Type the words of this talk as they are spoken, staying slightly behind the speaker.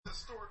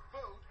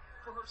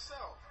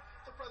herself.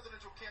 The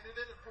presidential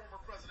candidate and former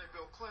President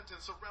Bill Clinton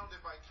surrounded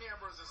by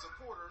cameras and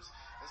supporters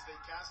as they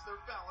cast their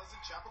ballots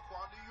in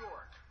Chappaqua, New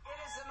York. It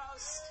is the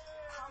most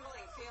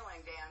humbling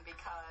feeling, Dan,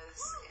 because,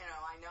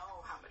 I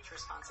know how much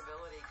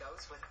responsibility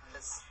goes with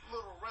this.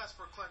 Little rest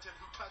for Clinton,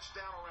 who touched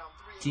down around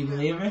 3 Do you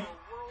believe her?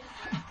 World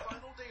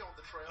final day on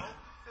the trail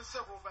in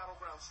several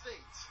battleground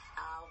states.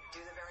 I'll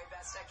do the very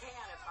best I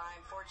can if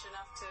I'm fortunate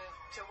enough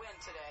to win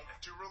today.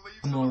 To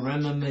relieve I'm gonna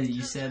remember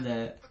you said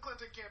that. The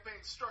Clinton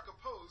campaign struck a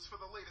pose for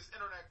the latest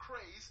internet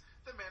craze,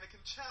 the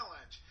Mannequin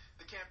Challenge.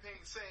 The campaign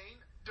saying,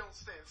 "Don't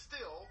stand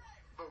still,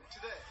 vote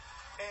today."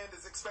 And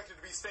is expected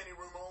to be standing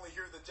room only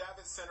here at the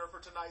Javits Center for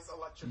tonight's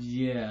election.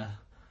 Yeah.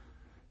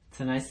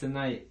 Tonight's the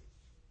night.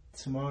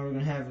 Tomorrow we're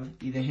gonna have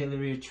either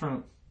Hillary or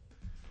Trump.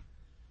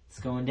 It's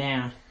going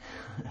down.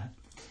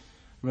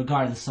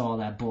 Regardless of all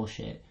that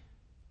bullshit.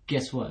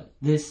 Guess what?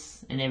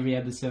 This and every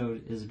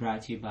episode is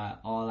brought to you by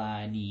All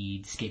I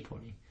Need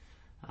Skateboarding.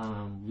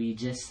 We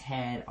just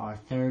had our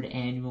 3rd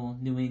annual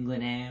New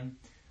England Am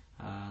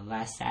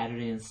last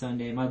Saturday and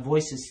Sunday. My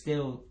voice is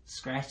still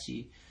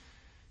scratchy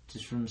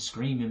just from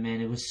screaming,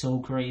 man. It was so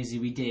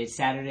crazy.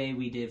 Saturday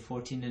we did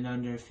 14 and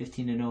under,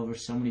 15 and over.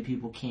 So many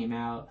people came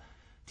out.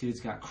 Dudes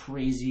got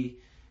crazy.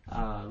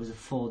 It was a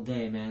full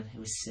day, man. It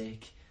was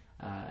sick.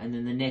 And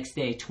then the next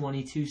day,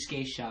 22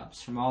 skate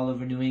shops from all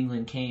over New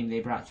England came. They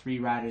brought 3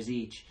 riders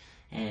each.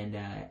 And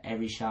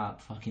every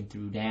shop fucking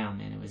threw down,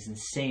 man. It was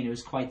insane. It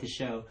was quite the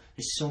show.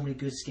 There's so many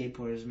good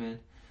skateboarders, man.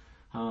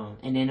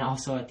 And then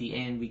also at the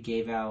end, we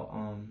gave out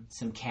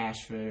some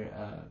cash for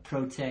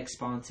ProTech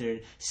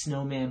sponsored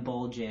Snowman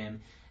Bowl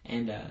Jam.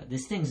 And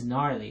this thing's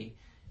gnarly.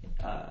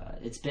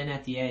 It's been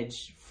at the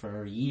edge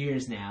for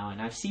years now,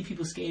 and I've seen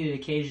people skate it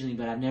occasionally,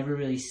 but I've never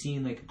really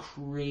seen like a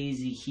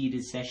crazy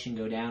heated session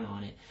go down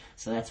on it.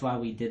 So that's why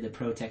we did the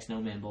ProTech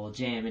Snowman Bowl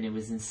Jam, and it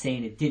was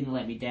insane. It didn't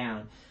let me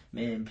down.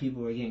 Man,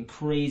 people were getting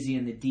crazy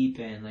in the deep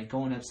end, like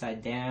going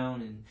upside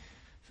down, and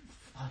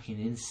fucking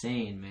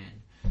insane,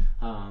 man.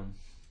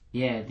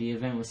 Yeah, the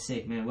event was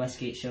sick, man.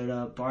 Westgate showed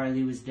up,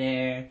 Barley was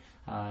there.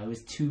 It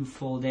was 2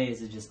 full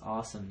days of just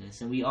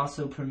awesomeness. And we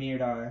also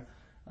premiered our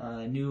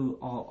new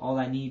All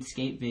I Need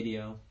skate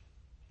video,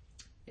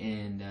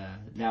 and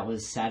that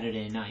was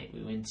Saturday night.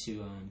 We went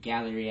to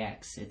Gallery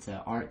X. It's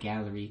an art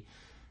gallery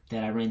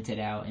that I rented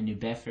out in New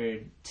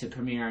Bedford to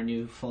premiere our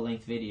new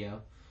full-length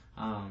video.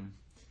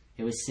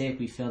 It was sick.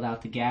 We filled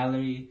out the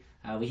gallery.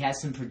 We had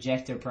some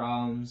projector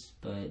problems,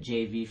 but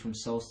JV from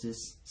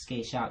Solstice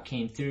Skate Shop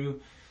came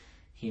through.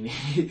 We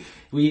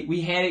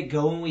had it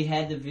going. We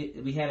had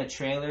a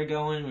trailer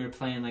going. We were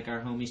playing like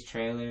our homie's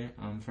trailer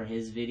for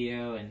his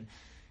video,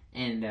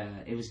 and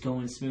it was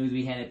going smooth.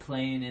 We had it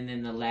playing, and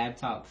then the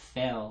laptop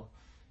fell,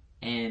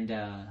 and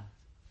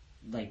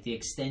like the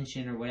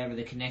extension or whatever,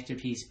 the connector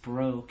piece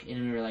broke, and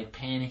we were like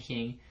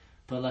panicking.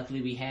 But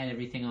luckily we had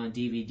everything on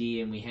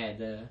DVD, and we had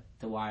the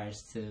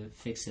wires to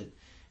fix it,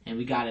 and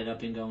we got it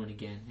up and going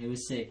again. It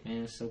was sick, man.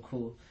 It was so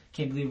cool.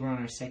 Can't believe we're on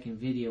our 2nd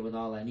video with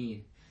All I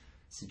Need.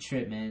 It's a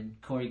trip, man.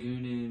 Corey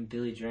Goonan,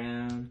 Billy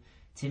Drown,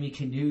 Timmy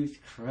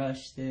Knuth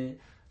crushed it.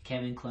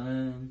 Kevin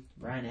Clem,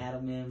 Brian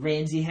Adelman,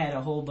 Ramsey had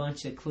a whole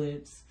bunch of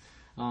clips.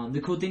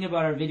 The cool thing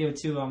about our video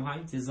too, I'm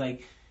hyped, is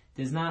like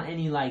there's not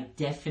any like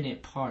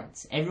definite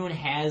parts. Everyone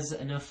has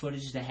enough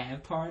footage to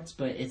have parts,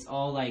 but it's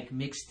all like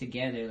mixed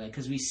together, like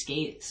because we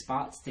skate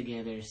spots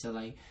together, so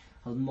like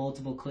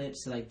multiple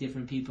clips to like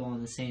different people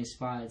on the same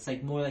spot. It's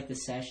like more like the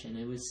session.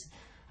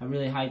 I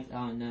really hyped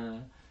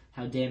on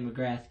how Dan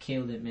McGrath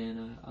killed it,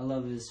 man. I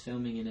love his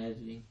filming and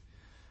editing.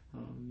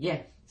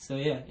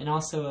 And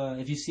also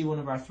if you see one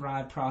of our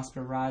Thrive,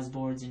 Prosper, Rise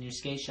boards in your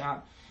skate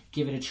shop,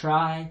 give it a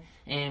try.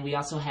 And we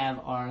also have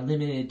our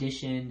limited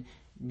edition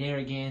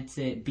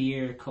Narragansett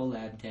beer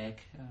collab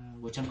deck,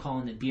 which I'm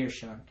calling the Beer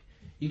Shark.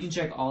 You can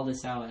check all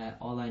this out at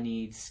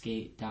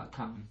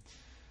allineedskate.com.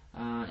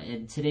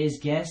 And today's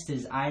guest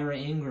is Ira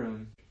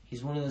Ingram.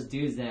 He's one of those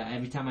dudes that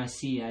every time I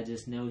see, I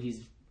just know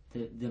he's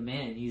the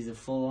man. He's a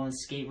full-on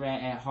skate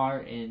rat at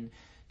heart and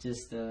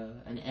just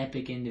an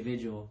epic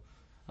individual.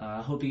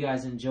 I hope you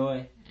guys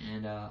enjoy,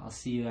 and I'll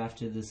see you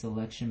after this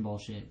election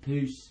bullshit.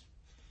 Peace.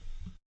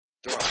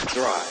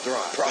 Thrive.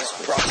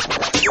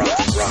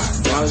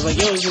 I was like,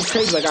 yo, this is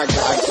crazy. Like, I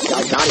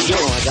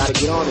gotta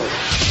get on it.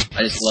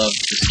 I just love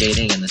the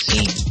skating and the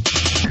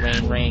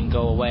scene. Rain,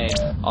 go away.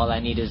 All I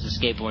need is a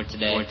skateboard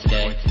today.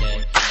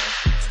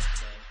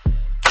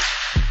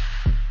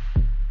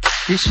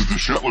 This is the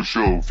Shetler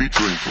Show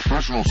featuring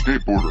professional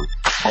skateboarder,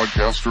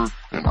 podcaster,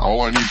 and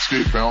All I Need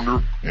Skate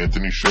founder,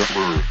 Anthony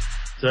Shetler.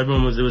 So it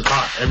was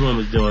hot. Everyone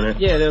was doing it.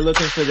 Yeah, they're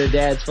looking for their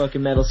dad's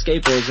fucking metal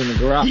skateboards in the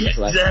garage. Yeah,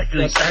 like,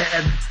 exactly.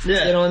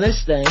 Get on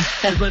this thing.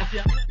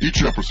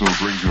 Each episode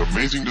brings you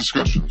amazing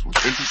discussions with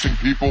interesting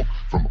people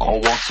from all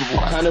walks of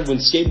life. Kind of when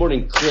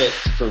skateboarding clicked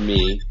for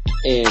me,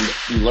 and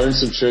you learn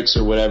some tricks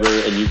or whatever,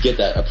 and you get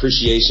that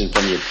appreciation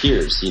from your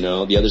peers, you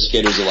know? The other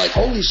skaters are like,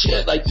 holy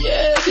shit, like,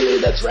 yeah,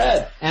 dude, that's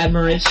rad.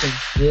 Admiration.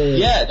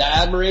 Yeah, the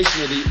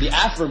admiration or the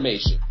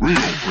affirmation. Real,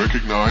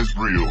 recognized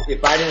real.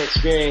 If I didn't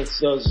experience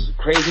those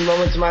crazy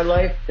moments in my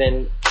life,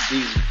 then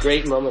these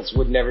great moments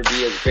would never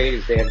be as great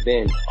as they have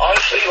been.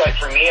 Honestly, like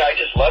for me, I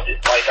just loved it.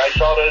 Like I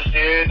saw those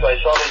dudes,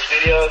 I saw those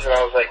videos, and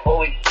I was like,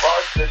 holy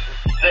fuck, this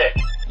is sick.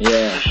 Yeah.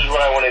 This is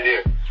what I want to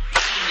do.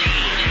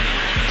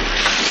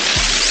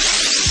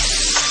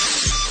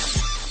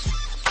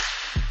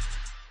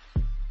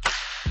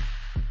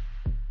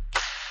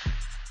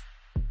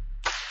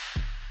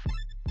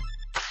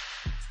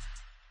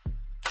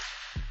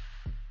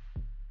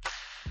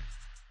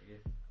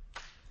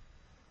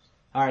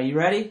 Alright, you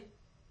ready?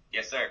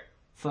 Yes, sir.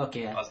 Fuck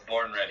yeah. I was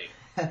born ready.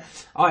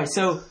 Alright,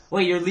 so,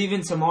 wait, you're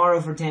leaving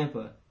tomorrow for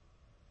Tampa?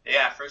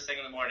 Yeah, first thing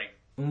in the morning.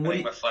 I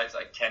think my flight's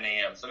like 10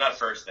 a.m., so not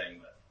first thing,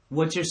 but...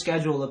 What's your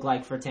schedule look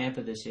like for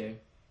Tampa this year?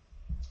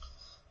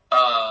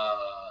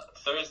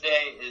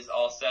 Thursday is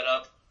all set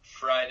up.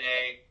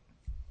 Friday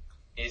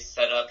is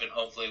set up, and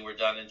hopefully we're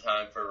done in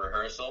time for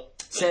rehearsal.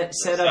 Set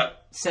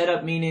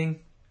up meaning?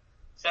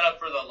 Set up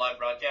for the live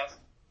broadcast.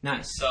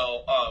 Nice.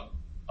 So,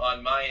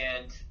 on my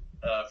end,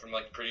 from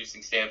like a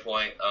producing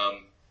standpoint,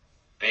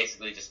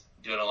 basically just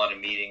doing a lot of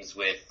meetings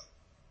with,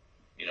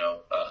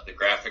 the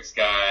graphics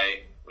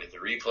guy, with the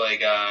replay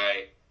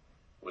guy,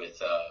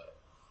 with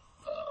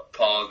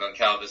Paul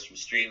Goncalves from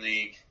Street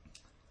League,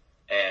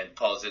 and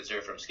Paul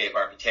Zitzer from Skate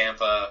Park in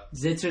Tampa.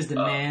 Zitzer's the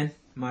man,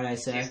 might I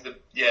say.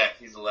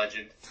 He's a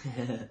legend.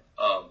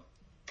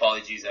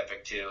 Paulie G's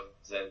epic too.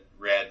 He's a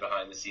rad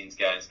behind the scenes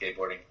guy in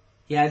skateboarding.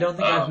 Yeah, I don't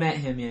think I've met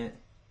him yet.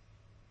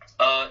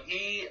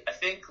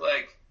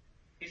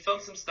 He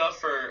filmed some stuff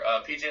for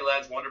PJ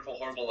Ladd's Wonderful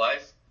Horrible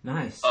Life.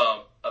 Nice.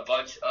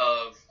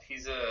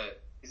 He's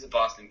a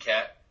Boston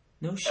cat.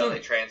 No shit. LA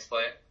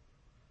transplant.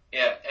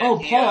 Yeah. Paul,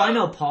 I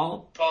know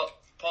Paul.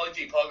 Paulie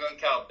G, Paul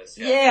Goncalves.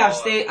 Yeah, I've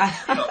stayed.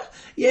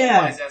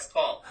 Yeah. That's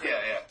Paul.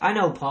 Yeah. I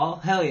know Paul.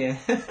 Hell yeah.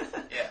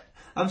 Yeah.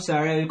 I'm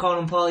sorry, I called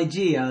him Paulie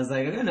G. I was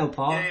like, I know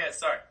Paul. Yeah,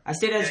 sorry. I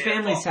stayed at his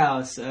family's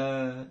house.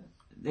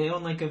 They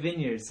own like a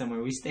vineyard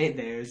somewhere. We stayed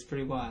there. It's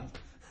pretty wild.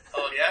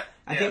 Oh yeah?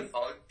 I think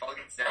Paul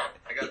gets down.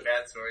 I got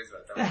bad stories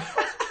about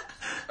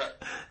that.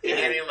 He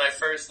gave me my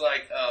first,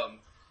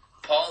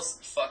 Paul's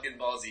fucking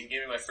ballsy. He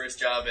gave me my first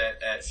job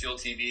at Fuel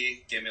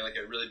TV. Gave me,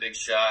 a really big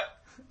shot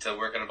to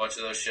work on a bunch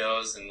of those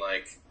shows, and,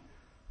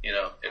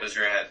 it was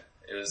rad.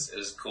 It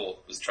was cool.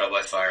 It was trial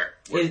by fire,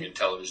 working in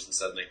television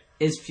suddenly.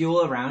 Is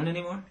Fuel around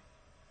anymore?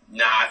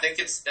 Nah, I think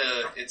it's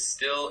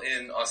still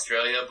in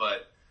Australia,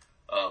 but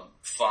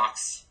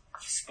Fox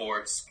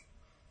Sports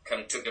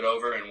kind of took it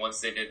over, and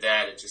once they did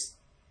that, it just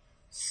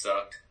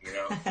sucked,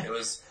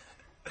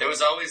 There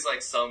was always,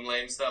 some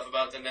lame stuff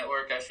about the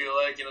network, I feel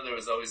like. There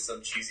was always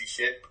some cheesy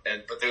shit,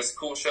 but there's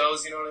cool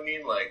shows, you know what I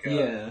mean?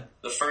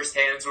 The First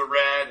Hands were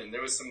rad, and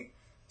there was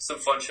some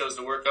fun shows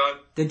to work on.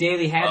 The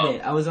Daily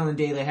Habit. I was on the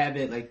Daily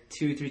Habit,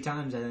 2 or 3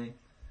 times, I think.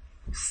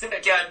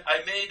 Again,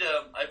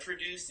 I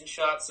produced and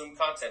shot some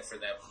content for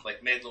them.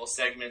 Made little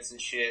segments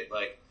and shit,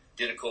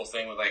 did a cool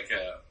thing with,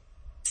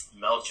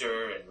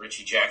 Melcher and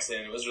Richie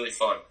Jackson. It was really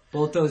fun.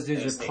 Both those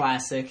dudes are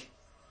classic.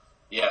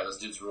 Yeah, those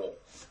dudes rule.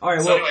 All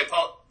right. So anyway,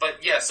 Paul.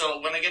 But yeah,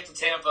 so when I get to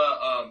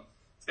Tampa,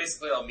 it's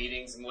basically all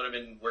meetings, and what I've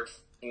been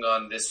working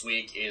on this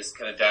week is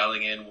kind of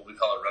dialing in what we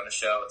call a run a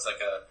show. It's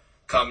like a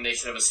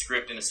combination of a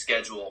script and a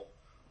schedule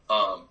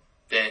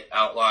that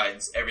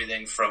outlines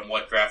everything from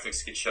what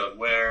graphics get showed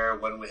where,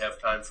 when we have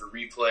time for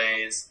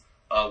replays,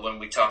 when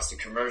we toss to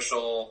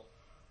commercial.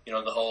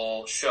 The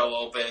whole show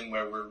open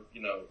where we're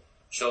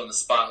showing the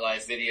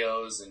spotlight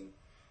videos and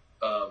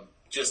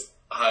just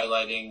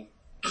highlighting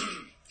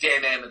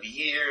J-Man of the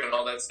Year and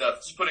all that stuff.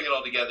 Just putting it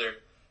all together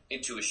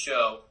into a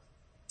show.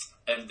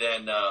 And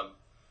then the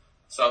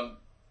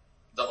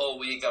whole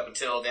week up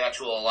until the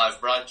actual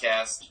live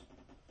broadcast,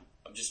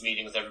 I'm just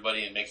meeting with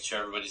everybody and making sure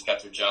everybody's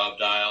got their job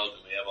dialed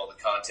and we have all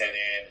the content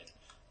in and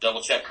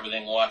double check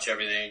everything, watch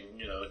everything,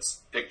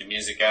 it's pick the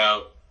music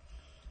out,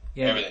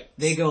 everything.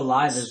 They go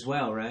live as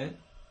well, right?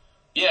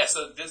 Yeah,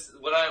 so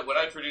what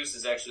I produce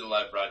is actually the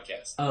live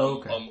broadcast. Oh,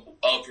 okay. I'm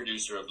a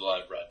producer of the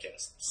live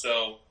broadcast.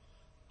 So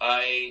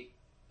I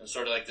am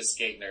sort of like the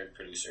skate nerd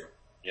producer,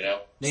 They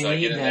so need I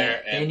get in that.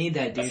 there and They need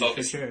that dude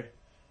focus. for sure.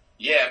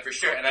 Yeah, for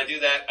sure. And I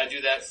do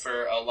that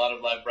for a lot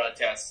of live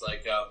broadcasts,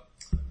 like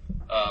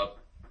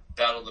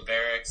Battle of the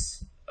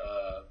Barracks,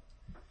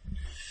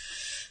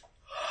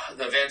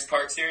 the Vans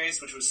Park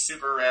series, which was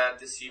super rad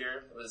this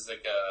year. It was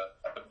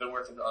I've been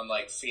working on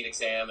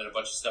Phoenix Am and a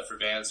bunch of stuff for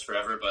Vans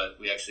forever, but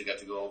we actually got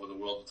to go over the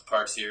world with the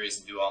Park series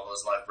and do all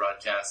those live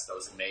broadcasts. That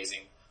was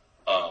amazing.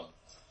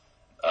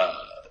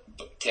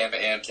 Tampa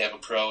Am, Tampa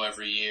Pro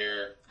every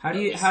year. How do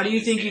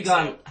you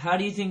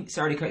think,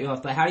 sorry to cut you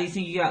off, but how do you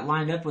think you got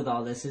lined up with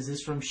all this? Is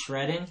this from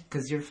shredding?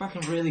 Cause you're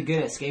fucking really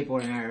good at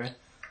skateboarding, Ira.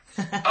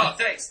 Oh,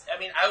 thanks. I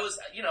mean, I was,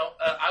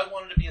 I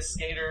wanted to be a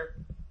skater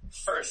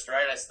first,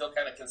 right? I still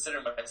kind of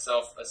consider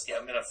myself a skater.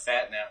 I'm in a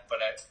fat nap, but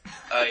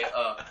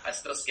I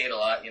still skate a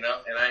lot, and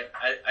I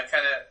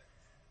kind of,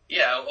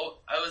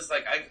 I was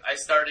I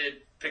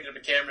started picking up a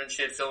camera and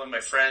shit, filming my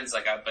friends,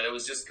 but it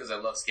was just because I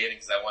love skating,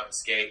 because I wanted to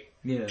skate,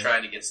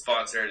 trying to get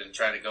sponsored and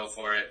trying to go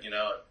for it,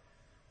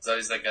 It's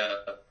always like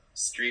a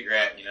street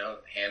rat,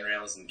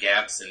 handrails and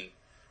gaps and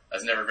I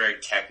was never very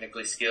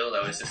technically skilled. I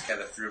always just kind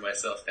of threw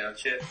myself down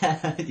shit.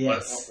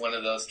 Yes. One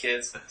of those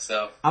kids.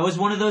 So I was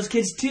one of those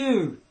kids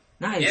too.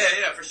 Nice.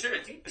 Yeah, for sure.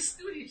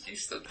 You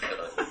still get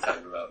what you're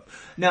talking about.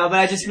 No, but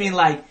I just mean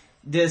like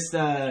this.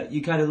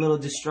 You got a little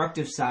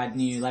destructive side in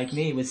you, like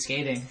me with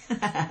skating.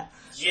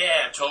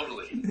 Yeah,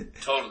 totally.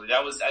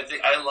 That was. I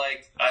think I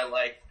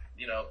like.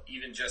 You know,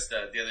 even just the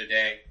other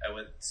day, I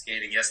went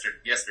skating yesterday.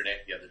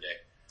 The other day,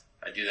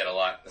 I do that a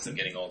lot as I'm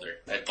getting older.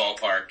 At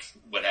ballpark,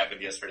 what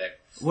happened yesterday?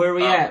 Where are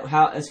we at?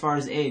 How as far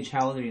as age?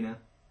 How old are you now?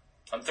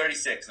 I'm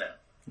 36 now.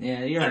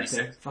 Yeah, you're like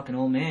a fucking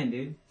old man,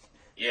 dude.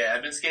 Yeah,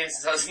 I've been skating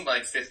since I was in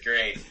like 5th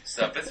grade.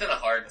 So it's been a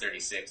hard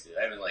 36, dude.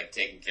 I've been like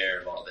taking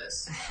care of all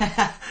this.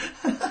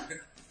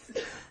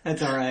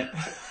 That's all right.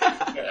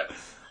 Yeah.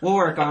 We'll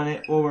work on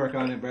it,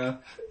 bro.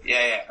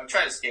 Yeah. I'm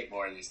trying to skate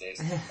more these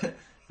days.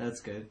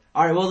 That's good.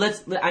 All right, well,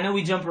 I know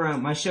we jump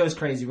around. My show is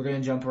crazy. We're going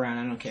to jump around.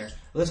 I don't care.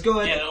 Let's go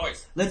ahead. Yeah, no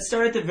worries. Let's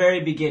start at the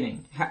very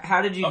beginning.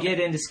 How did you get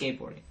into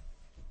skateboarding?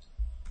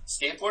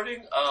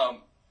 Skateboarding?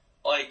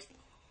 I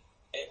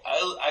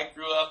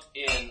grew up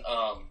in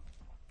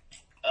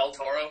El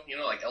Toro,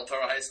 like El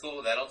Toro High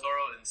School, that El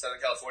Toro in Southern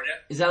California.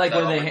 Is that like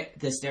where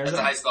the stairs are? That's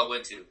the high school I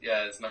went to.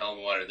 Yeah, it's my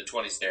alma mater, the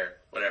 20 stair,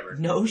 whatever.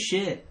 No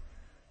shit.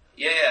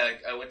 Yeah,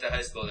 I went to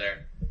high school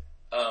there.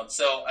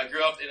 So I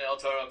grew up in El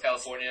Toro,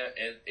 California,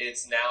 and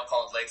it's now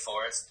called Lake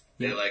Forest.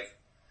 Yeah.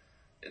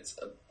 It's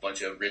a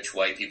bunch of rich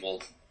white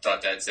people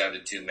thought that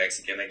sounded too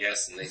Mexican, I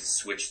guess, and they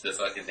switched the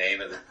fucking name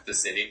of the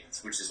city,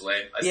 which is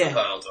lame. I still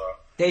call it El Toro.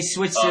 They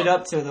switched it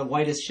up to the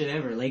whitest shit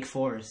ever, Lake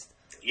Forest.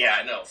 Yeah,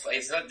 I know.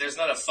 There's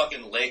not a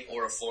fucking lake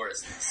or a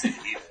forest in the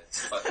city either.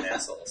 It's fucking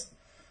assholes.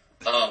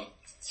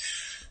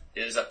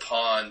 There's a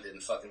pond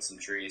and fucking some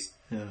trees.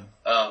 Yeah.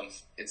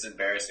 It's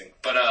embarrassing.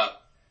 But,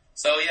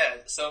 so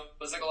it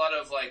was like a lot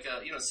of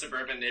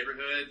suburban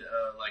neighborhood,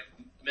 like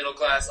middle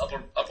class,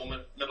 upper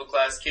middle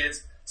class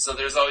kids. So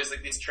there's always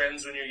like these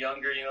trends when you're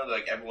younger,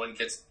 like everyone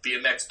gets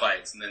BMX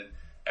bikes and then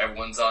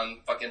everyone's on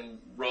fucking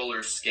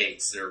roller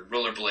skates or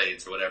roller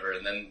blades or whatever.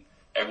 And then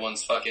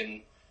everyone's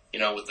fucking,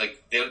 with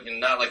like,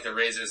 not like the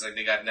razors like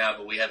they got now,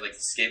 but we had like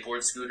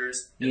skateboard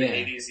scooters in the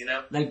 80s,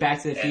 Like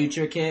Back to the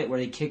Future kit where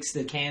he kicks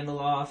the candle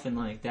off and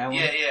like that one.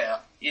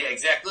 Yeah,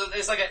 exactly.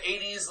 There's like an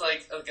 80s,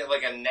 like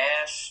a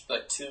Nash,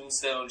 like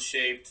tombstone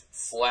shaped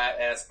flat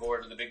ass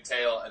board with a big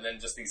tail, and then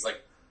just these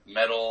like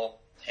metal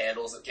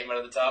handles that came out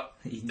of the top.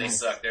 Nice. They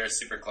suck. They're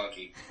super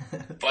clunky.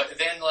 But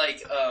then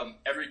like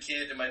every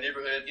kid in my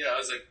neighborhood, I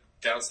was like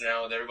bouncing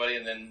around with everybody,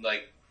 and then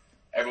like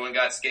everyone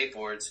got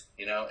skateboards,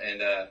 and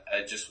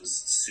I just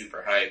was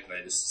super hyped, and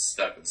I just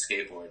stuck with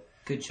skateboard.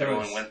 Good choice.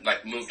 Everyone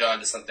moved on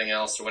to something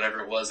else or whatever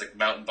it was, like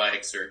mountain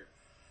bikes or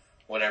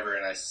whatever,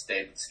 and I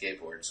stayed with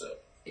skateboard. So.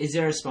 Is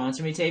there a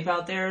sponsor me tape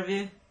out there of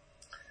you?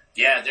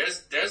 Yeah,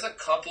 there's a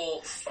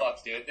couple.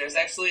 Fuck, dude. There's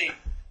actually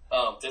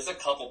there's a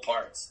couple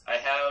parts. I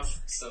have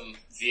some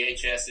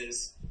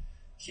VHSs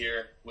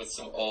here with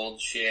some old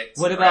shit.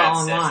 What about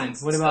online?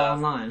 What about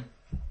online?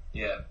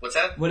 Yeah, what's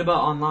that? What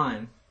about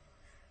online?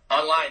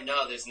 Online,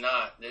 no, there's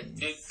not.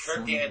 Dude,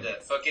 Kirk Ganda,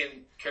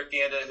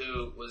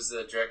 who was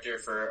the director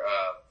for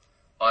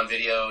On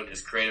Video and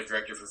is creative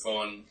director for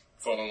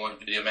Formula One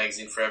Video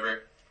Magazine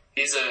forever.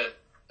 He's a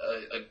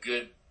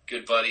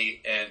good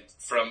buddy and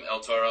from El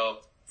Toro,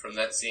 from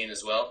that scene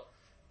as well.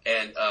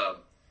 And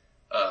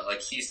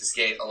he used to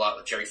skate a lot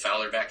with Jerry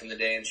Fowler back in the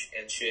day and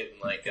shit.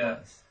 And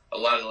a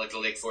lot of the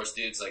Lake Forest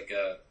dudes like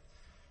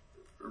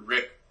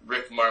Rick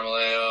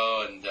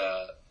Marmoleo and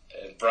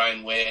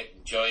Brian Witt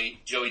and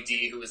Joey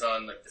D, who was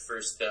on like the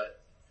first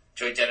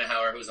Joey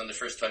Denenhauer, who was on the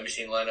first Toy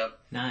Machine lineup.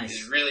 Nice.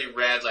 This really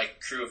rad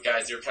crew of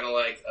guys. They were kind of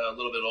like a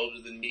little bit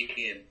older than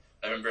me, and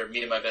I remember me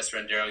and my best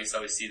friend Daryl used to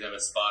always see them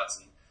at spots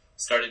and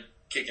started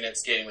kicking it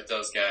skating with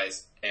those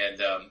guys.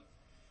 And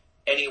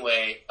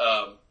anyway,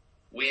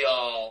 we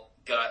all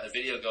got a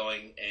video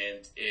going,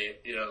 and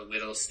we had a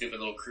little stupid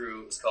little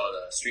crew. It was called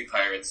Street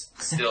Pirates.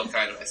 Still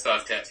kind of, I still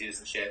have tattoos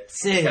and shit.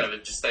 Sick. It's kind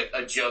of just like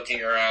a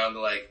joking around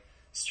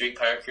street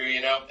pirate crew,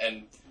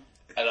 and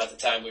at the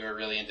time we were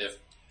really into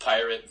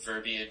pirate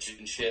verbiage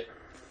and shit.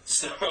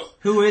 So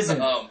who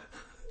isn't?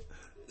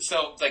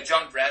 So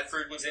John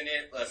Bradford was in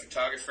it, a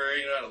photographer,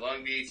 out of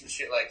Long Beach and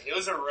shit. It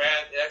was a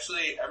rad.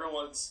 Actually,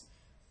 everyone's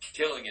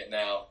killing it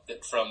now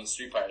from the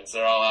Street Pirates.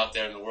 They're all out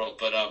there in the world.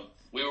 But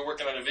we were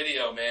working on a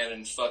video, man,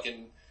 and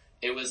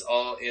it was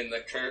all in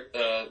the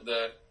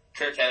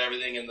Kirk had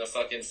everything in the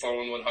fucking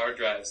 411 hard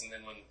drives, and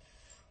then when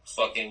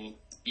fucking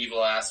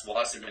evil ass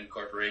Wasserman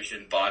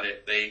Corporation bought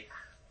it, they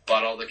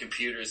bought all the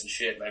computers and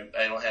shit, and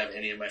I don't have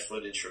any of my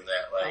footage from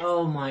that.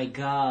 Oh my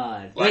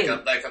god!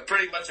 A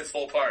pretty much a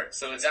full part,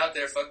 so it's out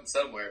there fucking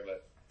somewhere.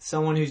 But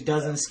someone who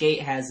doesn't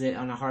skate has it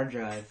on a hard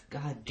drive.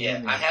 God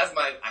damn it! I have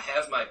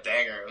my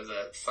banger. It was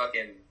a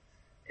fucking.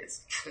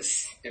 It's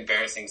just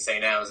embarrassing to say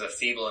now. It was a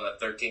Feeble and a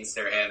 13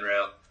 stair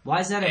handrail.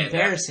 Why is that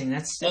embarrassing?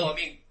 That's still. Well, I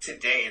mean,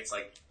 today it's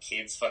like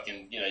kids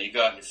fucking. You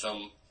go out and you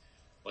film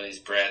one of these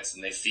brats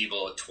and they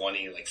Feeble a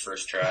 20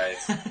 first try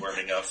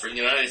warming up for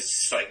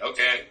it's just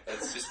okay,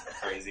 that's just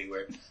crazy.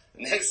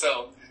 And then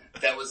so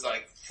that was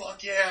like,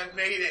 fuck yeah, I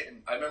made it.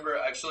 And I remember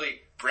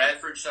actually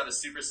Bradford shot a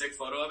super sick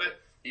photo of it.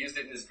 He used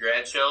it in his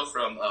grad show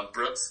from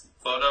Brooks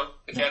Photo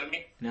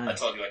Academy. Nice. I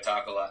told you I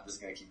talk a lot. This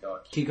is going to keep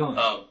going. Keep going.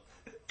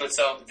 But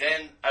so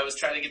then I was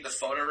trying to get the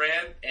photo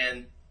ran,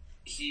 and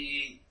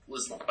he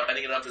was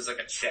lining it up as like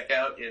a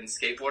checkout in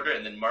Skateboarder,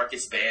 and then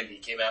Marcus Bandy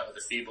came out with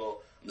a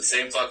Feeble on the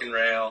same fucking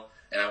rail,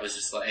 and I was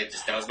just like,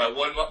 that was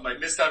my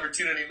missed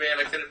opportunity, man.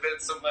 I could have been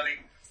somebody.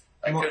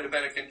 I could have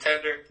been a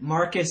contender.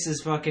 Marcus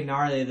is fucking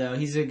gnarly, though.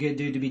 He's a good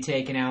dude to be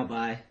taken out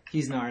by.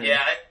 He's gnarly.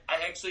 Yeah,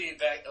 I actually,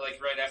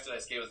 right after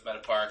that skate with him at a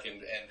park,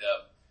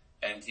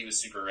 and he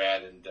was super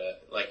rad, and,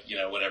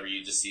 whatever,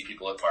 you just see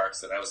people at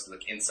parks, and I was,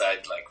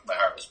 inside, my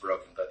heart was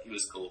broken, but he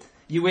was cool.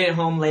 You went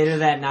home later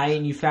that night,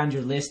 and you found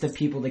your list of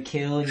people to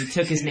kill, and you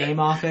took his name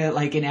off it,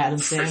 like in Adam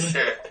Sandler? For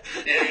sure.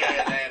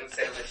 Yeah, Adam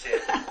Sandler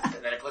shit.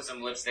 And then I put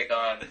some lipstick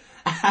on.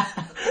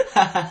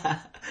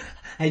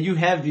 And you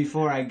have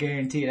before, I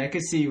guarantee it. I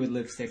could see you with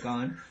lipstick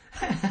on.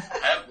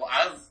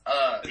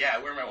 I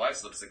wear my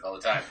wife's lipstick all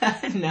the time.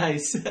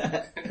 Nice.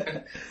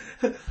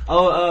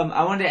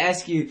 I wanted to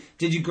ask you,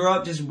 did you grow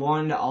up just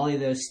wanting to ollie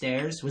those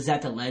stairs? Was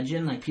that the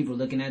legend? Like people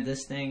looking at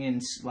this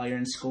thing while you're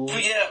in school?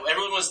 Yeah,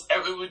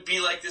 it would be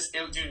like this.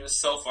 Dude, it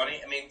was so funny.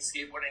 I mean,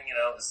 skateboarding,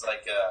 it's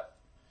like,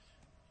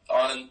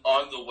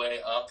 on the way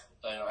up.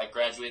 I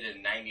graduated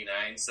in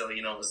 99, so,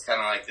 it was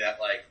kind of like that,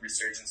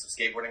 resurgence of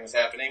skateboarding was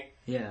happening.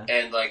 Yeah.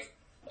 And,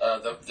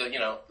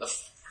 the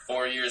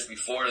 4 years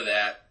before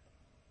that,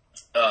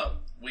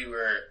 we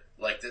were,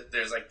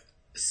 there's,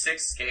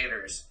 6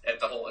 skaters in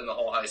the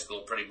whole high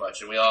school, pretty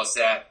much, and we all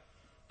sat,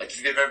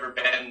 if you've ever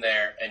been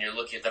there, and you're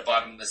looking at the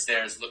bottom of the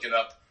stairs, looking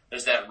up,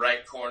 there's that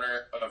right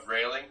corner of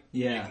railing.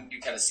 Yeah.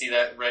 You kind of see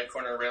that right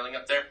corner of railing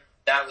up there.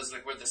 That was,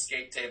 where the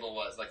skate table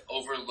was,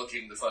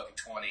 overlooking the fucking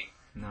 20.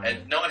 Nice.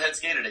 And no one had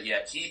skated it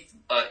yet. Heath,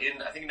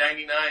 in, I think,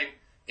 99,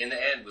 in the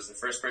end, was the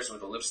first person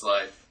with a lip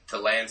slide to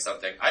land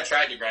something. I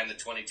tried to grind the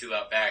 22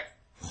 out back,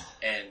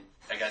 and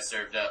I got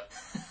served up.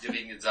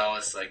 David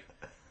Gonzalez,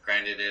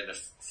 grinded it a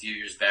few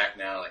years back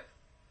now,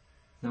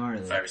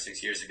 Gnarly. 5 or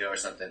 6 years ago or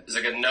something.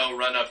 There's a no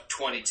run up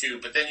 22,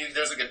 but then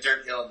there's a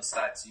dirt hill on the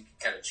side, so you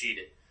can kind of cheat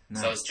it.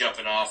 Nice. So I was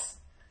jumping off.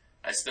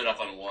 I stood up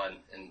on one,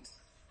 and it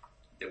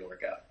didn't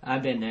work out.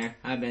 I've been there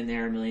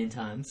a million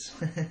times.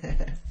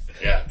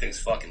 Yeah, thing's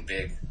fucking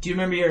big. Do you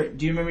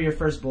remember your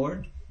first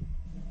board?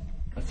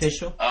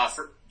 Official?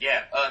 The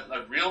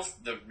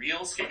real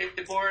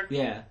skateboard?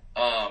 Yeah.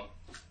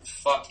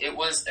 It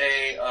was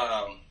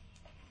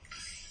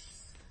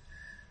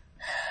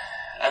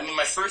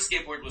my first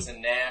skateboard was a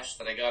Nash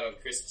that I got on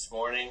Christmas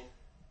morning.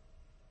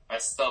 I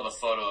still have a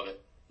photo of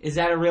it. Is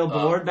that a real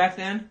board back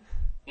then?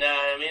 No,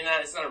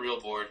 it's not a real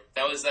board.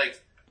 That was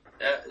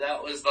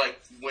that was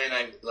when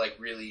I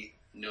really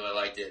knew I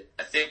liked it.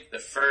 I think the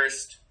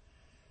first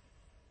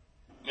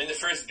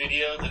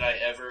video that I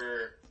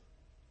ever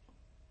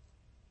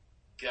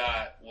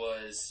got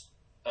was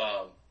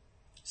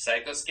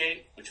Psycho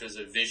Skate, which was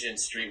a Vision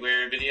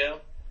Streetwear video.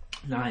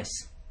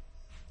 Nice.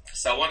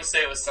 So I want to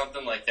say it was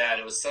something like that.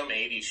 It was some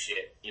 80s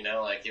shit,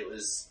 it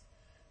was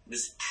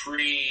this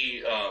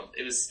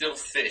it was still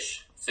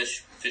fish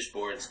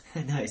boards.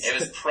 Nice. It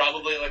was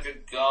probably a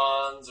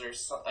Gons or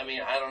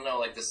something. I don't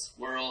know, the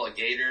swirl, a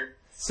gator.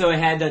 So it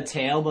had the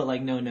tail, but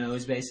no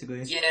nose,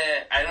 basically. Yeah,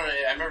 I don't know.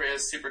 I remember it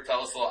was super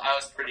colorful. I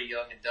was pretty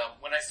young and dumb.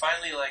 When I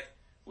finally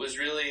was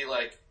really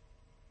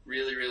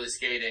really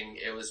skating,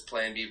 it was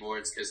Plan B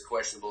boards because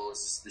Questionable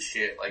is the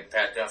shit.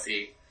 Pat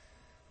Duffy.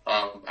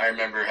 I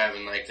remember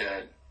having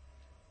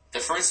the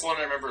first one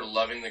I remember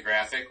loving the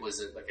graphic was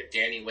a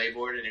Danny Way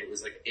board, and it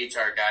was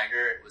H.R.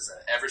 Geiger. It was an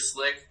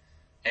Everslick,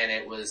 and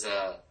it was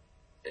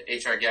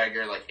H.R.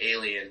 Geiger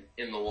alien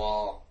in the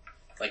wall,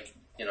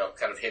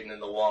 kind of hidden in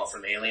the wall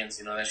from Aliens.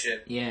 You know that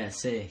shit? Yeah,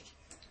 sick.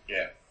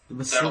 Yeah.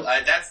 So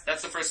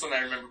that's the first one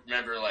I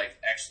remember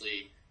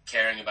actually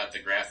caring about the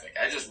graphic.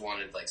 I just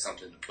wanted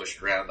something to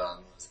push around on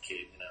when I was a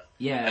kid.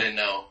 Yeah. I didn't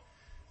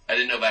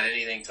know about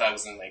anything until I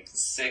was in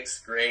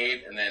 6th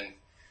grade, and then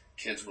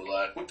kids were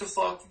like, "What the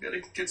fuck? You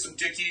gotta get some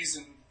Dickies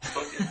and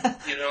fucking,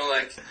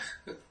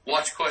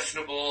 watch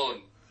Questionable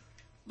and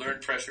learn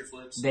pressure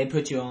flips." They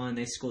put you on.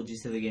 They schooled you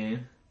to the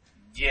game.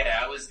 Yeah,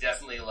 I was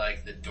definitely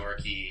the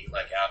dorky,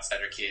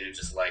 outsider kid who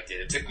just liked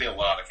it. It took me a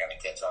while to kind of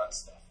catch on to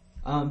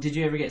stuff. Did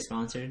you ever get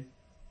sponsored?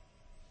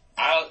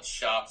 Out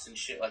shops and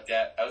shit like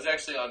that. I was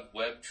actually on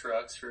Web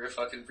Trucks for a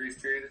fucking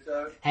brief period of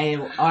time. Hey,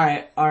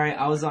 alright.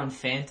 I was on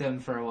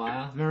Phantom for a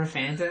while. Remember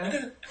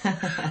Phantom?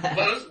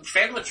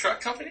 Phantom a truck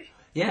company?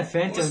 Yeah,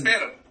 Phantom. What was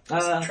Phantom?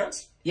 Was it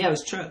trucks? Yeah, it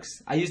was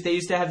trucks. They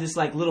used to have this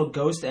little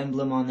ghost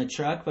emblem on the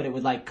truck, but it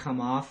would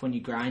come off when you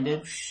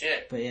grinded. Oh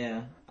shit. But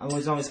yeah, I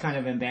was always kind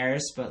of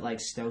embarrassed, but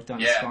stoked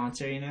on a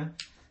sponsor,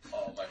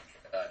 Oh my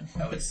god.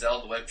 I would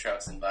sell the Web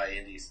Trucks and buy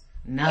indies.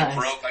 Nice. I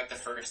broke the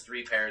first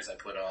 3 pairs I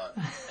put on,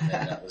 and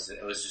then that was it.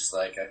 It was just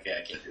okay,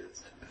 I can't do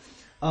this.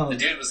 The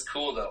dude was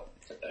cool though.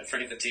 I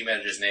forget the team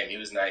manager's name. He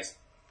was nice.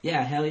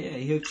 Yeah, hell yeah,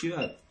 he hooked you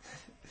up.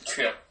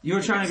 Yeah. You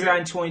were trying to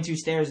grind 22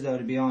 stairs though,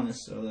 to be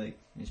honest. So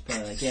he's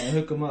probably yeah,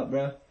 hook him up,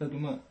 bro. Hook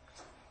him up.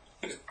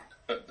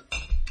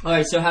 All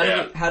right, so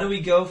how do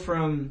we go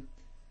from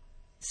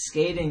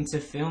skating to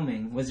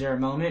filming? Was there a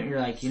moment where you're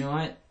like, you know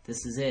what,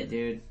 this is it,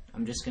 dude?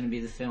 I'm just gonna be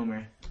the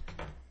filmer.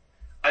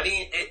 I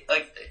mean,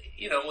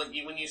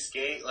 when you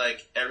skate,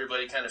 like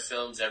everybody kind of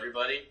films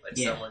everybody. Like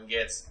someone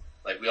gets,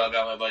 like we all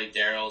got my buddy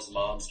Daryl's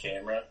mom's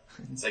camera.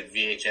 It's like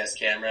VHS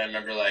camera. I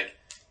remember like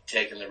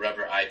taking the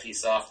rubber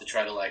eyepiece off to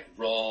try to like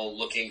roll,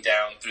 looking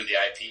down through the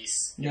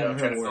eyepiece. You know,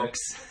 trying to works.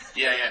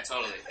 Yeah,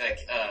 totally. Like,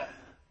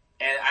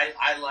 and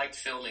I liked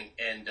filming,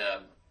 and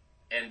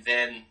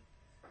then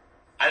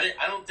I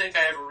don't think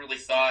I ever really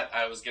thought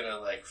I was gonna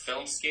like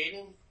film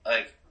skating.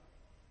 Like,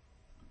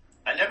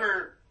 I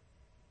never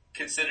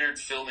considered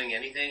filming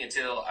anything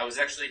until I was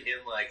actually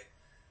in like,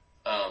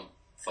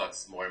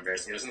 it's more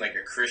embarrassing. I was in like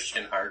a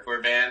Christian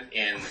hardcore band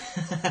in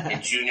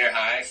junior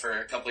high for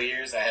a couple of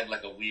years. I had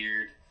like a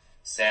weird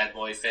sad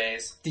boy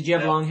phase. Did you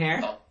have long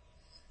hair?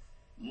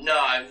 No,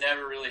 I've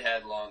never really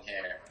had long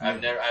hair.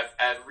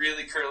 I've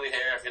really curly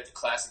hair. I've got the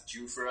classic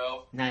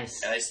Jufro.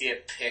 Nice. And I see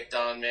it picked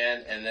on,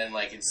 man. And then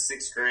like in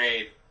 6th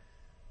grade,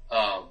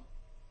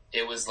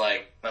 it was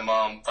like, my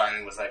mom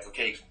finally was like,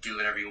 okay, you can do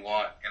whatever you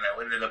want. And I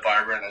went to the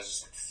barber and I was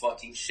just like,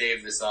 fucking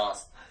shave this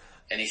off.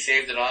 And he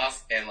shaved it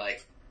off, and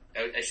like,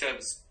 I showed up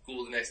at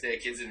school the next day,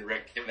 kids didn't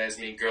recognize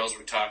me, girls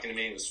were talking to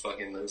me, it was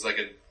like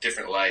a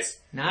different life.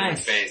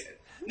 Nice.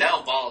 Now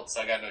I'm bald, so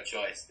I got no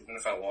choice. Even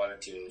if I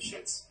wanted to, the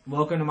shit's...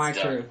 Welcome to my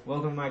crew.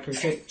 Welcome to my crew.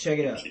 Check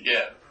it out.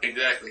 Yeah,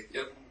 exactly.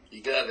 Yep,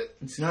 you got it.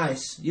 It's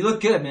nice. You look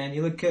good, man.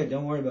 You look good.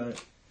 Don't worry about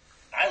it.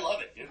 I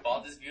love it, dude.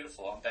 Bald is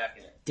beautiful. I'm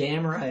backing it.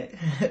 Damn right.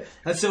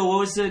 So what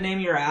was the name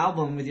of your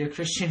album with your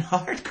Christian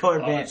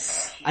hardcore band?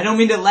 I don't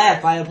mean to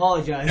laugh. I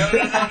apologize. No. I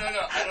don't even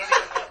know.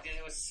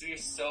 It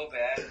was so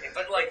bad.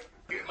 But like,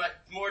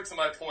 more to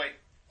my point,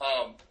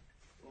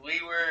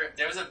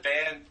 there was a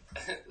band,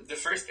 I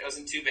was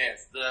in 2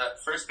 bands. The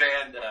first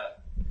band,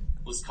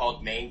 was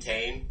called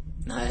Maintain.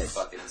 Nice.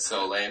 Fucking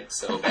so lame,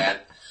 so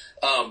bad.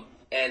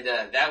 And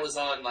that was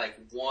on like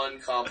one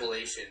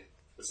compilation.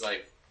 It was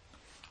like,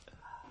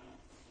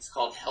 it's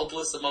called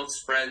Helpless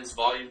Amongst Friends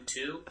Volume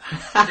 2.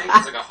 I think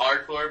it's like a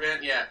hardcore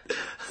band. Yeah.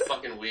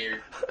 Fucking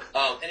weird.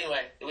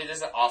 Anyway,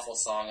 there's an awful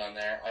song on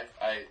there.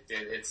 I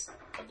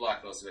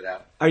blocked most of it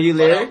out. Are you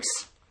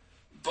lyrics?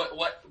 But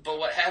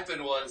what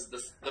happened was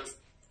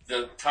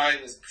the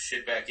tying this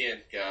shit back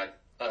in, God,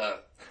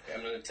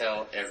 I'm gonna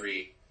tell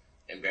every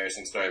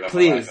embarrassing story about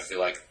my life, I feel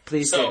like.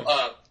 Please do.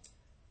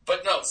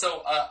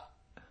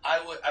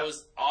 I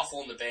was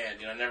awful in the band,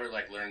 you know, I never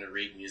like learned to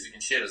read music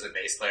and shit. I was a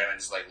bass player, and I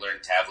just like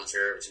learned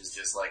tablature, which is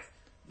just like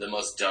the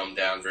most dumbed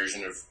down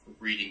version of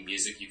reading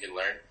music you can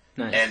learn.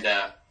 Nice.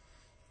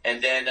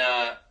 And then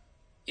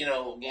you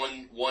know,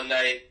 one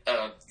night,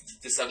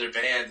 this other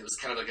band, it was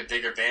kind of like a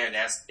bigger band,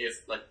 asked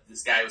if like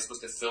this guy was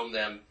supposed to film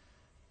them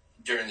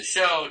during the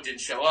show,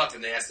 didn't show up,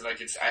 and they asked if I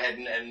could. I had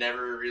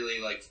never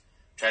really like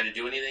tried to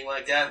do anything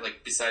like that,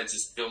 like besides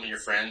just filming your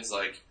friends,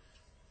 like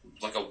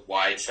a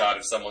wide shot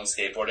of someone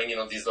skateboarding, you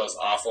know, those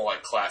awful,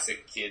 like,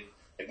 classic kid,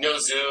 like, no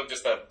zoom,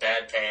 just a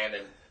bad pan,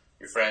 and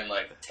your friend,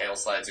 like, tail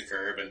slides a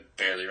curb and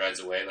barely rides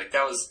away. Like,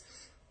 that was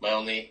my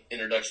only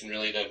introduction,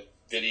 really, to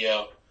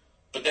video.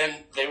 But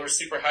then they were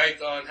super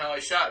hyped on how I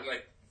shot, and,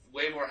 like,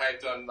 way more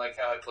hyped on, like,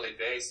 how I played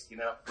bass, you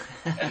know?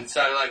 And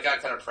so I, like,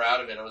 got kind of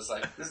proud of it. I was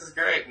like, this is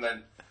great. And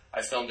then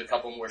I filmed a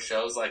couple more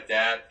shows like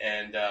that,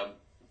 and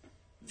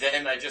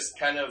then I just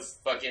kind of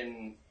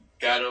fucking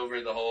got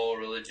over the whole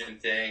religion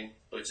thing,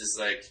 which is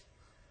like,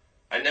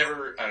 I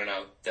don't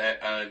know,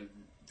 that I'm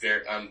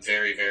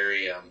very,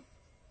 very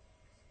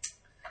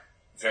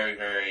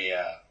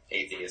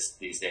atheist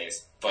these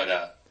days.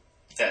 But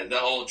the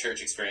whole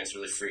church experience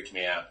really freaked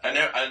me out. I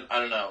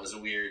don't know, it was a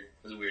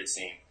weird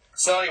scene.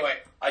 So anyway,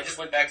 I just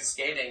went back to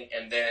skating,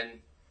 and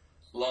then,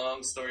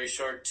 long story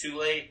short, too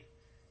late,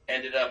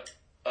 ended up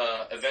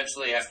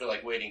eventually, after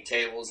like waiting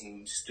tables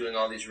and just doing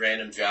all these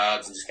random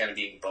jobs and just kind of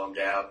being bummed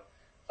out,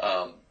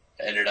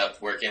 ended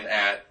up working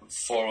at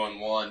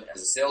 411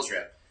 as a sales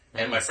rep.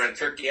 And my friend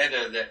Kirk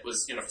Dienda, that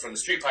was, you know, from the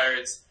Street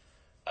Pirates,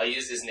 I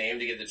used his name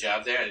to get the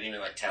job there. I didn't even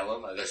like tell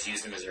him. I just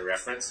used him as a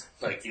reference.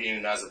 Like, he didn't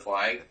even know I was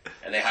applying.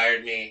 And they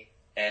hired me,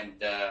 and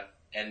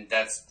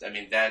that's, I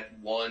mean, that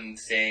one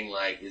thing,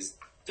 like, is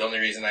the only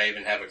reason I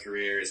even have a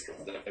career is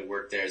because I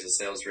worked there as a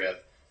sales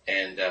rep.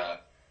 And I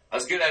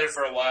was good at it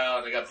for a while,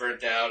 and I got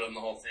burnt out on the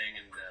whole thing,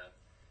 and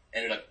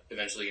ended up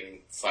eventually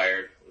getting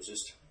fired. It was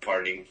just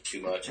partying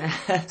too much.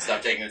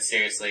 Stopped taking it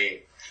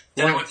seriously.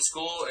 Then I went to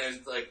school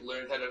and like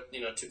learned how to,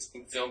 you know, took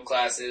some film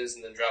classes,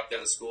 and then dropped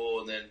out of school,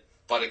 and then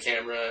bought a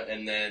camera,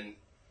 and then,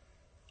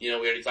 you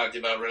know, we already talked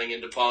about running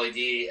into Pauly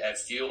D at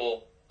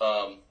Fuel,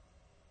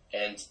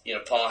 and, you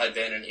know, Paul had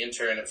been an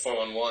intern at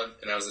 411,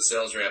 and I was a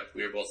sales rep.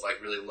 We were both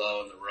like really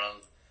low in the rung,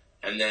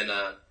 and then,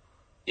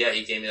 yeah,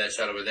 he gave me that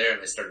shot over there,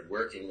 and I started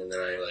working, and then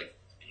I like,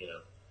 you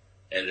know,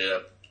 ended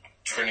up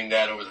turning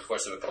that over the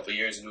course of a couple of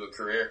years into a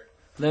career.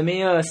 Let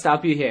me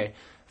stop you here.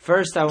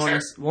 First, I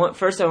want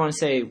to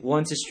say,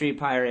 once a street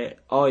pirate,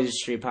 always a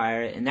street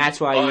pirate, and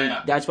that's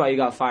why that's why you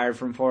got fired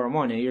from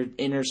 401. Your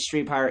inner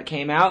street pirate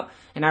came out,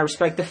 and I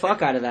respect the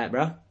fuck out of that,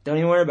 bro. Don't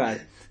even worry about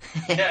it.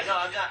 Yeah, no,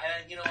 I'm not.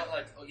 And you know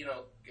what?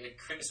 Like,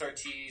 Chris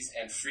Ortiz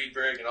and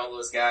Friedberg and all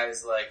those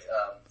guys, like,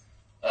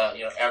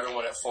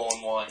 everyone at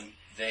 401,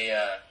 they,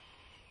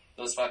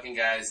 those fucking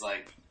guys,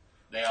 like,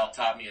 they all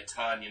taught me a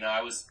ton.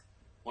 I was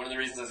one of the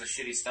reasons I was a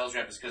shitty sales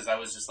rep is because I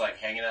was just like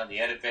hanging out in the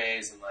edit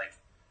bays and like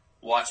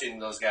watching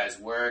those guys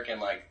work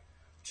and like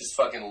just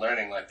fucking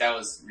learning. Like that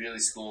was really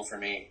school for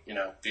me,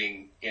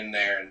 being in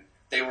there, and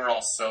they were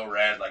all so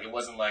rad. Like it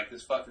wasn't like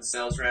this fucking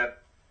sales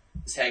rep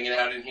is hanging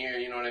out in here,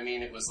 you know what I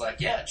mean? It was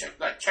like, yeah,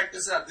 check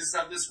this out. This is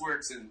how this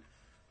works, and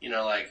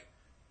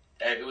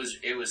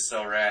it was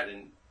so rad.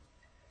 And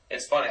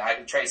it's funny, I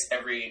can trace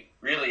every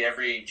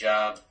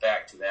job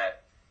back to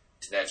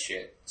that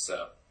shit.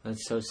 So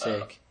that's so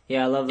sick.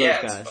 Yeah, I love those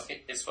guys.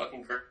 It's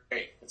fucking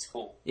great. It's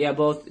cool. Yeah,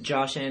 both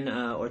Josh and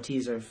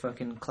Ortiz are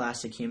fucking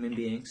classic human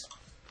beings.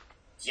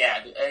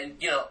 Yeah,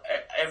 and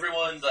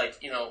everyone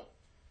like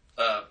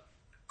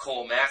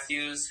Cole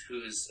Matthews,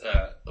 who's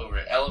over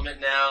at Element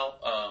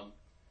now.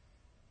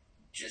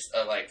 Just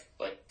like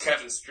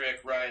Kevin Strick,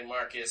 Ryan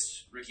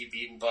Marcus, Ricky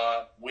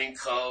Biedenbaugh, Wing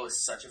Ko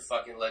is such a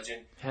fucking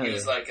legend. Hell he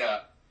was like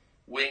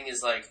Wing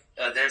is like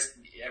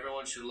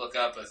everyone should look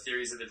up a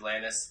Theories of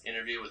Atlantis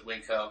interview with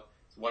Wing Ko.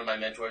 One of my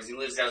mentors. He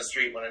lives down the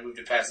street. When I moved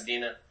to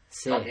Pasadena,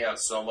 helped me out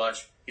so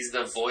much. He's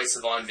the voice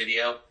of On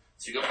Video.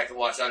 So you go back and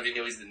watch On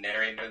Video. He's the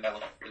narrator.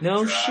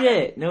 No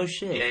shit.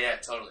 Yeah,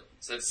 totally.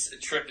 So it's a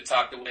trip to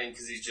talk to Wayne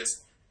because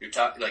you're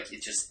talking like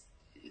it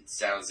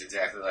sounds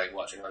exactly like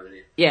watching On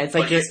Video. Yeah, it's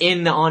like you're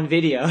in the On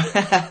Video.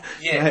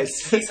 Yeah,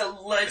 nice. He's a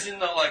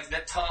legend though. Like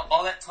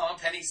all that Tom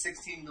Penny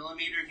 16mm.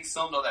 He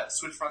filmed all that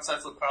Switch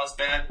Frontside Flip Carl's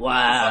band.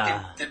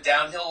 Wow. The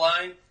downhill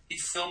line. He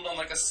filmed on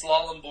like a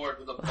slalom board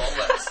with a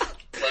Bolex.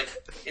 Like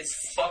he's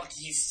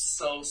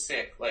so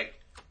sick. Like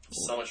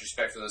so much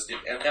respect for those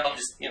dudes. And now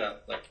just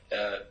like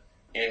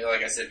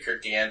I said,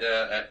 Kurt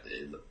Deanda,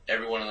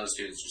 every one of those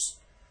dudes just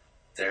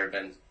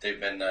they've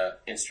been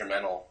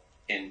instrumental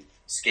in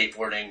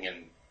skateboarding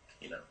and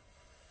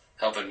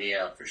helping me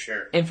out for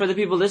sure. And for the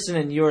people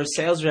listening, you were a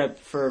sales rep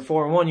for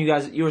 401.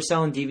 You were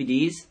selling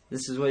DVDs.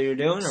 This is what you were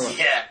doing, or what?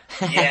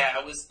 Yeah.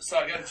 I was. So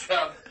I got a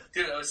job.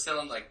 Dude, I was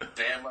selling like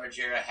Bam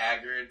Margera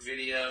Haggard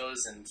videos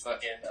and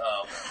fucking,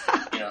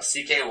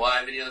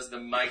 CKY videos, the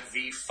Mike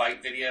V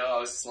fight video. I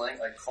was selling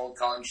like cold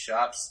calling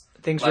shops.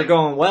 Things were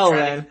going well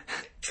then.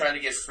 Trying to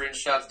get fringe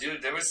shops.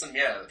 Dude, there was some,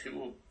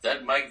 people,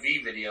 that Mike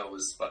V video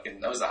was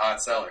that was a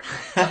hot seller.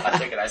 I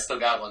think I still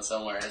got one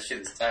somewhere. That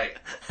shit is tight.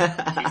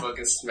 He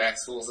fucking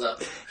smacks fools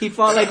up. He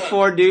fought like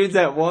 4 dudes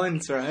at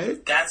once,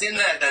 right? That's in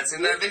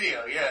that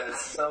video. Yeah,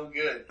 that's so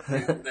good.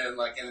 And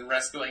then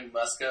rescuing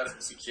Muska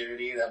from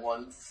security, that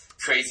one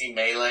crazy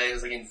melee. It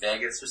was like in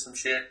Vegas or some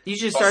shit. You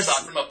should start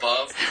shot from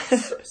above.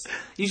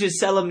 You should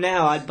sell them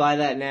now. I'd buy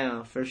that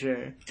now for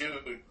sure.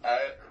 Dude,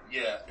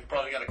 you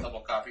probably got a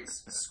couple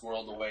copies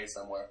squirreled away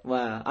somewhere.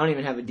 Wow, I don't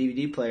even have a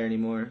DVD player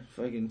anymore.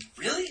 Fucking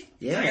really?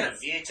 Yeah, I got a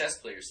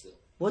VHS player still.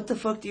 What the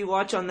fuck do you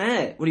watch on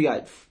that? What do you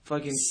got?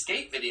 Fucking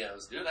skate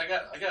videos, dude. I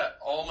got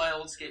all my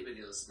old skate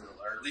videos still,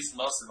 or at least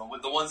most of them.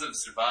 With the ones that have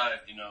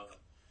survived,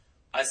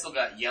 I still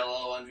got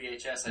Yellow on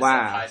VHS. I still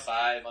have High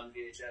Five on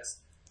VHS.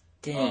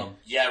 Damn.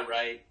 Yeah,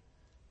 right.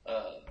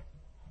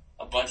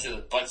 A bunch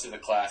of the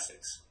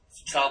classics.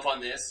 Chomp on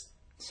This.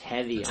 It's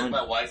heavy. I took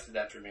my wife to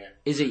that premiere.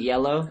 Is it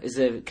yellow? Is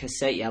the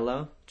cassette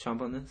yellow?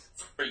 Chomp on This?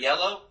 For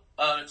Yellow?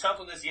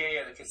 Chomp on This,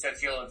 yeah, the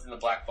cassette's yellow. It's in the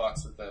black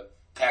box with the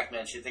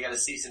Pac-Man shit. They got a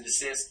cease and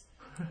desist.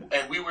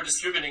 And we were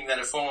distributing that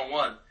at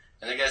 411,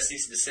 and they got a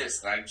cease and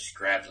desist. And I just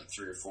grabbed like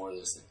 3 or 4 of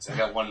those things. I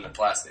got one in the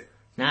plastic.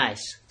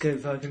 Nice.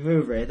 Good fucking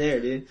move right there,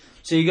 dude.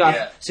 So you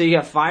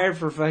got fired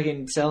for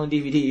fucking selling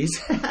DVDs.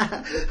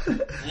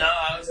 No,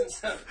 I wasn't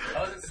selling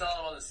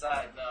them on the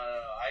side. No.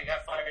 I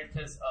got fired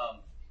because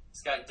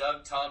this guy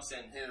Doug Thompson,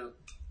 who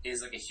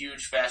is like a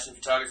huge fashion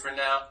photographer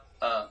now,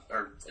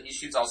 or he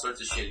shoots all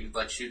sorts of shit. He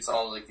like shoots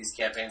all like these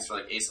campaigns for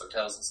like Ace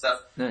Hotels and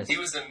stuff. Nice. He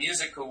was the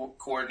music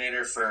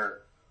coordinator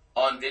for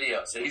On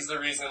Video, so he's the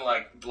reason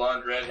like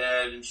Blonde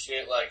Redhead and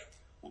shit like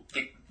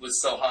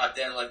was so hot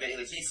then. Like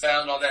he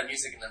found all that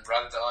music and then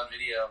brought it to On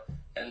Video,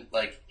 and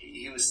like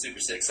he was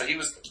super sick. So he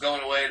was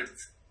going away to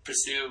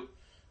pursue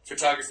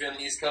photography on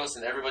the East Coast,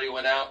 and everybody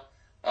went out.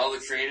 All the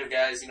creative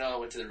guys,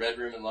 went to the Red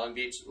Room in Long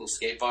Beach, a little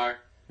skate bar,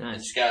 and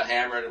just got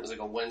hammered. It was like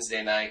a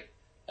Wednesday night,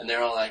 and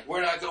they're all like,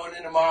 "We're not going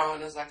in tomorrow,"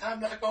 and I was like,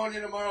 "I'm not going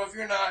in tomorrow if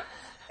you're not."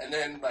 And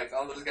then like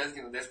all those guys,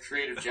 they have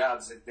creative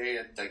jobs. Like they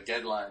had like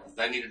deadlines.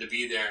 I needed to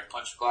be there and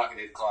punch the clock at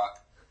 8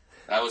 o'clock.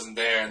 I wasn't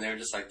there, and they were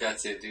just like,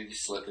 "That's it, dude. You're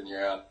slipping.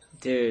 You're out."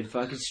 Dude,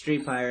 fucking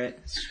Street Pirate.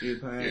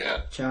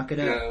 Yeah. Chalk it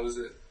up. Yeah, that was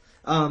it.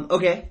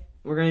 Okay.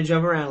 We're gonna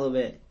jump around a little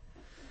bit.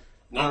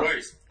 No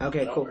worries.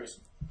 Okay, no cool. Worries.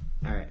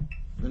 Alright.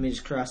 Let me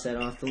just cross that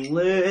off the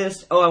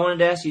list. Oh, I wanted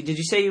to ask you, did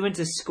you say you went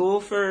to school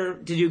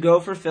did you go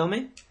for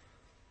filming?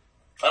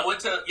 I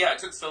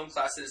took film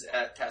classes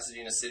at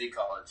Pasadena City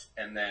College,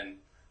 and then,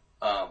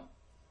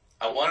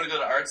 wanted to go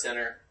to Art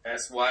Center.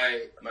 That's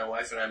why my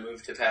wife and I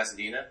moved to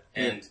Pasadena,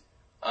 and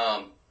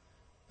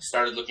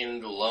started looking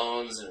into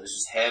loans, and it was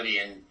just heavy.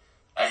 And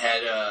I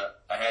had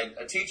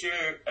a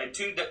teacher. I had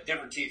two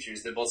different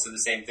teachers that both said the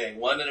same thing.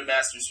 One had a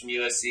master's from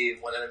USC,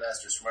 and one had a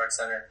master's from Art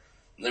Center.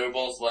 And they were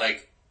both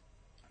like,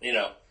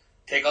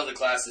 take all the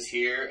classes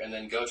here, and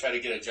then go try to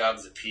get a job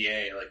as a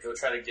PA. Like, go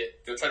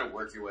try to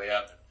work your way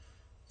up, and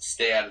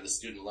stay out of the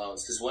student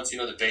loans. Because once you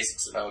know the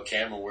basics of how a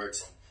camera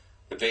works,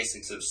 the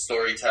basics of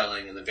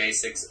storytelling, and the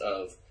basics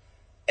of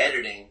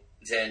editing,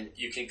 then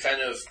you can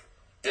kind of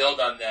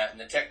build on that. And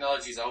the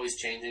technology is always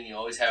changing. You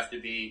always have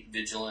to be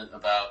vigilant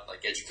about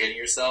like educating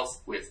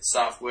yourself with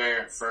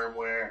software,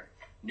 firmware,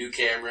 new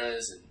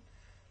cameras, and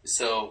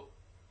so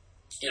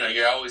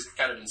you're always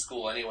kind of in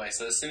school anyway.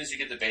 So as soon as you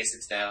get the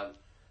basics down,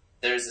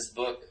 there's this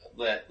book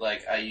that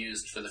like I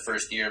used for the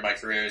first year of my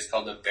career. It's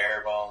called the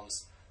Bare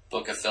Bones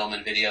Book of Film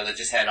and Video, that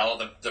just had all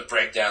the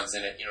breakdowns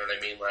in it. You know what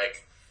I mean?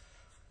 Like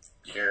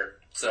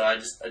so I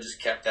just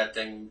kept that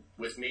thing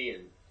with me,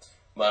 and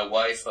my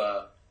wife,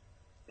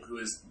 who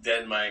is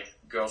then my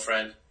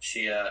girlfriend,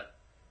 she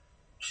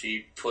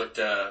put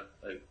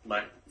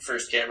my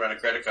first camera on a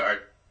credit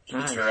card. It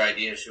was her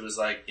idea. She was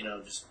like,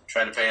 just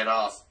try to pay it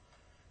off,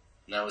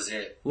 and that was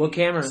it. What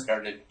camera?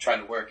 Started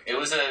trying to work. It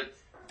was a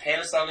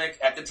Panasonic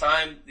at the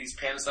time. These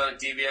Panasonic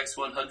DVX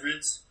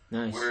 100s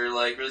were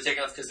like really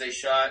taking off because they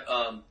shot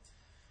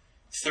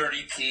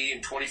 30p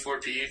and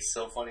 24p. It's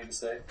so funny to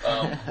say.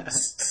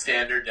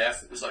 Standard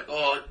def. It was like,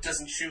 it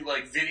doesn't shoot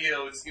like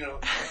video. It's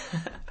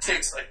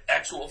takes like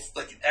actual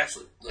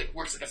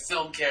works like a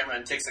film camera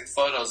and takes like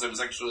photos. It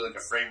was actually like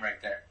a frame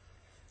right there,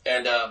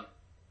 and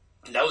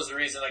that was the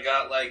reason I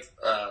got like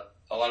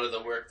a lot of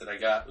the work that I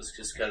got was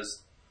just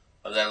because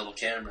of that little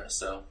camera.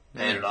 So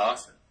paid it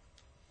off,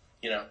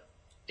 and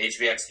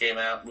HVX came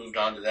out, moved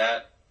on to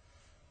that.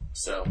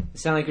 So it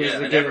sounded like it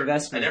was a good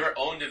investment. I never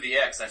owned a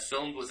VX. I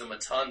filmed with them a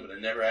ton, but I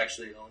never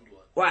actually owned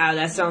one. Wow,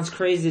 that sounds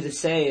crazy to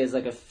say as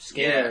like a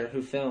skater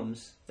who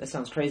films. That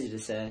sounds crazy to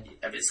say.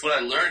 I mean, it's what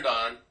I learned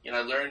on.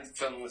 I learned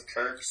filming with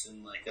Kirks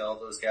and like all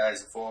those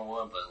guys at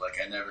 4-1, but like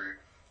I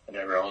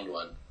never owned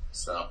one.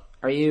 So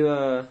are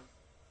you?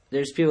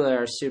 There's people that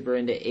are super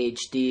into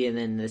HD, and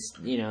then this,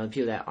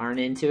 people that aren't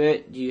into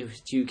it. Do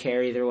you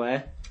care either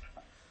way?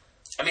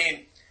 I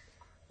mean,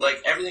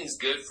 like everything's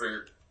good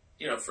for.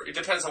 It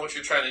depends on what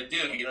you're trying to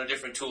do.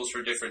 Different tools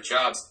for different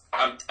jobs.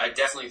 I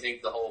definitely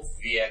think the whole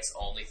VX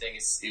only thing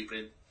is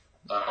stupid.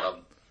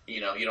 You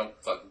don't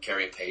fucking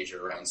carry a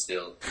pager around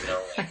still.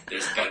 Like,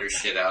 there's better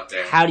shit out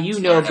there. How do you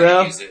know,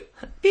 bro?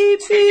 Beep, beep,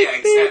 yeah,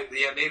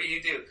 exactly. Yeah, maybe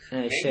you do.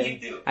 Maybe you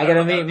do. I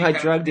gotta meet my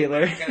drug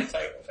dealer. Kind of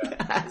tight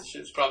right now. This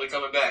shit's probably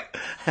coming back.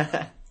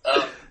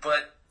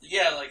 But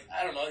yeah, like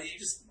I don't know. You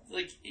just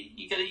like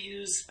you gotta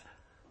use.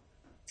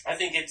 I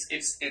think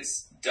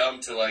it's dumb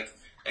to like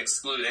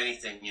exclude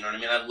anything. You know what I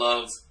mean? I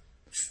love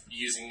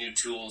using new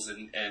tools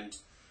and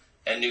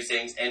new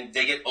things, and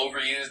they get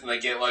overused, and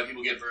a lot of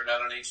people get burned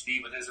out on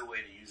HD, but there's a way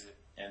to use it.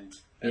 And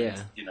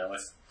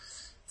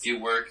if you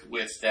work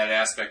with that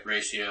aspect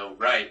ratio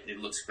right, it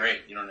looks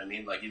great. You know what I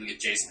mean? Like you look at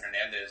Jason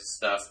Hernandez's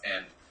stuff,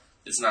 and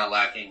it's not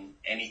lacking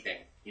anything.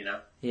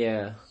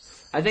 Yeah.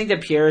 I think the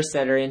purists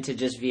that are into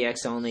just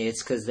VX only,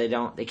 it's because they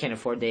can't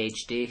afford the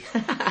HD.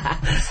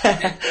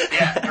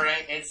 Yeah,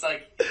 right. It's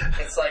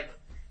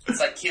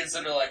like kids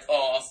that are like,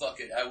 fuck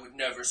it, I would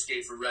never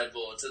skate for Red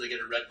Bull until they get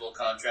a Red Bull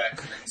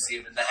contract, and then you see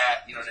them in the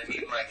hat. You know what I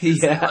mean?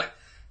 Like, like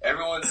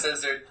everyone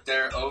says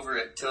they're over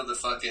it till the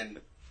fucking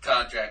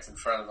contract's in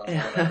front of them,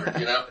 or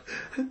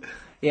whatever.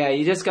 Yeah,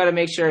 you just got to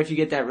make sure if you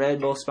get that Red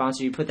Bull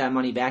sponsor, you put that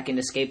money back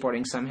into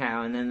skateboarding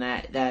somehow, and then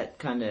that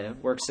kind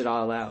of works it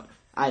all out.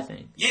 I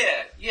think.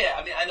 Yeah.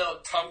 I mean, I know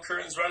Tom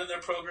Curran's running their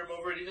program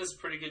over it. He does a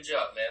pretty good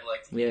job, man.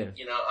 Like,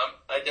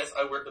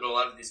 I work with a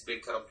lot of these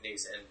big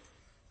companies, and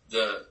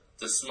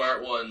the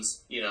smart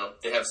ones,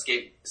 they have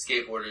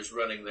skateboarders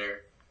running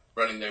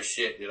their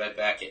shit. Dude, I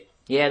back it.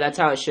 Yeah, that's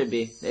how it should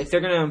be. If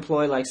they're going to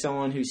employ like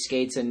someone who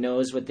skates and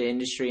knows what the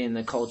industry and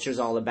the culture's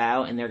all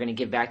about, and they're going to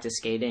give back to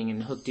skating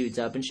and hook dudes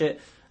up and shit,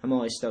 I'm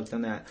always stoked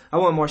on that. I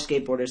want more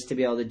skateboarders to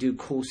be able to do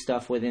cool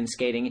stuff within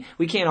skating.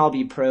 We can't all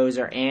be pros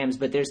or AMs,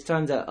 but there's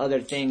tons of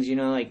other things,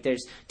 like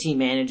there's team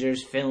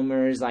managers,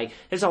 filmers, like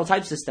there's all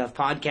types of stuff,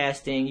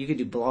 podcasting, you could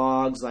do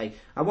blogs, like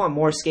I want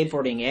more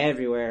skateboarding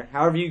everywhere.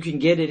 However you can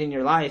get it in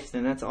your life,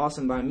 then that's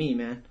awesome by me,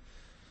 man.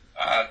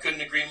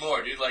 Couldn't agree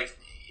more, dude. Like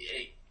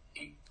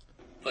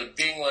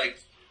being like,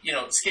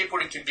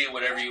 skateboarding can be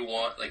whatever you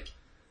want, like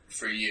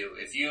for you.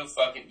 If you're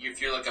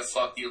like a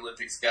fuck the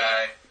Olympics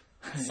guy,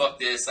 fuck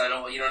this, I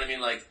don't, you know what I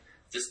mean? Like,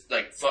 just,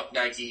 like, fuck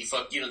Nike,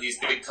 fuck, these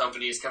big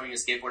companies coming in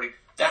skateboarding.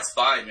 That's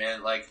fine,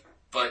 man. Like,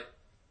 but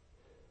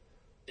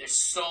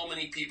there's so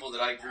many people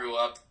that I grew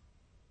up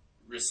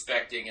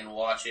respecting and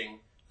watching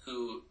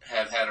who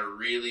have had a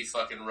really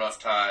fucking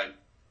rough time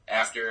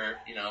after,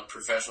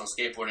 professional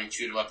skateboarding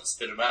chewed them up and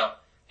spit them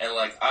out. And,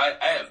 like, I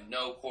have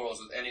no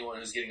quarrels with anyone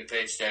who's getting a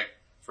paycheck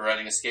for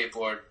riding a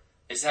skateboard.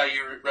 It's how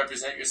you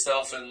represent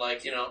yourself and,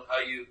 like, how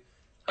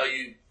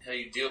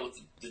you deal with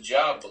the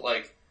job. But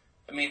like,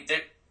 I mean,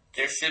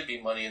 there should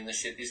be money in this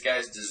shit. These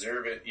guys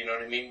deserve it. You know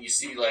what I mean? You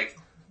see, like,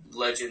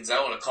 legends. I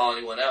don't want to call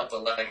anyone out,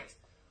 but, like,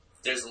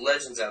 there's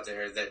legends out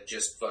there that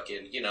just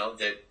fucking, you know,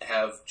 that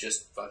have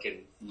just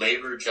fucking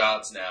labor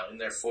jobs now in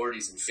their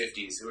 40s and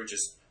 50s who are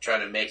just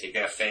trying to make it,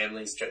 got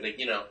families, like,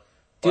 you know.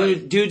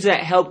 Dudes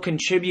that help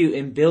contribute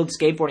and build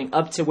skateboarding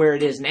up to where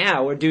it is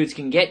now, where dudes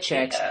can get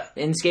checks,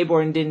 and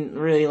skateboarding didn't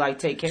really, like,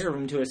 take care of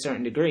them to a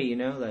certain degree, you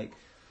know, like.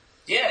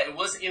 Yeah, it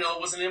wasn't, you know, it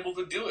wasn't able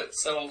to do it.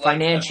 So, like,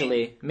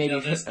 financially, I mean, maybe. You know,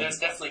 there's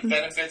definitely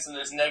benefits and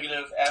there's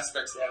negative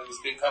aspects to having these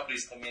big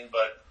companies come in,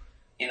 but,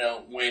 you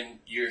know, when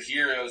your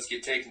heroes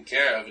get taken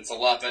care of, it's a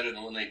lot better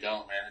than when they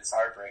don't, man. It's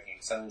heartbreaking.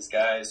 Some of these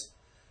guys,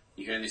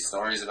 you hear these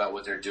stories about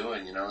what they're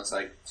doing, you know, it's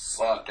like,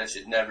 fuck, that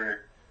should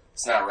never,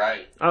 it's not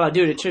right. Oh,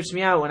 dude, it trips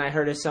me out when I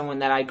heard of someone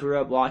that I grew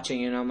up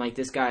watching, and I'm like,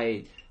 this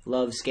guy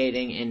loves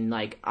skating, and,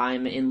 like,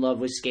 I'm in love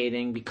with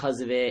skating because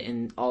of it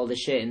and all the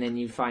shit, and then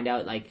you find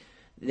out, like,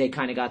 they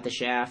kind of got the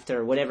shaft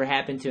or whatever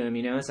happened to him,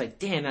 you know? It's like,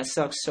 damn, that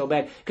sucks so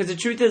bad. Because the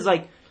truth is,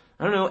 like,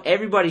 I don't know,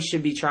 everybody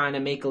should be trying to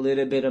make a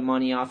little bit of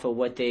money off of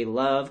what they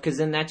love, because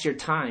then that's your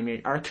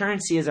time. Our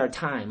currency is our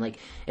time. Like,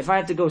 if I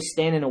have to go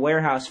stand in a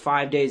warehouse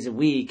 5 days a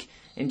week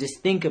and just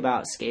think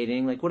about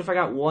skating, like, what if I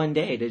got one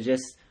day to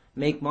just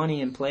make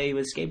money and play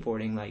with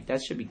skateboarding? Like,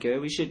 that should be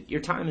good. Your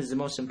time is the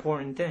most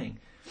important thing.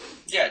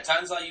 Yeah,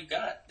 time's all you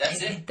got.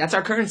 That's it. That's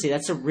our currency.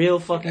 That's a real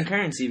fucking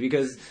currency,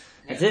 because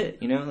that's it,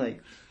 you know,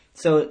 like.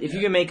 So if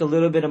you can make a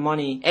little bit of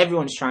money,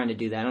 everyone's trying to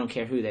do that. I don't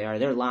care who they are.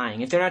 They're lying.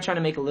 If they're not trying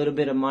to make a little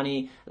bit of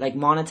money, like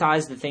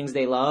monetize the things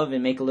they love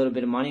and make a little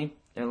bit of money,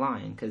 they're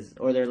lying,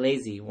 or they're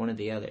lazy, one or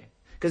the other.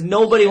 Because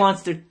nobody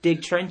wants to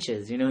dig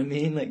trenches, you know what I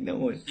mean? Like, no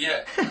one.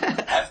 Yeah.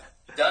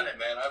 I've done it,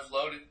 man. I've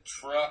loaded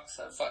trucks.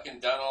 I've fucking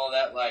done all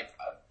that. Like,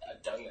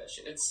 I've done that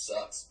shit. It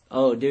sucks.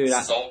 Oh, dude.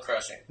 Soul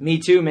crushing. Me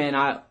too, man.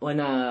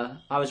 When I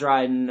was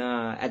riding,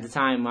 at the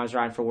time, I was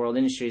riding for World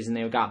Industries, and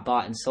they got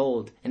bought and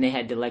sold, and they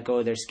had to let go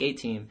of their skate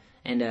team.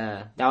 And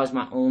that was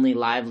my only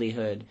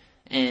livelihood.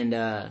 And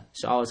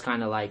so I was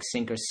kind of like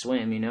sink or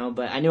swim, you know.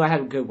 But I knew I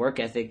had a good work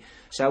ethic.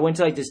 So I went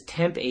to like this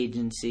temp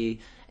agency,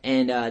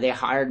 and they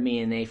hired me,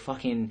 and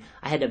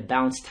I had to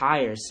bounce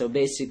tires. So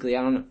basically,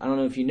 I don't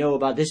know if you know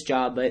about this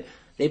job, but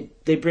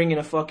they bring in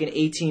a fucking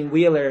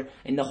 18-wheeler,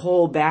 and the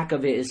whole back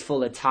of it is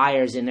full of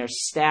tires, and they're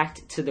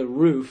stacked to the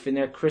roof, and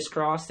they're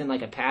crisscrossed in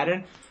like a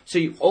pattern. So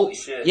you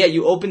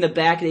open the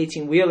back of the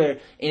 18-wheeler, and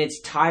it's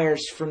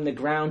tires from the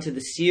ground to the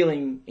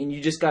ceiling, and you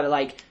just gotta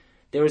like,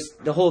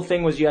 the whole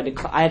thing was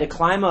I had to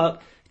climb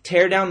up,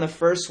 tear down the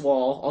first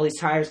wall, all these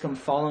tires come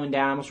following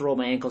down, I almost rolled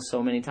my ankle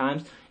so many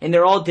times, and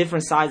they're all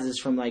different sizes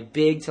from like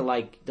big to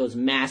like those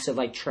massive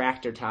like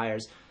tractor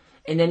tires,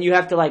 and then you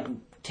have to like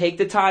take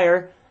the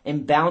tire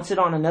and bounce it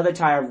on another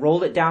tire,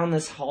 roll it down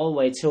this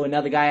hallway to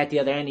another guy at the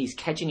other end, he's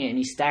catching it and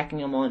he's stacking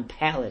them on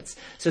pallets.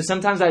 So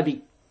sometimes I'd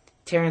be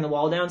tearing the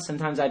wall down,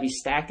 sometimes I'd be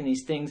stacking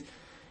these things.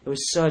 It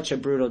was such a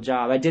brutal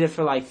job. I did it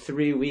for like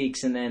 3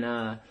 weeks, and then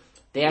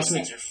they asked me.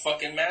 Those things are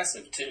fucking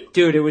massive too.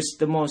 Dude, it was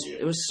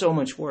it was so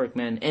much work,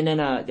 man. And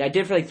then I did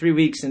it for like 3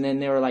 weeks, and then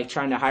they were like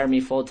trying to hire me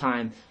full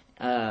time,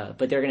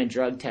 but they're gonna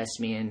drug test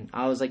me, and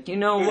I was like, you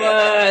know what?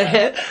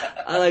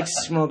 I like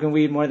smoking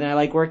weed more than I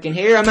like working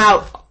here. I'm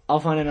out. I'll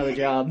find another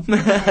job. I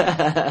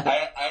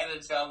had a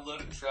job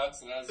loading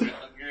trucks when I was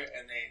younger,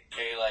 and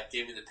they like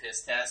gave me the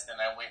piss test, and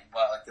I went and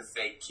bought like the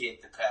fake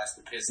kit to pass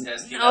the piss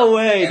test. You know? No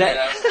way! And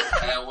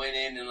I went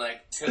in and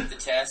like took the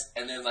test,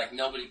 and then like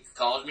nobody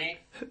called me,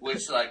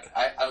 which like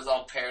I was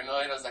all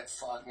paranoid. I was like,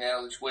 fuck, man,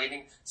 I was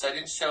waiting, so I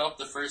didn't show up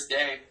the first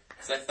day.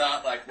 So I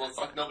thought, like, well,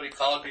 fuck, nobody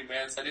called me,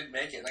 man, so I didn't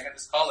make it. And I got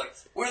this call, like,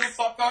 where the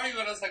fuck are you?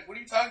 And I was like, what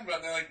are you talking about?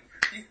 And they're like,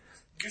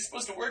 you're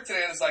supposed to work today.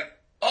 And I was like,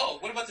 oh,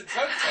 what about the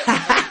drug test?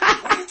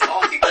 Like, what are you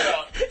talking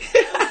about?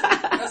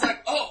 And I was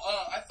like,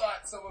 I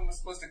thought someone was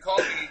supposed to call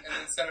me and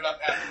then set it up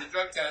after the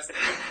drug test.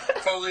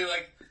 Totally,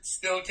 like,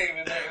 still came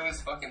in there. It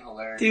was fucking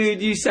hilarious.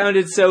 Dude, you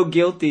sounded so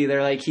guilty.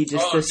 They're like, he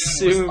just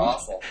assumed. Dude, it was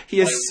awful.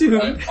 He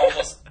assumed.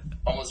 I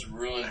almost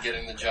ruined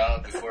getting the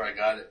job before I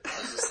got it.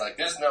 I was just like,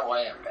 there's no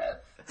way I'm bad.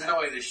 There's no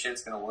way this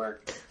shit's gonna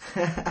work.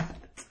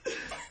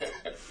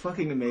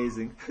 Fucking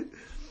amazing.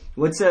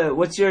 What's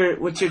your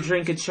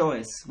drink of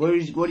choice? What do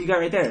you got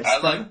right there? I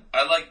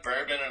like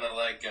bourbon and I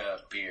like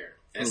beer.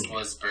 This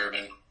was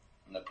bourbon,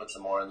 and I put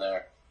some more in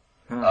there.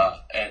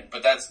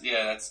 But that's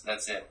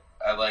it.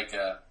 I like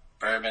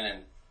bourbon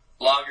and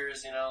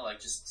lagers, you know, like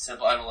just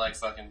simple. I don't like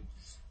fucking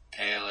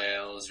pale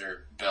ales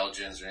or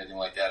Belgians or anything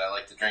like that. I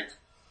like to drink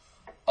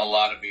a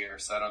lot of beer,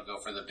 so I don't go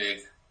for the big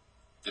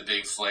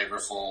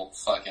flavorful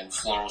fucking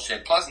floral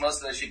shit. Plus,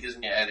 most of that shit gives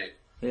me a headache.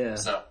 Yeah.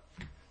 So.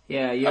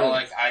 Yeah, I don't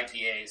like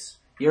IPAs.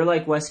 You're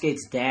like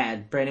Westgate's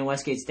dad, Brandon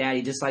Westgate's dad.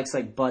 He just likes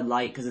like Bud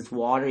Light because it's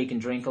water. He can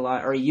drink a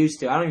lot, or he used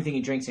to. I don't even think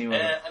he drinks anymore.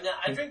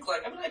 I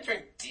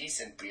drink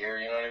decent beer.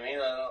 You know what I mean?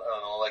 I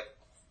don't know. Like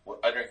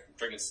I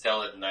drinking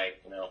Stella at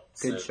night. You know.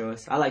 Good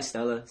choice. I like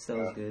Stella.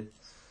 Stella's good.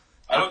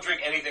 I don't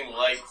drink anything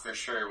light for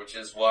sure, which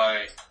is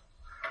why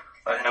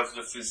I have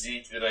the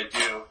physique that I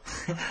do.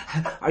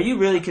 Are you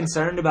really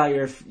concerned about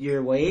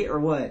your weight or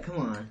what? Come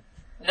on.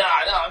 Nah.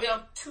 I mean,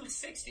 I'm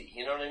 260.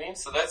 You know what I mean?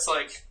 So that's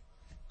like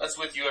that's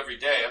with you every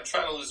day. I'm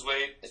trying to lose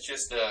weight. It's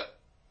just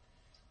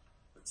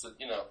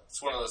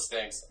it's one of those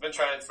things. I've been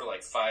trying for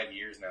like 5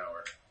 years now,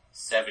 or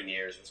 7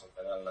 years or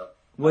something. I don't know.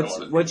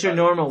 What's your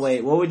normal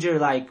weight? What's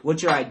your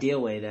ideal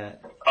weight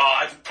at? Oh,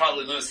 I could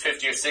probably lose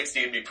 50 or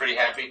 60 and be pretty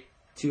happy.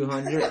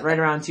 200? Right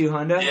around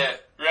 200? Yeah,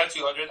 around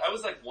 200. I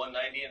was like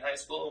 190 in high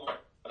school,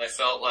 and I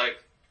felt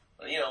like,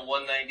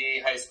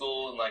 190 high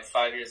school, and like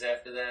 5 years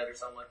after that or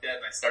something like that,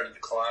 and I started to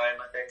climb,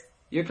 I think.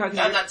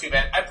 Not too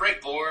bad. I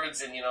break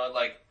boards, and,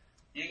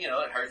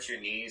 it hurts your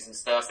knees and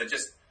stuff. It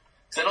just,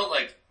 cause I don't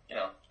I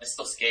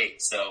still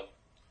skate, so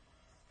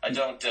I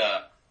don't,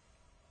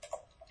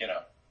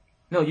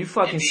 No, you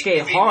fucking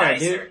skate hard,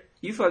 nicer. dude.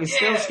 You fucking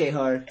still skate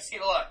hard. I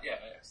skate a lot, yeah,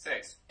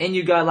 thanks. And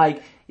you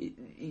got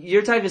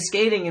your type of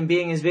skating and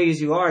being as big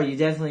as you are, you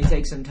definitely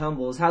take some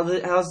tumbles. How's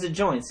the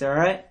joints,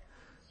 alright?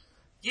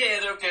 Yeah,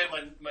 they're okay.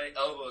 My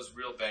elbow is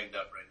real banged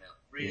up right now.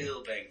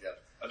 Real banged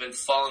up. I've been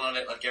falling on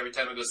it like every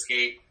time I go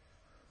skate.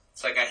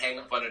 It's like I hang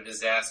up on a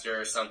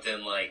disaster or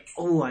something like...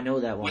 Oh, I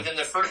know that one. Within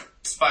the first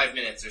 5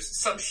 minutes or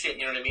some shit,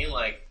 you know what I mean?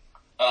 Like,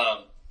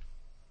 I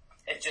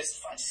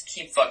just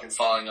keep fucking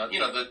falling on,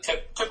 the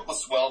typical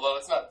swell though.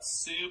 It's not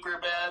super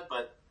bad,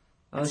 but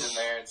it's in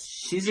there.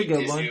 She's a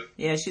good one.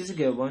 Yeah, she's a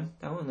good one.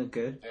 That one looked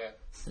good. Yeah.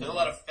 There's a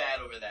lot of fat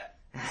over that.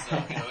 So,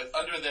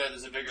 under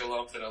there's a bigger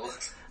lump than it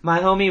looks. My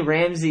homie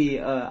Ramsey,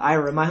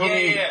 Ira, my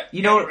homie,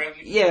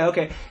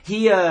 okay.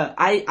 He,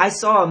 I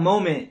saw a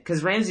moment,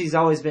 cause Ramsey's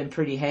always been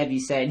pretty heavy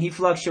set, and he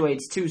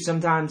fluctuates too.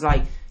 Sometimes,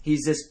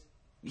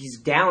 he's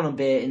down a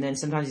bit, and then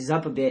sometimes he's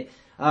up a bit.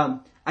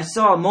 I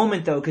saw a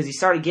moment though, cause he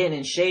started getting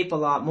in shape a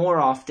lot more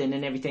often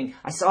and everything.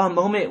 I saw a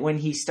moment when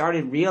he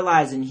started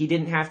realizing he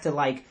didn't have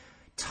to,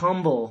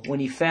 tumble when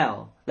he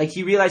fell.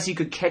 He realized he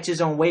could catch his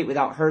own weight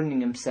without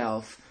hurting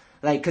himself.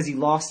 Cause he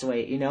lost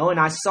weight, and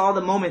I saw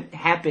the moment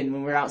happen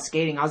when we were out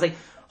skating. I was like,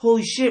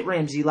 holy shit,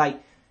 Ramsey, do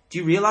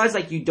you realize,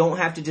 you don't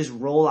have to just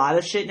roll out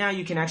of shit now?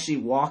 You can actually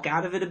walk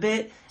out of it a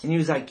bit? And he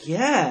was like,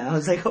 yeah. I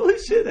was like, holy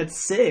shit,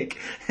 that's sick.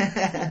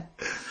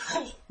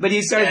 But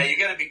he started... Yeah, you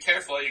gotta be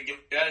careful how you get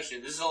out of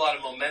shit. This is a lot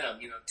of momentum,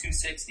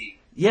 260.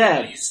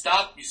 Yeah. You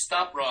stop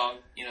wrong,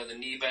 the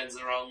knee bends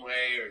the wrong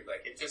way, or,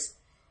 it just...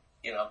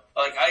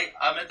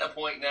 I'm at the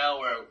point now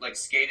where,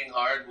 skating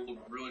hard will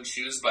ruin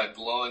shoes by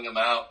blowing them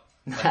out.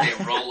 They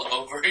roll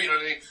over, you know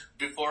what I mean?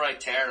 Before I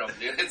tear them,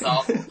 dude. It's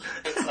awful.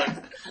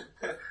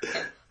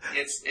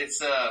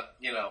 It's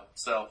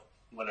so,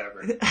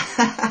 whatever.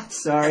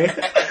 Sorry.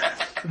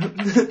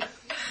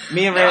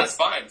 Me and it's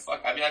fine.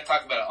 Fuck. I mean, I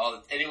talk about it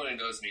all anyone who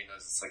knows me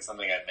knows it's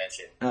something I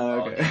mention.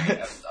 Oh, okay.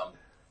 I'm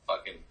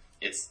fucking,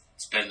 it's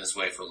been this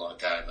way for a long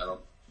time.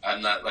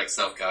 I'm not,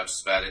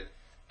 self-conscious about it.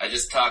 I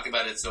just talk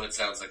about it so it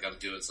sounds like I'm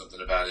doing something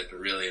about it,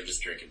 but really I'm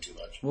just drinking too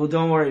much. Well,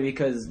 don't worry,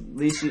 because at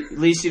least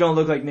you don't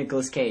look like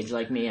Nicolas Cage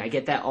like me. I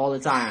get that all the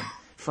time.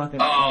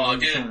 Fucking all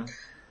the time.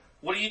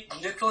 What do you...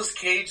 Nicolas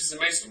Cage is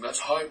amazing. That's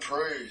high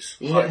praise.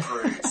 Yeah. High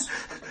praise.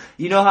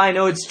 You know how I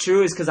know it's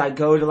true is because I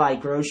go to,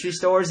 grocery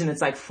stores and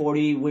it's,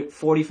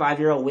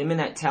 45-year-old women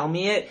that tell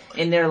me it.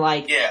 And they're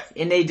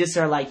and they just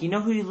are you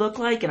know who you look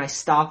like? And I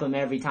stop them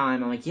every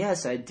time. I'm like,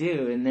 yes, I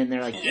do. And then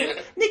they're like,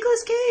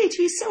 Nicolas Cage,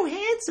 he's so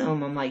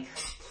handsome. I'm like,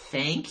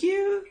 thank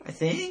you, I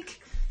think.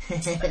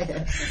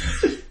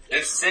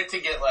 It's sick to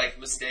get,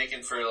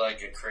 mistaken for, a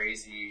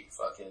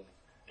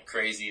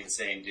crazy,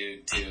 insane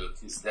dude, too.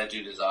 That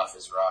dude is off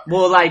his rocker.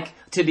 Well,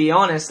 to be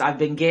honest, I've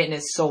been getting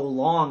it so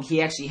long.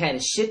 He actually had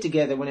his shit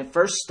together when it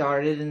first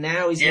started, and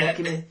now he's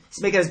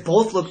making us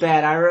both look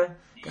bad, Ira.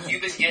 God.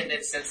 You've been getting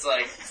it since,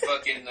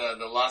 fucking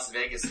the Las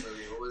Vegas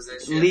movie. What was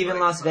that shit? Leaving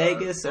Las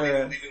Vegas?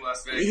 Leaving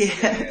Las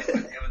Vegas. Yeah.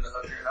 Him and the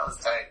hooker. That was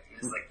tight. He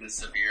was, the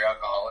severe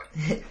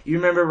alcoholic. You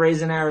remember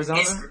Raising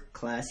Arizona?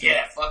 Classic.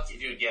 Yeah, fuck you,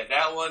 dude. Yeah,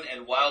 that one,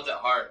 and Wild at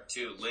Heart,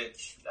 too.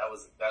 Lynch. That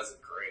was a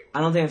great one. I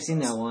don't think I've seen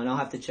that one. I'll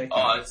have to check that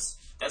out.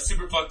 That's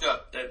super fucked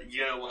up.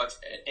 You gotta watch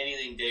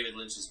anything David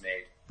Lynch has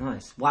made.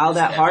 Nice. Wild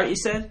at Heart, you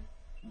said?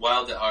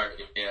 Wild at Heart.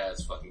 Yeah,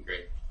 it's fucking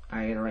great.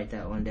 I gotta write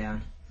that one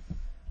down.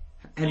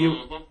 Have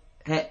you...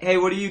 Hey,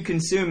 what do you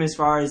consume as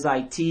far as,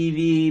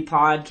 TV,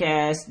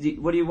 podcasts?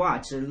 What do you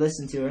watch or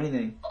listen to or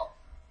anything?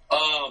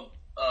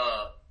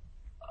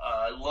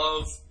 I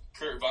love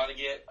Kurt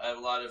Vonnegut. I have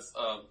a lot of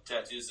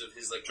tattoos of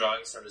his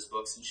drawings from his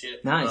books and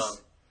shit.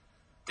 Nice.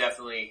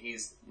 Definitely,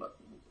 he's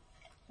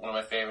one of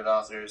my favorite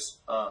authors.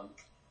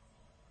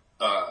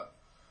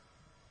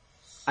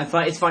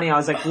 It's funny. I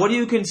was like, "What do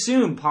you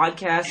consume?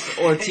 Podcasts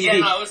or TV?" Yeah,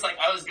 no, I was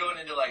going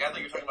into I thought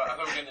you were talking about. I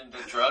thought we were getting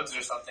into drugs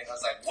or something. I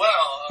was like,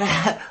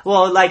 well.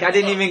 Well, I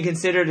didn't even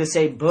consider to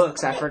say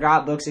books. I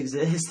forgot books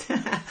exist.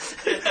 Yeah,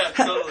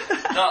 totally.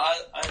 No,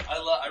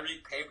 I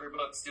read paper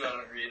books too. I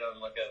don't read on a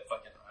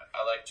fucking.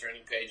 I like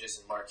turning pages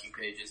and marquee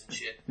pages and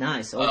shit.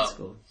 Nice, old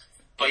school.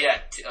 But yeah,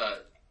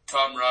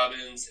 Tom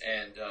Robbins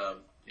and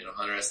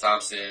Hunter S.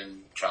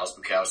 Thompson, Charles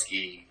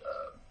Bukowski,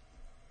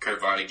 Kurt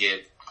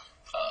Vonnegut,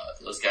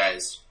 those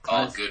guys,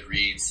 all good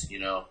reads,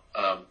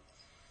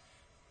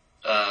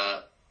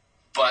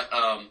 But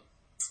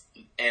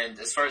And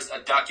as far as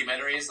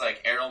documentaries,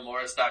 like Errol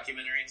Morris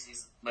documentaries,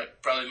 he's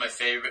probably my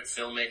favorite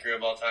filmmaker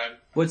of all time.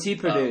 What's he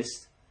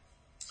produced?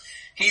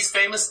 He's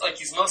famous, like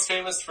he's most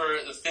famous for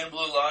The Thin Blue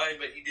Line,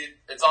 but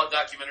it's all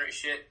documentary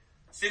shit.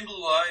 Thin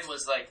Blue Line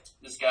was like,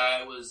 this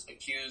guy was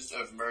accused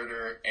of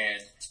murder,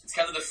 and it's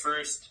kind of the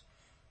first,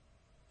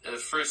 and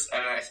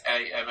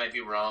I might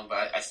be wrong,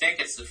 but I think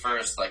it's the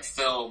first like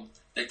film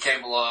that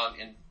came along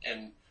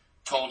and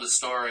told a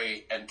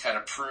story and kind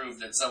of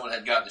proved that someone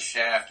had gotten the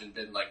shaft and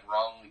been like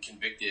wrongly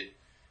convicted.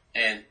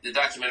 And the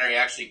documentary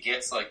actually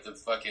gets like the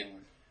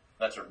fucking,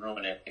 not to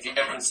ruin it, if you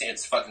haven't seen it,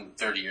 it's fucking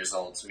 30 years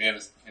old, so if you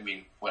haven't, I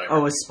mean, whatever.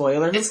 Oh, a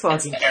spoiler? Who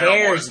fucking it's Errol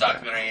Morris cares?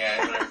 documentary,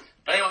 yeah, whatever.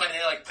 But anyway,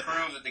 they like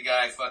proved that the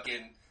guy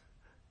fucking,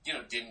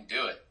 didn't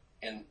do it.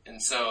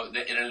 And so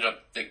it ended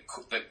up, the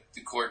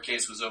court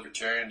case was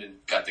overturned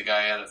and got the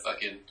guy out of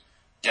fucking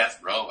death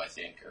row, I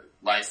think, or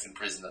life in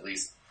prison at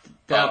least.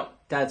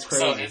 That's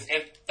crazy. So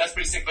that's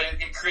pretty sick, but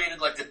it created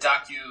like the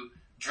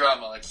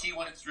docudrama. Like he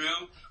went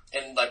through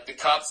and like the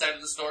cop side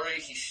of the story,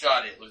 he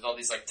shot it with all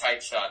these like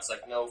tight shots,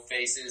 like no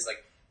faces,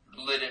 like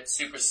lit it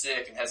super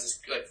sick, and has this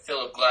like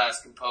Philip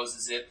Glass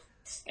composes it.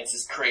 It's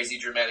this crazy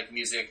dramatic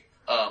music.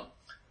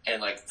 And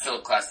like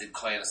Philip Glass did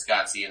Clan of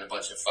Scotsy and a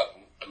bunch of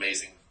fucking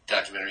amazing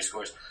documentary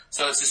scores.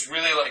 So it's just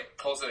really like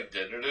pulls like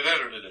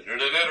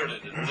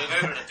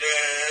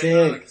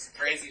it's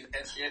crazy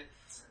intense shit.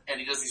 And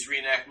he does these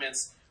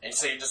reenactments, and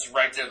so you're just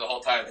right there the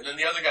whole time. And then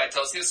the other guy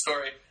tells his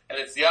story, and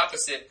it's the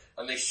opposite,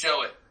 and they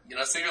show it.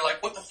 So you're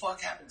like, what the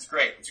fuck happened? It's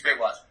great. It's a great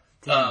watch.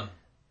 And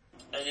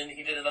then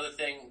he did another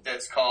thing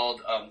that's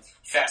called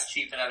Fast,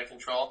 Cheap, and Out of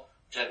Control,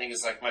 which I think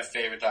is like my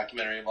favorite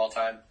documentary of all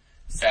time.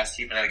 Fast,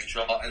 Cheap, and Out of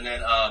Control. And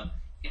then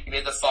he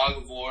made The Fog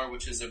of War,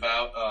 which is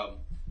about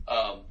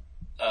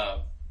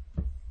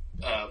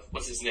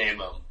what's his name?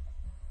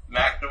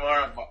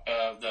 McNamara,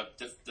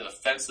 the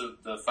offense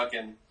of the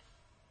fucking.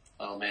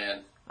 Oh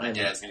man, my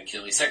dad's gonna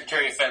kill me.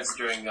 Secretary of Defense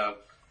during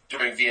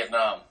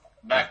Vietnam.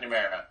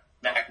 McNamara.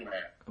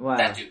 Wow.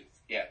 That dude.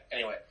 Yeah.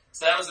 Anyway,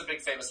 so that was a big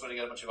famous one. He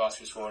got a bunch of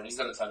Oscars for, and he's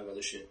done a ton of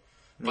other shit.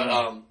 But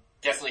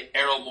definitely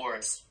Errol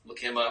Morris. Look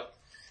him up.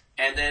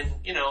 And then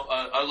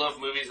I love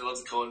movies. I love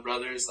the Coen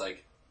Brothers,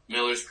 like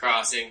Miller's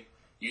Crossing.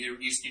 You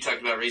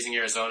talked about Raising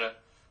Arizona.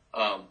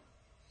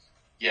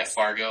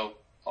 Fargo.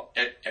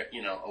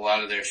 A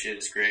lot of their shit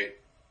is great.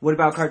 What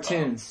about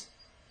cartoons?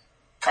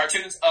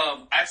 Cartoons,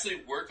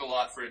 actually work a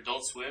lot for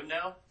Adult Swim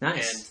now.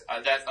 Nice.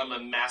 And I'm a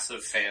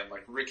massive fan,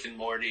 like Rick and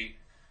Morty,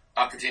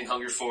 Aqua Teen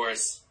Hunger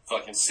Force,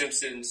 fucking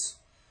Simpsons,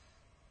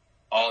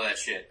 all that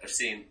shit. I've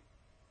seen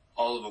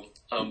all of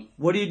them.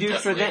 What do you do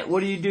for them?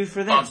 What do you do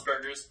for them? Bob's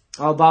Burgers.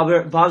 Oh,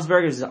 Bob's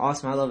Burgers is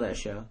awesome. I love that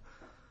show.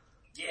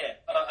 Yeah,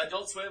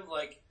 Adult Swim,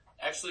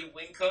 actually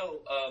Winco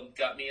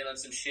got me in on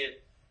some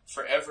shit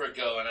forever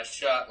ago, and I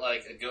shot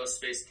like a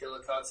Ghostface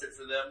Killah concert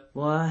for them.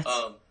 What?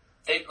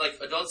 They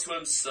Adult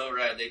Swim's so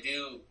rad. They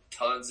do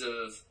tons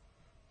of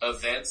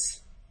events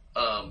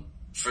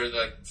for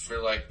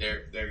their like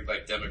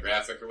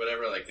demographic or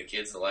whatever, like the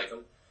kids that like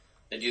them.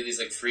 They do these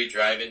like free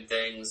drive-in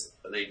things.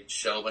 They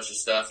show a bunch of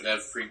stuff and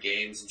have free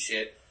games and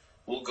shit.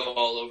 We'll go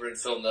all over and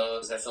film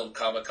those. I filmed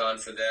Comic-Con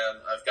for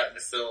them. I've gotten to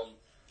film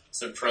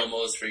some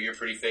promos for Your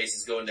Pretty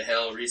Faces Going to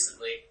Hell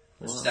recently.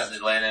 Just out in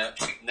Atlanta,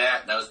 shooting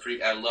that. That was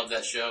pretty. I love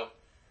that show.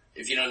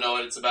 If you don't know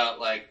it, it's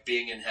about like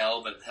being in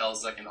hell, but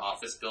hell's like an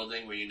office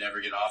building where you never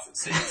get off and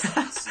sit as the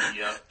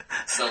CEO.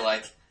 So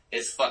like,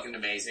 it's fucking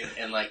amazing,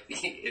 and like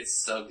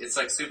it's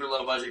like super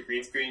low budget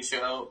green screen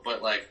show,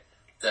 but like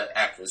the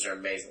actors are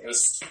amazing. It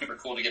was super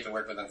cool to get to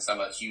work with them because I'm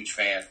a huge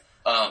fan.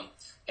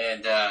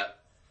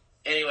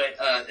 Anyway,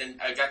 and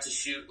I got to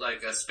shoot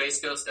like a Space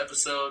Ghost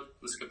episode.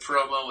 It was like a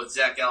promo with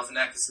Zach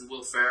Galifianakis and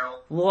Will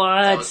Ferrell.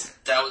 What?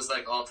 That was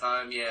like all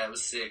time. Yeah, it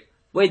was sick.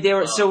 Wait, they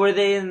were so were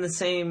they in the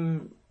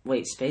same?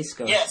 Wait, Space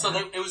Ghost. Yeah, so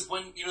it was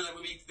when the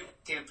movie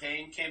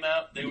Campaign came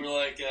out. They were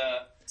like,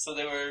 so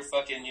they were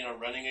fucking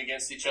running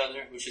against each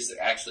other, which is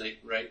actually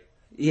right.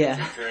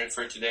 Yeah. Current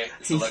for today.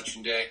 It's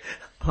election day.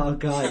 Oh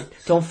god,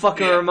 don't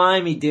fucking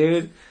remind me,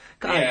 dude.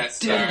 God, yeah,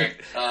 sorry.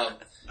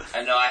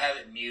 I know I have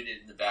it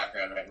muted in the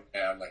background right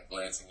now. I'm like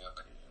glancing up.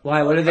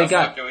 Why? What do they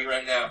got? How are we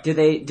right now? Do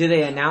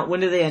they announce?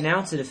 When do they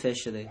announce it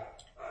officially?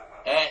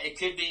 It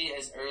could be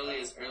as early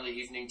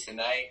evening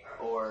tonight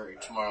or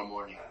tomorrow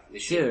morning. They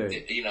should,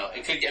 Dude.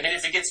 It could. I mean,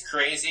 if it gets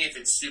crazy, if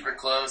it's super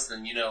close,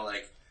 then you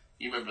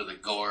remember the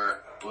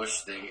Gore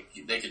Bush thing.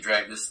 They could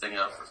drag this thing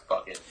out for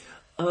fucking.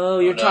 Oh,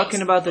 you're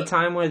talking about the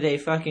time where they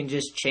fucking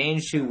just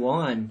changed who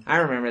won. I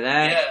remember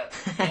that.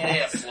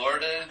 Yeah,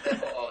 Florida.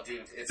 Oh,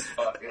 dude, it's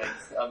fucking.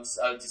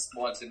 I just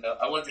want to know.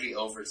 I want it to be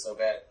over so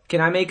bad.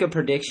 Can I make a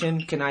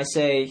prediction? Can I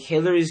say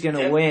Hillary's going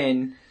to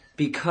win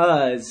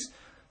because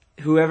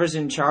whoever's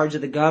in charge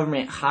of the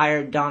government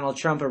hired Donald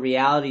Trump, a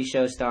reality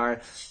show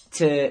star,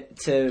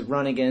 to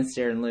run against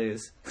her and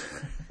lose?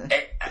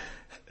 Hey,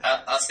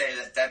 I'll say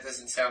that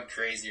doesn't sound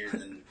crazier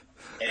than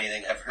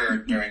anything I've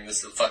heard during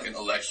this fucking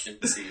election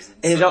season.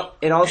 So,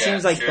 it all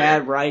seems like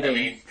bad writing. I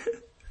mean,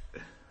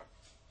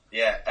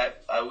 yeah,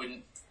 I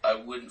wouldn't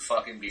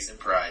fucking be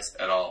surprised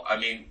at all. I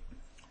mean,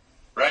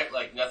 right?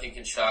 Like, nothing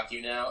can shock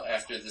you now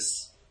after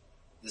this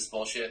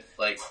bullshit.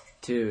 Like,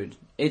 dude,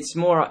 it's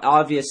more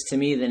obvious to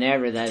me than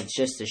ever that it's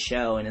just a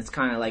show, and it's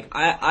kind of like,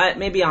 I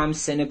maybe I'm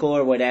cynical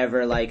or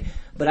whatever, like,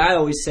 but I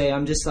always say,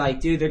 I'm just like,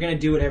 dude, they're gonna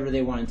do whatever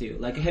they want to do.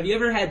 Like, have you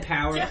ever had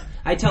power? Yeah,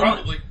 I tell my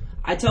probably.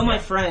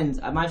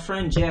 my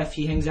friend Jeff,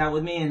 he hangs out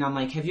with me, and I'm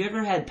like, have you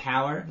ever had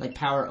power, like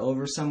power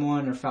over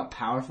someone or felt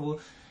powerful?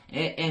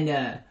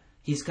 And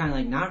he's kind of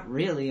like, not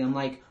really. I'm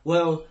like,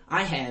 well,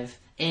 I have.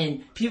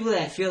 And people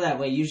that feel that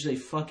way usually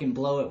fucking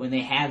blow it when they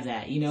have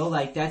that, you know?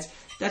 Like, that's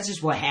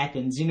just what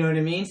happens, you know what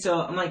I mean?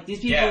 So I'm like, these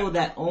people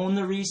that own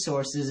the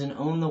resources and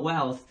own the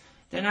wealth,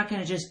 they're not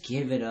going to just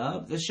give it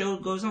up. The show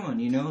goes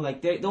on, you know?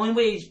 Like, the only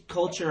way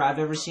culture I've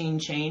ever seen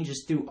change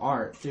is through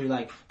art, through,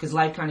 like, because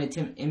life kind of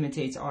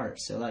imitates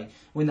art. So, like,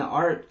 when the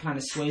art kind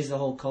of sways the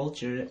whole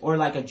culture, or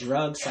like a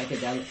drug,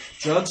 psychedelic,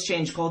 drugs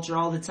change culture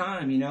all the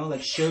time, you know?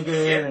 Like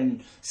sugar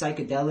and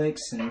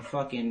psychedelics and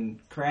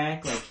fucking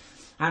crack, like,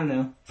 I don't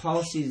know,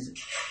 policies,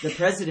 the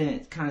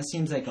president kind of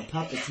seems like a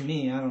puppet to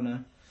me, I don't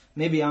know.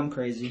 Maybe I'm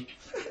crazy.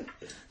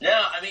 No,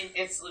 I mean,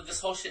 it's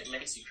this whole shit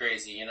makes you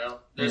crazy, you know?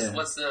 There's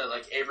what's the,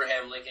 like,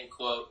 Abraham Lincoln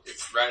quote,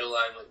 it's right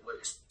aligned with what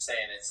you're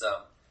saying,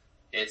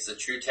 it's a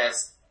true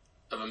test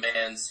of a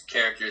man's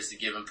character is to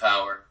give him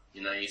power.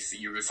 You know, you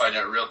find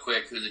out real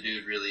quick who the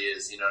dude really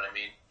is, you know what I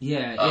mean?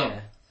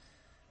 Yeah.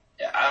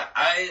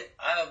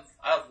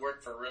 I've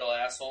worked for real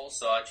assholes,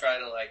 so I try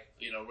to, like,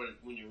 you know,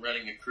 when you're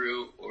running a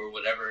crew or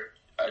whatever,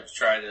 I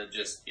try to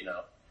just, you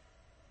know,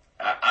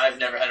 I've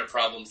never had a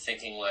problem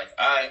thinking, like,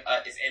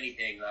 if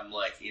anything, I'm,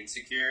 like,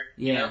 insecure,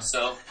 you know,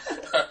 so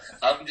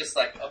I'm just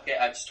like, okay,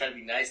 I just try to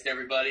be nice to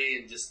everybody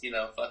and just, you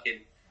know,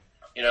 fucking,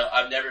 you know,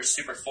 I'm never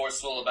super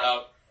forceful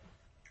about,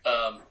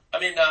 I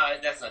mean,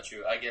 that's not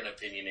true. I get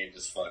opinionated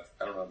as fuck.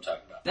 I don't know what I'm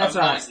talking about. That's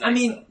right. Nice, I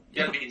mean, though.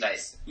 You gotta be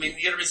nice. I mean,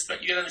 you gotta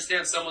respect, you gotta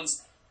understand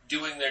someone's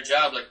doing their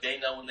job, like, they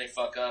know when they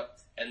fuck up,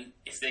 and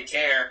if they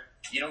care,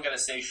 you don't gotta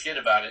say shit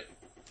about it.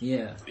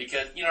 Yeah.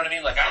 Because, you know what I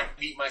mean? Like, I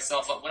beat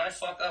myself up. When I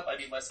fuck up, I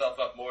beat myself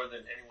up more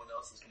than anyone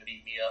else is going to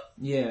beat me up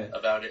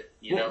about it,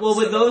 you know? Well,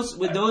 with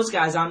those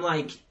guys, I'm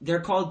like, they're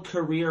called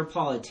career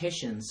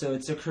politicians, so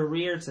it's a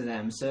career to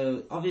them.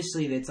 So,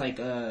 obviously, it's like,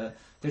 they're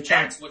trying...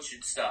 That's what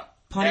should stop.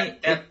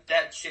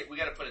 That shit, we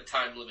got to put a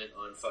time limit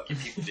on fucking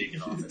people being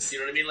in office. You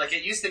know what I mean? Like,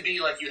 it used to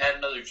be like you had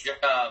another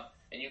job,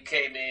 and you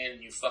came in,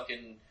 and you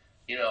fucking,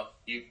 you know,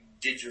 you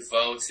did your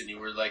votes, and you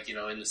were, like, you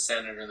know, in the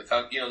Senate or in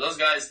the... You know, those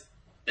guys...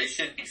 They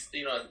should be,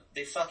 you know,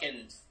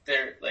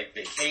 their, like,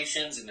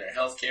 vacations and their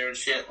healthcare and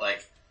shit,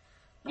 like,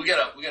 we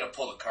gotta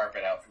pull the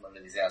carpet out from under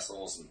these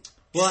assholes and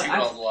shoot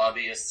all the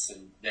lobbyists,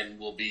 and then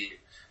we'll be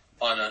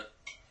on a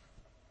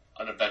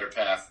better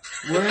path.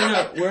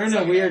 We're in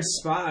a weird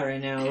spot right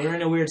now. We're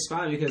in a weird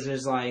spot because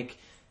there's, like,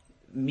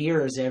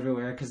 mirrors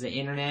everywhere because the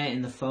internet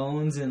and the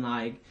phones, and,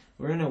 like,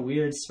 we're in a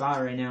weird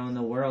spot right now in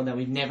the world that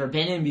we've never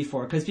been in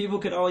before because people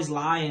could always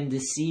lie and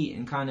deceit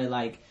and kind of,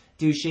 like,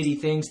 do shitty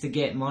things to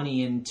get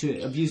money and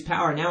to abuse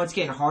power. Now it's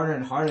getting harder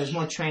and harder. There's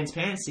more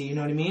transparency, you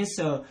know what I mean?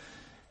 So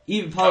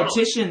even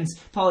politicians,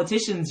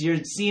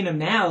 you're seeing them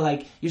now,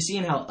 like, you're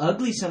seeing how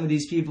ugly some of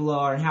these people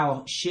are and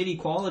how shitty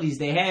qualities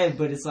they have,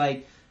 but it's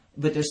like,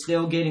 but they're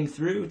still getting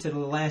through to the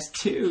last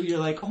two. You're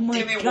like, oh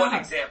my God.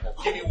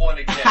 Give me one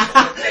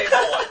example.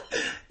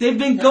 They've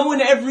been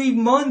going every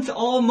month,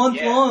 all month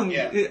long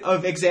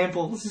of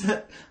examples.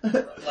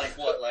 Like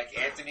what? Like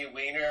Anthony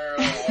Weiner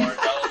or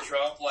Donald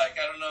Trump? Like,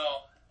 I don't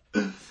know.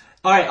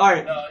 All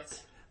right. No,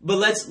 but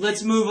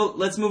let's move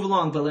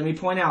along. But let me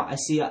point out, I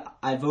see a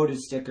I voted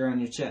sticker on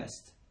your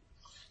chest.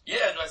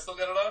 Yeah, do I still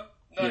got it on?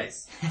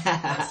 Nice.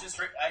 I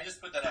just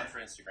put that on for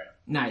Instagram.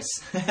 Nice.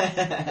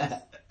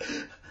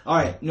 All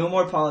right, no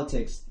more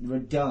politics. We're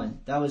done.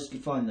 That was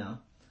fun, though.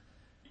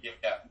 Yeah.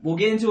 We'll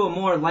get into a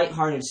more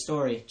lighthearted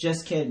story.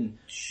 Just kidding.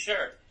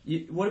 Sure.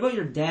 What about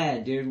your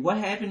dad, dude? What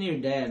happened to your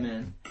dad,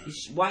 man?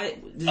 Why?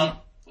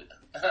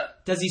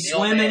 Does he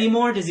swim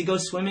anymore? Does he go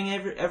swimming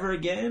ever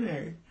again?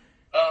 Or?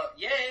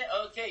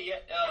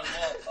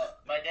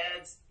 My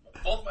dad's,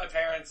 both my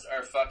parents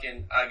are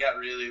fucking, I got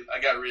really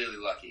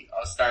lucky.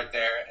 I'll start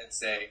there and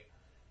say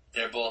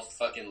they're both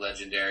fucking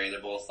legendary.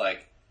 They're both,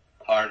 like,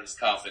 hard as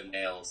coffin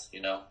nails, you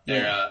know?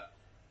 They're,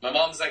 my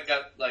mom's, like,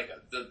 got, like,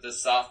 the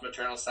soft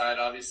maternal side,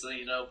 obviously,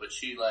 you know, but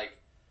she's a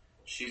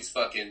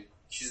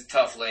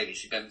tough lady.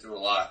 She's been through a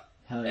lot.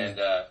 Hell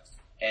yeah.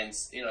 And,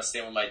 you know,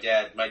 same with my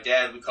dad. My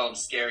dad, we call him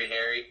Scary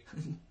Harry.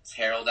 It's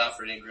Harold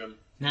Alfred Ingram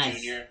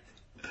Jr.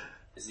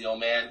 is the old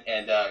man.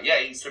 And,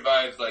 he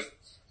survived, like,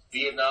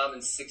 Vietnam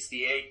in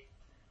 68.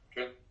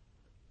 In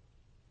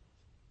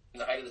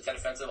the height of the Tet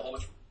Offensive, a whole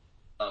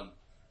bunch.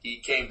 He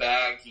came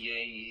back.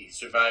 He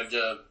survived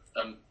a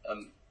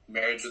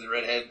marriage with a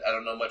redhead I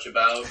don't know much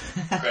about.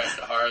 Crashed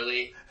a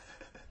Harley.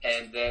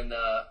 And then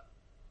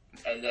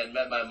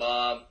met my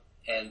mom.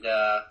 And,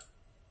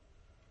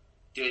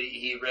 dude,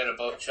 he ran a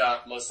boat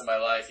shop most of my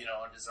life, you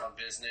know, owned his own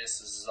business,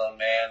 was his own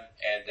man,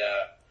 and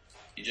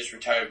he just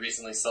retired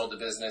recently, sold the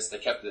business. They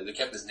kept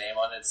his name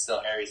on it. It's still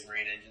Harry's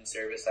Marine Engine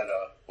Service out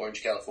of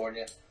Orange,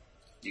 California.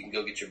 You can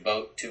go get your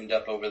boat tuned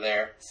up over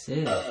there.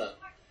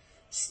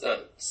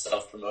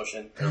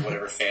 self-promotion or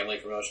whatever, family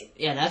promotion.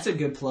 Yeah, that's a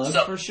good plug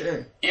for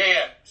sure.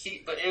 Yeah.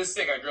 But it was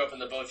sick. I grew up in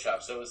the boat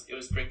shop, so it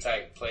was pretty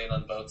tight playing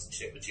on boats and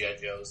shit with G.I.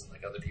 Joes and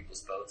like other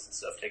people's boats and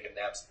stuff, taking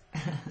naps.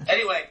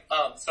 Anyway,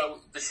 so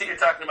the shit you're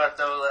talking about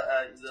though,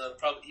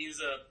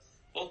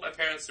 both my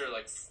parents are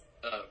like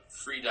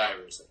free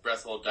divers,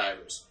 breath hold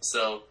divers.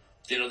 So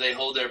they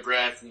hold their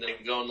breath and they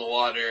can go in the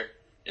water.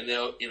 And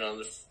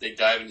they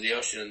dive into the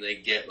ocean and they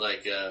get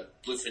like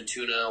bluefin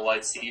tuna,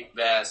 white sea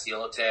bass,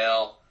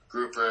 yellowtail,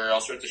 grouper,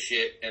 all sorts of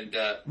shit. And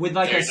with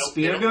like a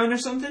spear gun or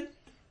something.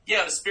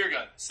 Yeah, the spear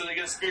gun. So they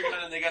get a spear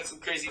gun and they got some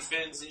crazy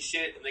fins and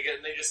shit. And they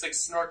just like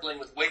snorkeling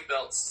with weight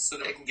belts so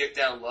they can get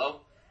down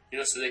low.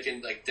 So they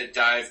can like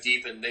dive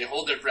deep and they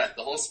hold their breath.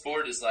 The whole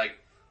sport is like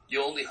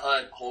you only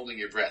hunt holding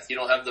your breath. You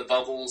don't have the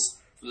bubbles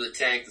from the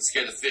tank that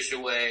scare the fish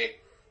away.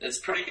 It's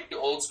pretty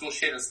old school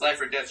shit. It's life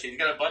or death shit. You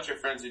got a bunch of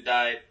friends who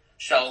died.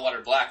 Shallow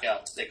water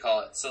blackouts, they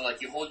call it. So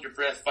like you hold your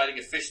breath fighting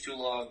a fish too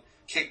long,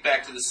 kick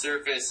back to the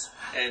surface,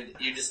 and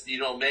you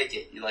don't make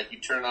it. You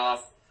turn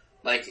off.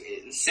 Like,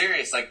 it's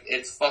serious. Like,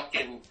 it's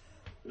fucking.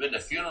 I've been to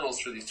funerals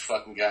for these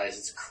fucking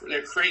guys.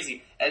 They're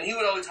crazy. And he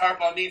would always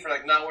harp on me for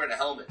like not wearing a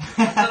helmet.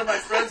 None of my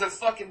friends have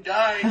fucking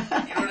died.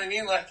 You know what I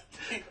mean? But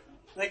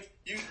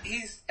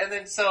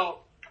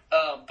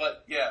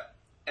yeah.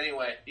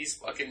 Anyway, he's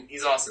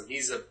awesome.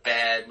 He's a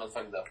bad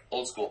motherfucker though.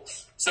 Old school.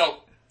 So,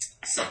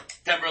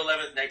 September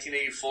 11th,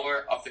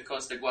 1984, off the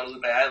coast of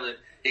Guadalupe Island,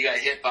 he got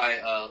hit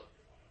by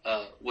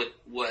what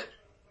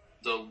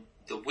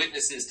the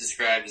witnesses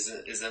described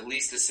as at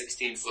least a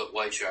 16-foot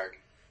white shark.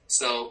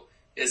 So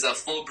it's a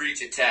full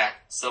breach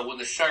attack. So when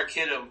the shark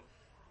hit him,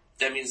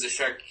 that means the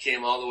shark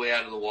came all the way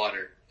out of the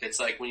water. It's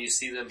like when you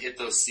see them hit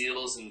those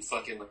seals in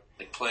fucking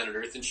like Planet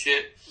Earth and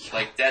shit.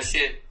 Like that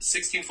shit,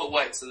 16-foot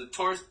white. So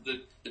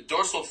the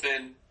dorsal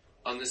fin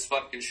on this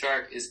fucking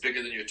shark is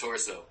bigger than your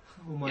torso.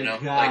 Oh my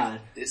God!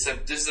 Like, this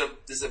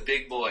is a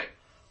big boy.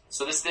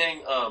 So this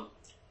thing,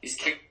 he's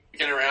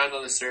kicking around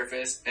on the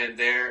surface, and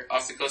they're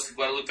off the coast of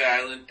Guadalupe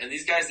Island. And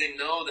these guys, they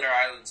know their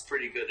island's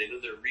pretty good. They know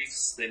their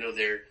reefs. They know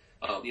their,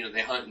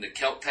 they hunt in the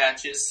kelp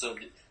patches. So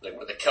like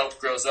where the kelp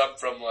grows up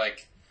from,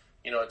 like,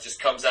 it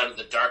just comes out of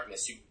the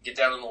darkness. You get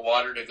down in the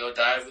water to go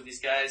dive with these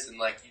guys, and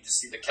like you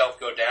just see the kelp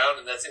go down,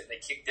 and that's it. And they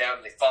kick down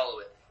and they follow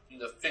it. And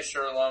the fish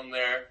are along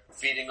there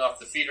feeding off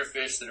the feeder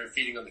fish that are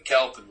feeding on the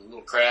kelp, and the little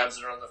crabs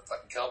that are on the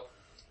fucking kelp.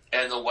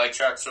 And the white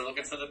sharks are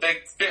looking for the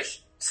big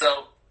fish.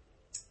 So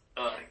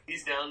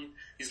he's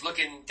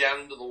looking down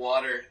into the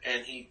water,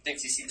 and he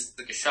thinks he sees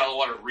like a shallow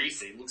water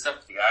reef. And he looks up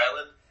at the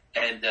island,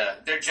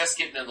 and they're just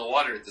getting in the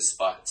water at this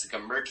spot. It's like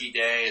a murky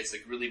day. It's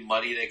like really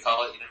muddy, they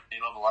call it. They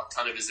don't have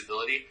ton of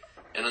visibility.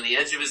 And on the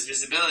edge of his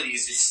visibility, he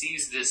just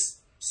sees this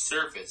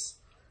surface.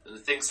 And the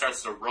thing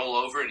starts to roll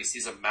over, and he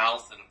sees a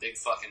mouth and a big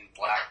fucking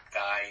black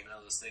guy,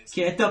 those things.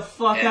 Get the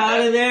fuck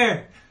out of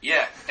there!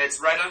 Yeah,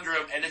 it's right under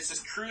him, and it's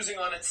just cruising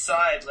on its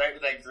side, right,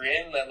 with that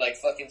grin, that like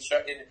fucking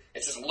shark, and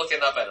it's just looking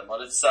up at him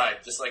on its side,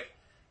 just like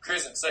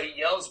cruising. So he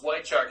yells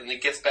white shark, and then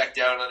gets back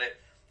down on it,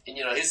 and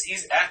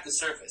he's at the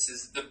surface,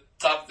 the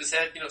top of his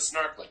head,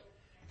 snorkeling.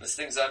 This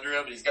thing's under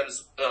him, and he's got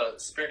his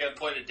spear gun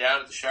pointed down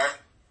at the shark,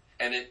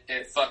 and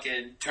it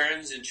fucking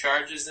turns and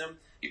charges him.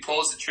 He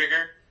pulls the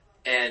trigger,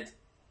 and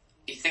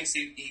he thinks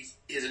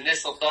his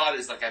initial thought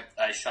is like,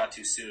 I shot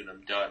too soon,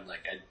 I'm done, like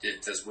I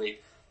did, just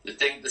wait.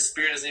 The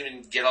spear doesn't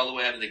even get all the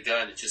way out of the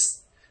gun, it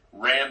just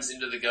rams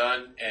into the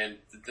gun, and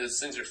those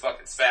things are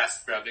fucking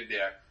fast for how big they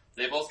are.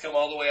 They both come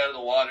all the way out of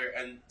the water,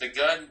 and the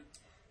gun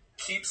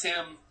keeps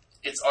him,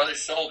 it's on his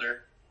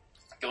shoulder,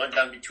 going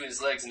down between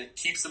his legs, and it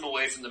keeps him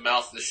away from the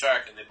mouth of the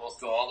shark, and they both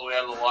go all the way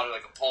out of the water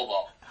like a pole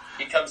ball.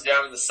 He comes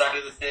down on the side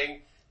of the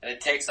thing, and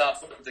it takes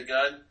off with the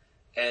gun,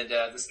 and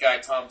this guy,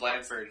 Tom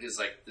Blanford, who's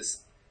like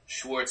this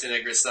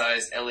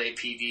Schwarzenegger-sized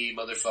LAPD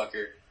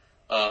motherfucker.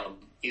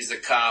 He's a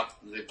cop,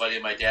 the buddy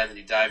of my dad that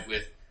he dived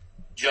with.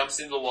 Jumps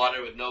into the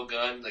water with no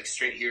gun, like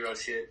straight hero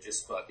shit.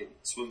 Just fucking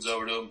swims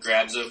over to him,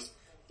 grabs him,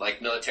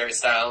 like military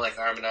style, like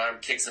arm in arm,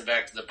 kicks him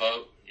back to the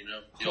boat.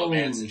 The old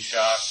man's in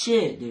shock.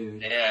 Shit,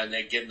 dude. Yeah, and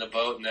they get in the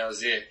boat, and that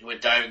was it. He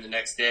went diving the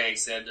next day. He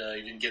said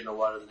he didn't get in the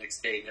water the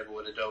next day. He never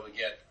would have dove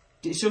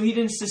again. So he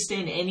didn't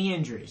sustain any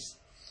injuries?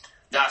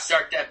 Nah,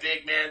 shark that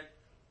big, man.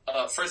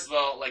 First of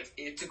all, like,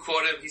 to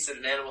quote him, he said,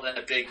 an animal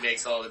that big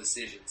makes all the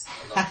decisions.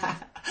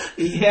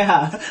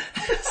 Yeah.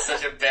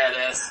 Such a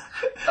badass.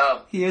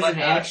 He is an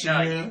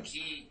action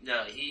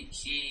hero.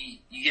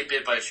 You get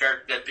bit by a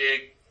shark that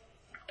big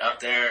out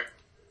there,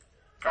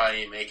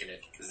 probably ain't making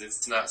it. Because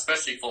it's not,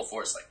 especially full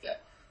force like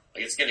that.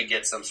 Like, it's gonna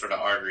get some sort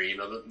of artery,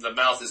 the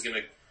mouth is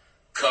gonna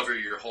cover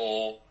your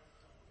whole,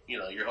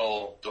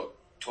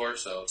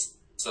 torso.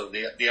 So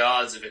the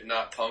odds of it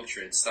not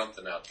puncturing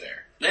something out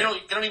there. They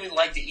don't even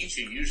like to eat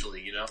you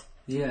usually,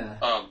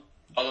 Yeah.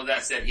 Although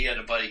that said, he had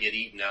a buddy get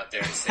eaten out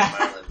there in the same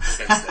island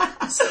since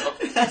then.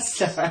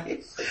 So.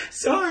 Sorry.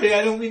 Sorry,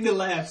 I don't mean to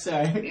laugh,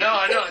 sorry. No,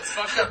 I know, it's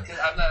fucked up.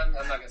 I'm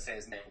not gonna say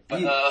his name.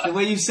 But, the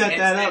way you set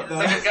that up, though.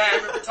 Like a guy I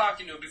remember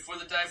talking to him before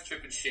the dive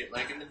trip and shit.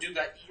 Like, and the dude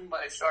got eaten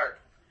by a shark.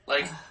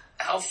 Like,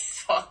 How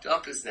fucked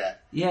up is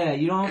that? Yeah,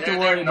 you don't have to They're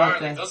worry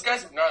about gnarly. that. Those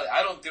guys are gnarly.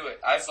 I don't do it.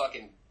 I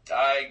fucking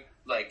die.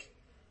 Like,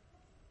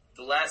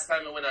 the last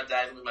time I went on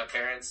diving with my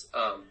parents,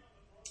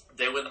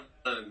 they went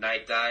on a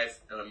night dive,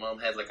 and my mom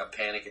had like a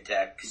panic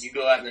attack. Because you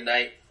go out in the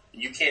night,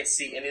 and you can't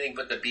see anything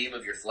but the beam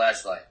of your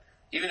flashlight.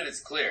 Even if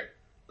it's clear.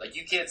 Like,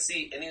 you can't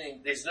see anything.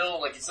 There's no,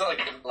 like, it's not like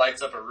it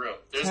lights up a room.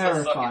 There's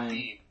no fucking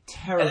beam.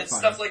 Terrifying. And it's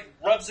stuff like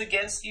rubs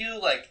against you,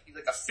 like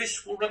a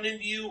fish will run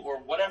into you, or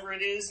whatever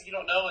it is, you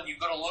don't know, and you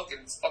go to look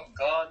and it's fucking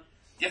gone.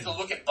 You have to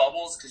look at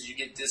bubbles because you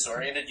get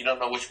disoriented, you don't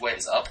know which way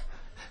is up.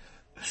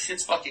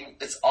 Shit's fucking,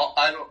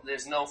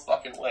 there's no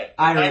fucking way.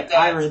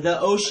 Ira, the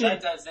ocean.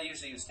 Night dives, they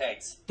usually use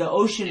tanks. The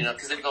ocean. You know,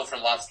 because they go for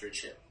lobster and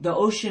shit. The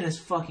ocean is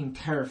fucking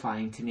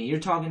terrifying to me. You're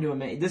talking to a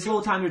man. This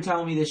whole time you're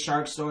telling me this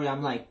shark story,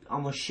 I'm like,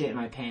 almost shitting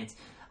my pants.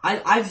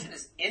 Shit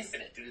is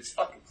infinite, dude. It's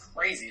fucking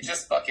crazy. It's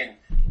just fucking,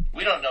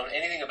 we don't know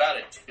anything about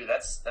it, dude.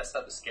 That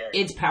stuff is scary.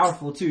 It's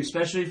powerful too,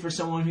 especially for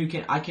someone who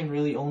I can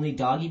really only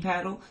doggy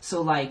paddle.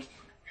 So like,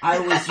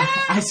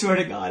 I swear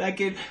to God, I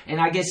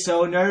get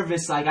so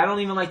nervous. Like, I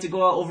don't even like to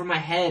go out over my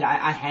head.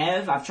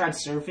 I've tried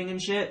surfing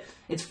and shit.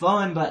 It's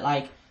fun, but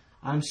like,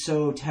 I'm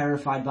so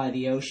terrified by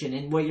the ocean.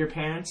 And both your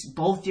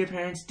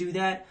parents do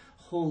that?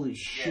 Holy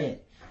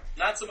shit. Yeah.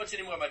 Not so much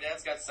anymore. My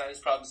dad's got sinus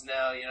problems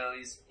now. You know,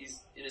 he's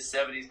in his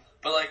 70s.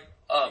 But like,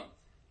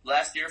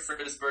 last year for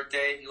his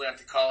birthday, he went out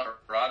to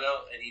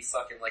Colorado, and he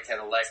fucking like had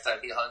a lifetime.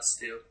 He hunts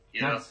too,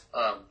 you know.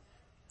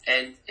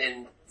 And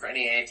for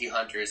any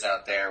anti-hunters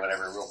out there,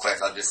 whatever, real quick,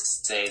 I'll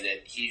just say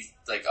that he's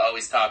like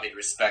always taught me to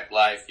respect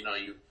life. You know,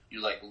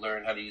 you like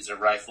learn how to use a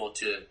rifle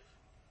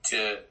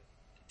to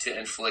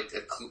inflict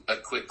a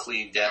quick,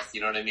 clean death. You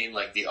know what I mean?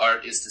 Like, the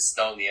art is to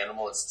stone the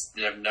animal.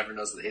 It never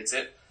knows what hits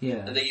it. Yeah.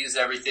 And they use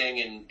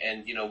everything,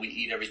 and you know, we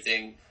eat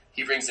everything.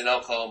 He brings an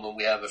elk home, and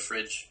we have a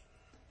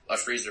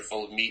freezer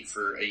full of meat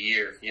for a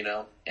year, you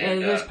know?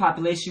 And there's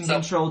population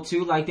control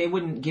too. Like, they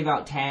wouldn't give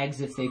out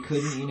tags if they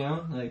couldn't, you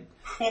know? Like,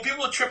 well,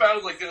 people trip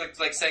out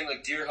like saying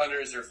like deer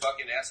hunters are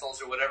fucking assholes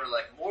or whatever.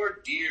 Like, more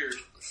deer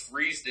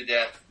freeze to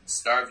death,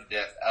 starve to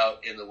death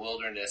out in the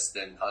wilderness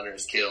than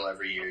hunters kill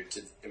every year.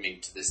 To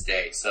this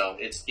day. So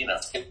it's, you know,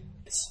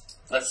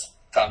 let's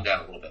calm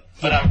down a little bit.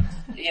 But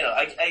you know,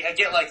 I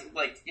get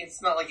like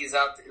it's not like he's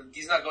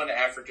not going to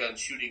Africa and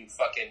shooting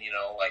fucking, you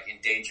know, like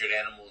endangered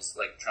animals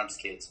like Trump's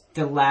kids.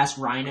 The last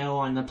rhino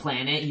on the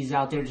planet, he's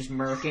out there just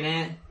murking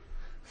it.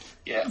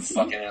 Yeah,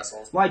 fucking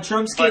assholes. Why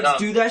Trump's kids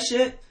do that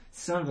shit?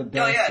 Son of a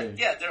bastard.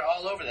 Yeah, they're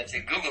all over that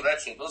shit. Google that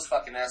shit. Those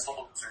fucking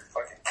assholes are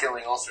fucking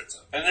killing all sorts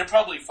of, and they're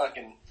probably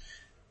fucking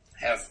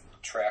have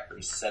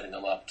trackers setting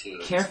them up too.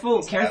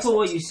 Careful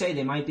what you say.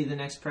 They might be the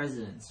next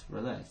presidents.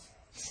 Relax.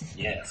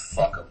 Yeah,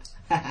 fuck them.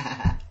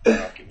 I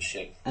don't give a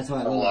shit. That's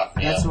why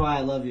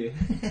I love you.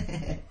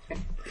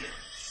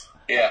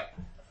 Yeah.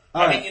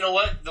 I mean, you know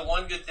what? The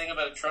one good thing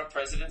about a Trump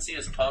presidency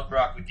is punk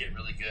rock would get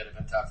really good. I've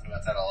been talking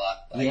about that a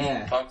lot. Like,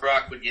 yeah. Punk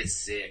rock would get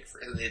sick.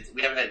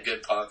 We haven't had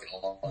good punk in a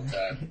long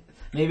time.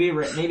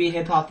 Maybe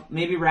hip hop,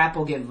 maybe rap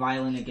will get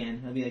violent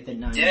again. That'll be like the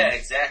 90s. Yeah,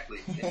 exactly.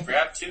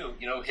 Rap too.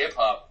 You know, hip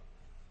hop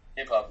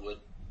would.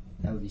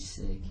 That would be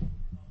sick.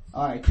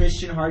 Alright,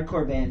 Christian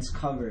hardcore bands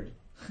covered.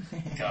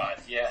 God,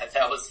 yeah,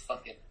 that was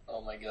fucking,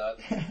 oh my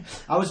God.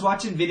 I was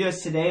watching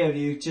videos today of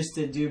you just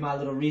to do my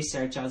little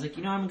research. I was like,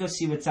 you know, I'm gonna go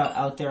see what's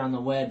out there on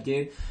the web,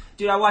 dude.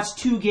 Dude, I watched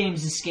 2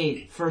 games of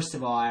skate, first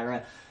of all,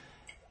 Ira.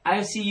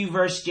 I see you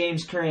versus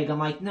James Craig. I'm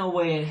like, no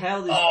way in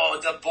hell. Oh,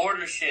 the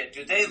border shit,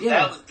 dude.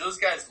 Those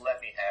guys let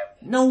me have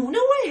it. No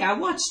way. I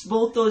watched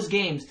both those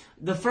games.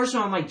 The first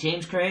one, I'm like,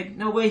 James Craig?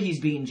 No way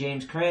he's beating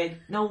James Craig.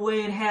 No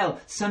way in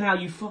hell. Somehow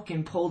you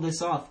fucking pulled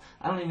this off.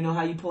 I don't even know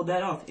how you pulled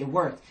that off. It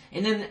worked.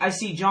 And then I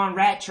see John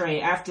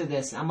Rattray after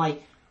this. I'm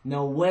like,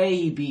 no way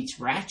he beats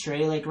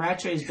Rattray. Like,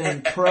 Rattray's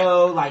been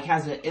pro, like,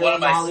 has an ill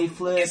molly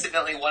flip.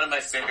 Incidentally, one of my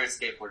favorite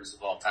skateboarders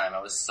of all time.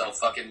 I was so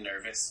fucking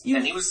nervous.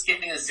 And he was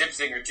skating a zip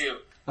zinger, too.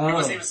 He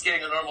wasn't even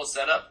skating a normal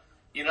setup,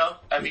 you know?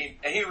 I mean,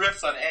 and he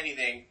rips on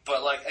anything,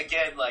 but, like,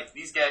 again, like,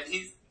 these guys,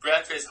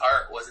 Rattray's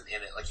heart wasn't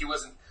in it. Like, he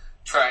wasn't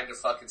trying to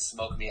fucking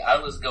smoke me. I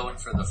was going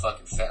for the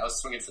fucking I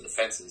was swinging for the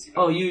fences, you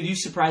know? Oh, you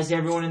surprised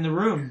everyone in the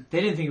room.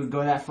 They didn't think it would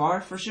go that far,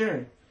 for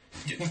sure.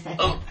 Dude,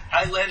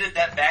 I landed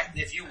that back.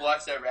 If you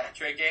watch that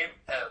Rattray game,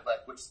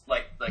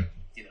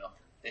 you know,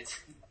 it's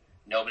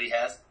nobody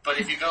has. But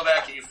if you go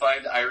back and you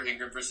find Ira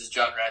Ingram versus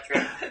John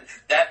Rattray,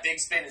 that big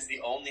spin is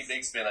the only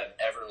big spin I've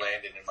ever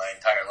landed in my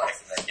entire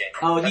life in that game.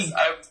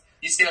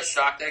 You see how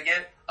shocked I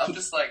get? I'm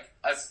just like,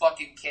 I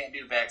fucking can't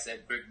do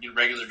backside, do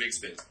regular big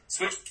spins.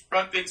 Switch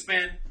front big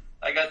spin,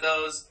 I got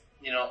those.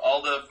 You know,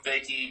 all the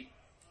fakey,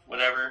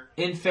 whatever.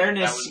 In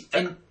fairness,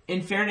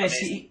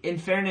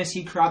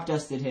 he crop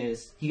dusted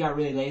his. He got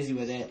really lazy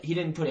with it. He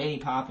didn't put any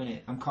pop in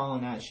it. I'm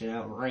calling that shit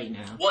out right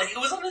now. Well, he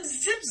was on a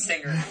zip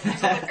zinger. He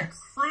was on like a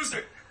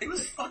cruiser. He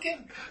was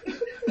fucking.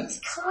 That's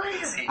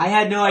crazy. I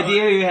had no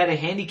idea he had a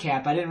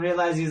handicap. I didn't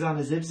realize he was on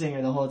a zip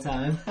zinger the whole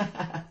time.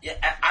 Yeah,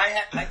 I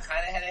I kind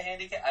of had a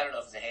handicap. I don't know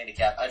if it's a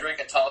handicap. I drank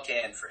a tall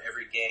can for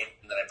every game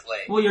that I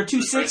played. Well, you're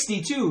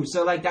 260 too,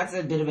 so like that's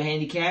a bit of a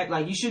handicap.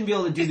 Like you shouldn't be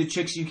able to do the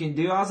tricks you can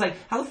do. I was like,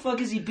 how the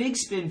fuck is he big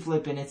spin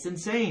flipping? It's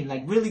insane.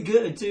 Like really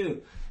good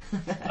too.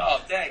 Oh,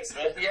 thanks,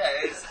 man. Yeah,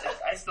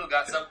 I still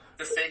got some.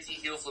 The fakey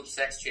heel flip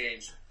sex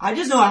change. I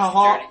just know how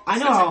hard. I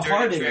know how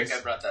hard it trick. is.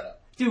 I brought that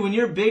up. Dude, when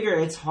you're bigger,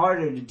 it's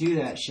harder to do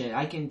that shit.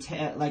 I can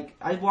tell. Like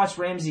I watched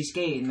Ramsey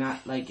skate, and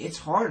not like it's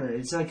harder.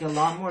 It's like a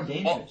lot more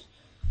dangerous. Well,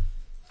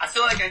 I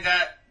feel like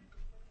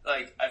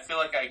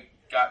I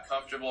got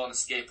comfortable on the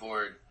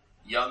skateboard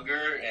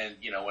younger, and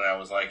when I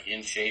was like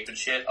in shape and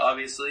shit,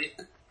 obviously.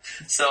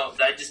 So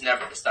I just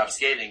never stopped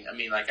skating. I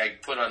mean, like I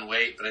put on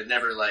weight, but it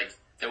never like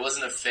there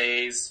wasn't a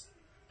phase.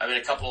 I mean,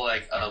 a couple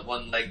like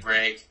one leg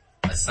break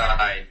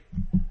aside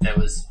that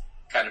was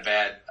kind of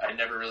bad. I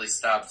never really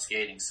stopped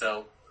skating,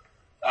 so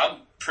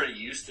I'm pretty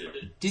used to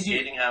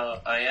skating how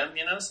I am,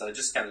 So I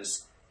just kind of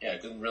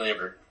it didn't really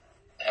ever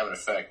have an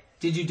effect.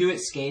 Did you do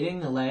it skating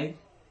the leg?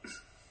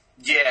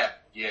 Yeah,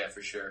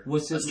 for sure. I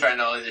was trying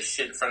to ollie this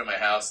shit in front of my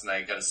house, and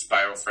I got a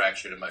spiral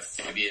fracture to my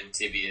fibia and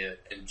tibia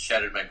and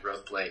shattered my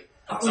growth plate.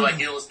 So my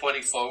heel was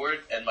pointing forward,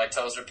 and my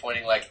toes are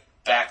pointing like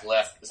back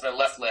left. It's my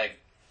left leg.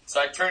 So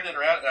I turned it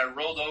around, and I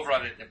rolled over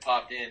on it, and it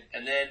popped in.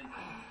 And then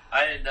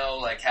I didn't know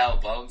like how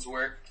bones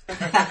work.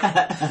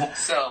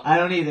 So I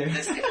don't either.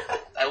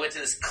 I went to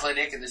this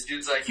clinic, and this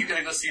dude's like, "You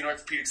gotta go see an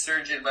orthopedic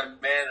surgeon, my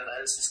man." And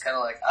I was just kind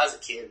of like, I was a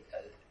kid.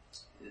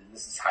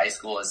 This is high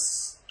school,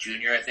 as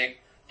junior, I think,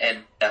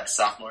 and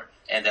sophomore,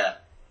 and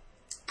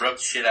broke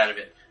the shit out of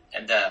it,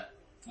 and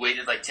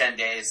waited like 10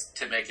 days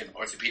to make an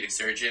orthopedic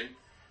surgeon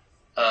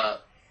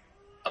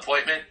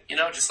appointment.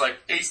 Just like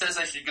he says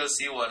I should go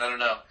see one. I don't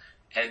know,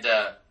 and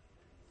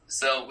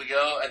so we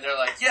go, and they're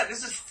like, "Yeah,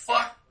 this is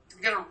fucked.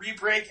 We gotta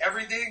re-break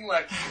everything.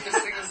 Like this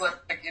thing is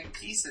like in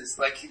pieces.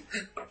 Like,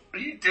 what are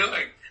you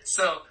doing?"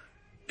 So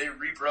they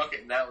re-broke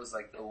it, and that was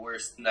like the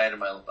worst night of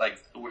my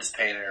the worst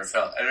pain I ever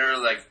felt. I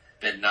never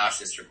been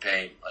nauseous from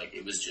pain. Like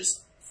it was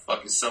just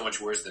fucking so much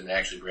worse than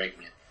actually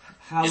breaking it.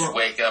 Just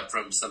wake up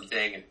from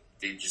something and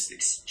they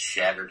just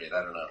shattered it.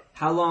 I don't know.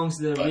 How long's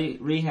the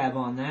rehab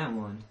on that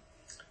one?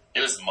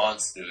 It was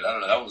months, dude. I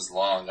don't know. That one was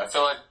long. I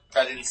feel like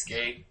I didn't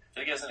skate. I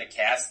think I was in a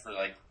cast for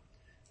like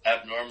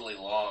abnormally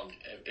long.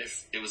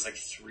 If it was like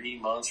 3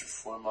 months or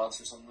 4 months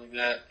or something like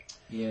that.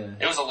 Yeah.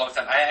 It was a long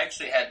time. I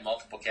actually had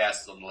multiple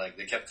casts on the leg.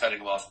 They kept cutting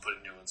them off and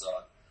putting new ones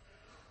on.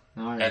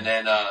 Right. And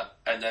then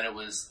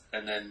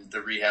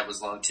the rehab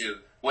was long too.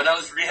 When I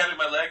was rehabbing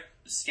my leg,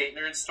 the skate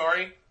nerd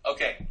story.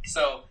 Okay,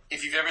 so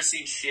if you've ever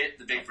seen Shit,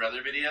 the Big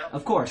Brother video,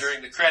 of course,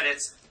 during the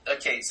credits.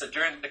 Okay, so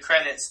during the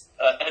credits,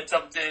 Ed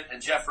Templeton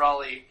and Jeff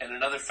Raleigh and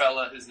another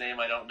fella whose name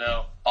I don't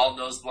know all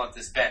nose blunt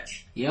this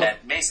bench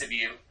at Mesa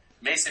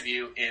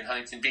View in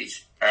Huntington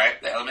Beach. All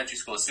right, the elementary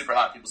school is super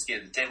hot. People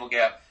skated the table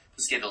gap,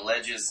 people skated the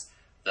ledges,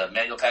 the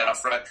manual pad out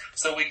front.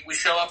 So we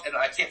show up, and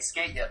I can't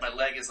skate yet. My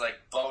leg is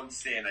like bone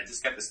thin. I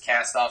just got this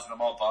cast off, and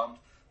I'm all bummed.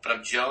 But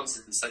I'm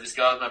jonesing, so I just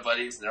go out with my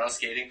buddies, and they're all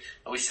skating.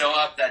 And we show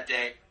up that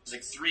day. There's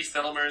like 3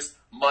 filmers.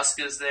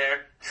 Muska's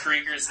there.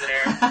 Krieger's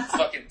there.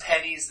 Fucking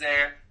Penny's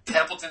there.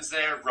 Templeton's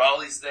there.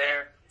 Raleigh's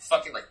there.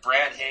 Fucking like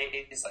Brad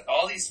Hayes. Like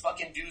all these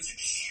fucking dudes are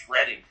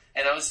shredding.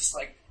 And I was just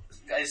like,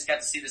 I just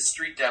got to see the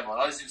street demo, and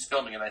all these dudes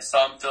filming. And I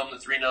saw him film the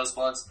 3 nose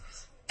blunts.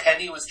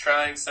 Penny was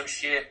trying some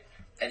shit.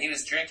 And he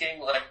was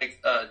drinking like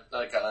a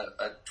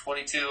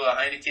 22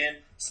 Heineken,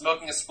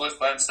 smoking a spliff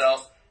by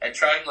himself, and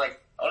trying I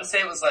want to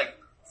say it was like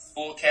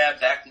full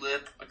cab back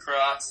lip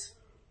across.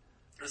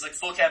 It was like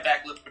full cab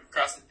back lip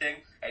across the thing,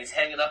 and he's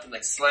hanging up and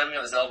slamming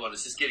on his elbow, and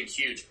it's just getting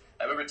huge.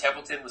 I remember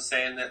Templeton was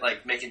saying that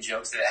making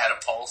jokes that it had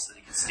a pulse that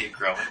he could see it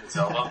growing in his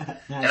elbow.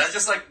 And I was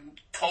just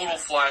total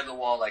fly on the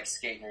wall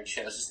skating and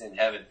shit. I was just in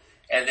heaven.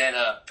 And then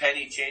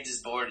Penny changed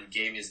his board and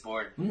gave me his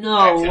board.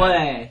 No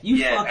way.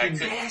 You fucking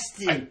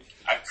bastard.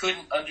 I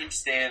couldn't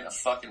understand a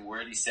fucking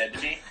word he said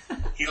to me.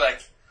 He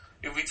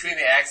in between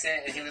the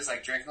accent, and he was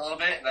drinking a little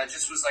bit, and I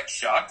just was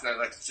shocked.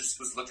 And I just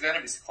was looking at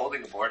him. He's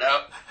holding the board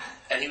out,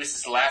 and he was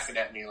just laughing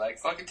at me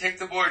fucking take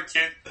the board,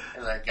 kid.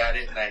 And I got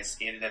it, and I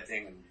skated that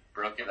thing and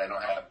broke it. I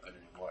don't have it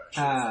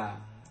anymore.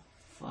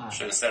 Fuck.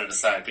 Should have set it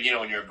aside. But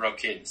when you're a broke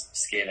kid, you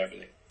skate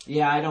everything.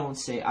 Yeah, I don't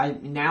say.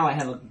 Now I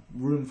have a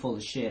room full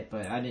of shit,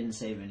 but I didn't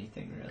save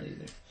anything really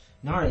either.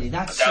 Gnarly.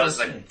 That was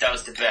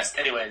the best.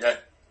 Anyway,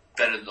 that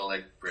better than the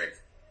leg break.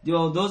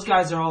 Yo, those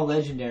guys are all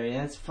legendary.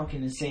 That's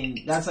fucking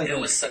insane. That's it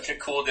was such a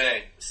cool day.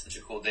 It was such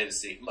a cool day to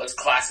see. It was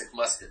classic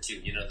Muska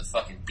too. The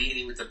fucking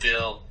beanie with the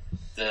bill,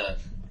 the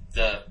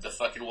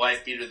fucking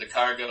wife beater, the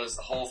cargos,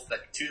 the whole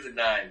to the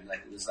 9.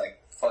 It was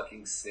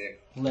fucking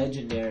sick.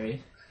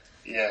 Legendary.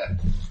 Yeah.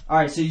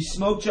 Alright, so you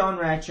smoked John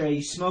Rattray,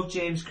 you smoked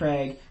James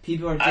Craig.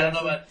 People are I don't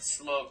know about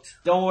smoked.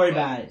 Don't worry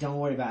about it.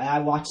 I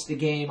watched the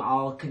game,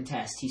 I'll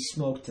contest. He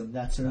smoked him,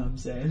 that's what I'm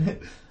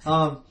saying.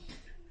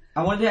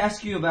 I wanted to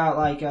ask you about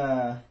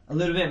a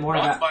little bit more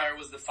about Rothmeyer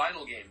was the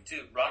final game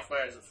too.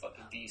 Rothmeyer is a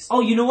fucking beast.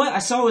 Oh, you know what? I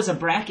saw it was a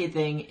bracket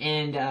thing,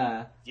 and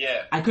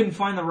yeah. I couldn't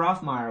find the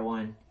Rothmeyer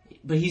one.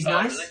 But he's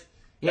nice? Really?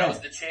 Yeah. That was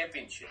the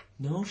championship.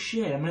 No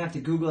shit. I'm gonna have to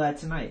Google that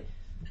tonight.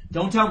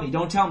 Don't tell me.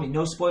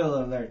 No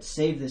spoiler alert.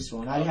 Save this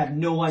one. I have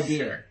no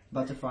idea. Sure.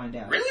 About to find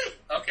out. Really?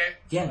 Okay.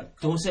 Yeah,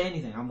 don't say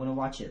anything. I'm gonna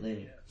watch it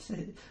later.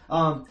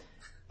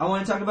 I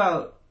want to talk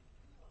about.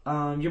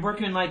 You're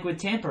working like with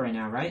Tampa right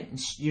now, right?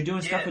 You're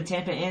doing stuff with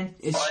Tampa and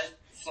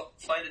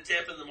flying to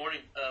Tampa in the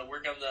morning.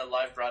 Work on the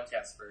live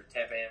broadcast for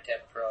Tampa and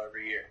Tampa Pro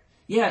every year.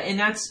 Yeah, and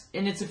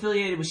it's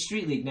affiliated with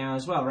Street League now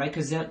as well, right?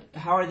 Because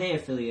how are they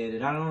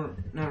affiliated? Not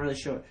really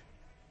sure.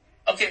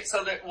 Okay,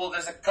 so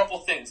there's a couple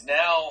things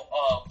now.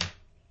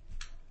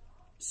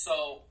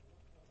 So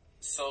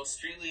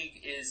Street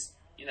League is,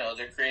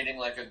 they're creating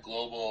like a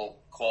global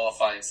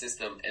qualifying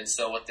system, and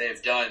so what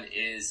they've done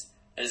is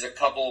there's a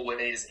couple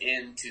ways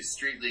into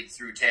Street League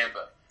through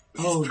Tampa.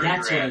 Oh,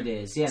 that's rad. What it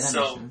is. Yeah, that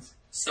makes sense.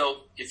 So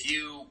if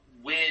you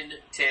win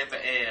Tampa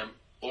Am,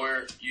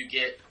 or you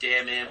get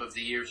Damn Am of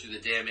the Year through the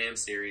Damn Am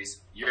series,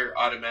 you're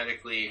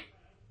automatically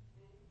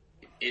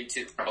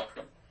into the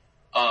program.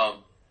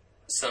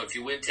 So if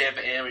you win Tampa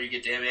Am or you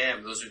get Damn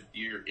Am,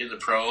 you're in the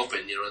Pro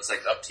Open. It's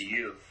like up to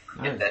you.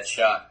 Get that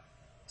shot.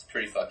 It's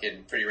pretty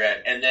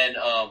rad. And then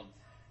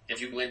if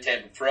you win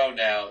Tampa Pro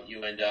now,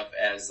 you end up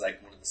as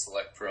like one of the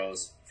select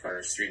pros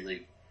for Street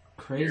League.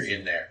 Crazy. You're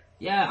in there.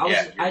 Yeah,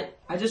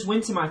 I just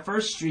went to my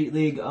first Street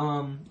League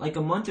like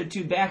a month or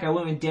two back. I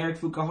went with Derek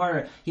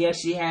Fukuhara. He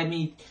actually had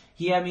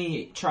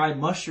me try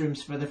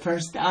mushrooms for the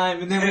first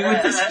time, and then we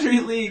went to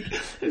Street League.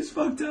 It's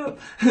fucked up.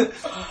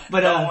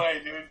 But no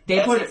way, dude.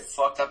 That's a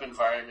fucked up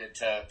environment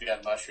to be on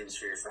mushrooms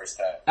for your first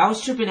time. I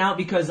was tripping out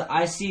because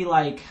I see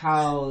like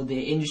how the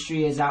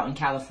industry is out in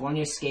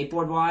California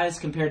skateboard wise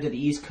compared to the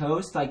East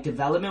Coast, like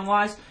development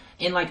wise.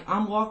 And, like,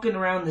 I'm walking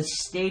around the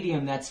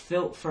stadium that's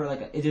built for,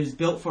 it was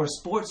built for a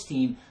sports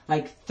team,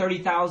 like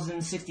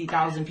 30,000,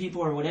 60,000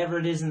 people or whatever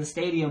it is in the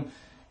stadium.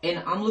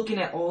 And I'm looking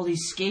at all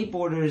these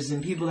skateboarders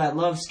and people that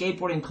love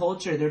skateboarding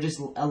culture. They're just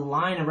a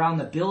line around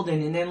the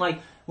building. And then, like,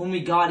 when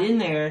we got in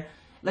there,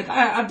 like,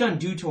 I've done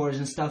do tours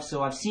and stuff,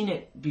 so I've seen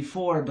it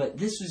before, but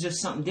this was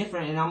just something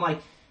different. And I'm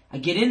like, I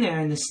get in there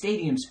and the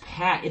stadium's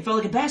packed. It felt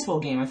like a basketball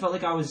game. I felt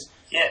like I was...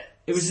 Yeah.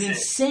 It was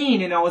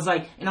insane, and I was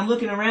like, and I'm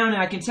looking around,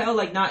 and I can tell,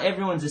 like, not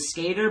everyone's a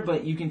skater,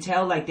 but you can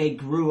tell, like, they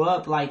grew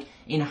up, like,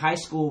 in high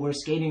school where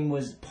skating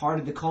was part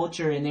of the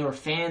culture, and they were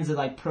fans of,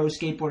 like, pro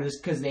skateboarders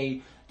because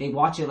they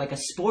watch it like a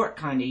sport,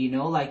 kind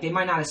of, like, they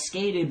might not have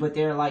skated, but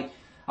they're, like,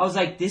 I was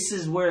like, this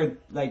is where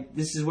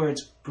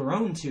it's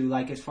grown to,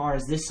 like, as far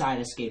as this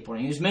side of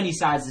skateboarding. There's many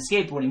sides to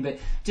skateboarding, but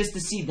just to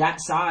see that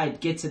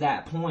side get to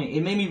that point,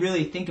 it made me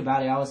really think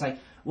about it. I was like,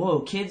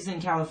 whoa, kids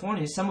in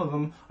California, some of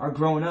them are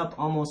growing up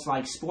almost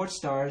like sports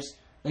stars,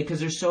 like, because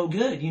they're so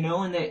good,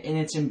 and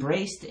it's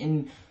embraced,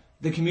 and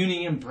the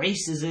community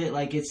embraces it,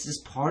 like, it's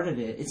just part of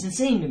it. It's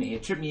insane to me.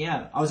 It tripped me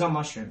out. I was on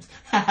mushrooms.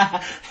 No,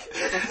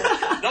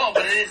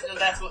 but it is,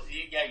 that's what,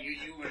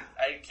 you were,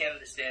 I can't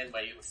understand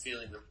why you were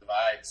feeling the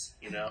vibes,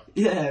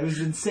 Yeah, it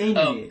was insane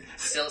to me.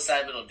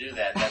 Psilocybin will do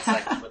that. That's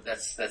like,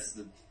 that's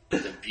the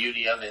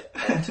beauty of it.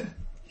 And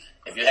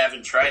if you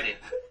haven't tried it,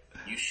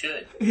 you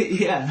should.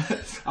 Yeah.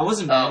 I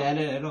wasn't mad at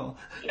it at all.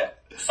 Yeah.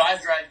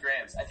 5 dried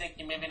grams. I think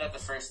maybe not the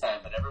first time,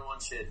 but everyone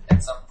should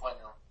at some point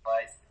in their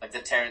life, like the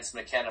Terrence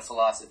McKenna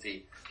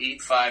philosophy,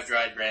 eat 5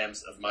 dried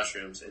grams of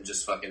mushrooms and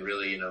just fucking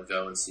really,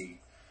 go and see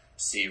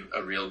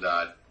a real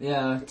God.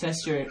 Yeah,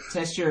 test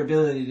your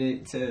ability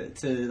to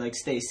like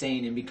stay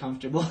sane and be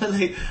comfortable.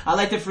 Like, I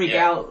like to freak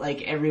out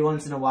like every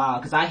once in a while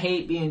because I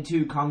hate being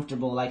too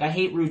comfortable. Like, I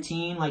hate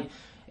routine. Like,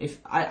 if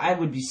I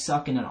would be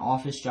stuck in an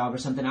office job or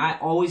something, I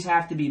always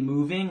have to be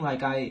moving.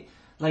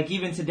 Like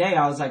even today,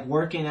 I was like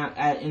working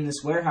in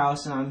this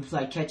warehouse and I'm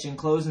like catching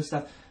clothes and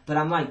stuff, but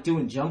I'm like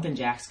doing jumping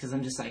jacks because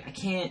I'm just like, I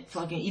can't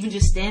fucking, even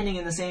just standing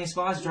in the same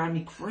spot is driving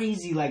me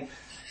crazy. Like,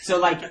 so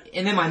like,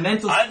 and then my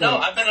mental I know,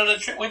 I've been on a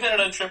trip, we've been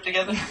on a trip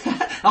together.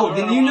 Oh,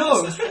 then you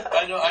know.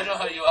 I know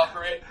how you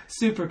operate.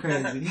 Super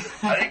crazy.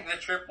 I think the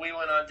trip we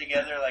went on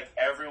together, like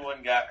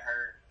everyone got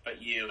hurt but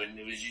you, and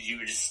it was you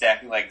were just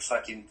stacking like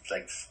fucking,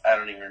 like, I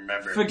don't even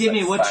remember. Forgive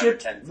me, what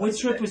trip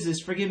was this?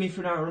 Forgive me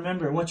for not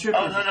remembering. What trip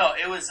was it? No,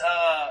 it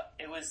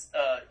was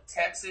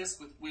Texas,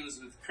 we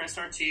was with Chris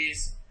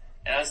Ortiz,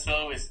 and I was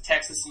filming with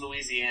Texas and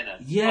Louisiana.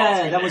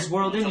 Yeah, that was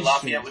World Industries.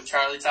 Lafayette with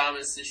Charlie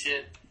Thomas and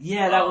shit.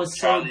 Yeah, that was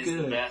Charlie's so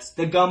good. The best.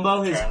 The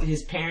gumbo,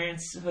 his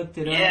parents hooked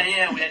it up.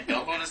 Yeah, we had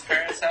gumbo at his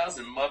parents' house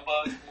and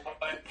mudbugs.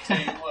 Tell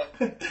you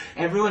what.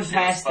 Everyone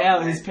passed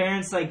out. His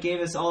parents like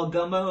gave us all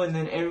gumbo, and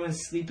then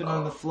everyone's sleeping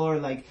on the floor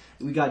like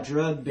we got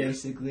drugged,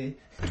 basically.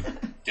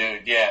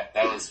 Dude, yeah,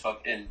 that was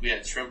fucking. And we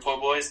had shrimp po'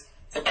 boys.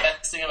 The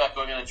best thing about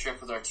going on a trip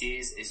with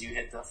Ortiz is you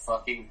hit the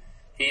fucking.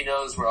 He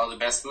knows where all the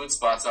best food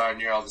spots are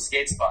near all the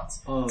skate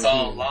spots. Oh, it's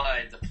all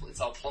lined.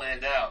 It's all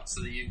planned out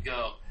so that you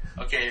go.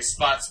 Okay,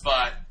 spot,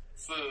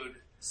 food.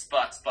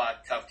 Spot,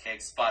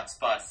 cupcakes. Spot,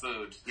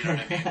 food. You know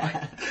what I mean?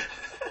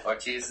 Like,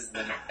 Ortiz is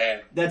the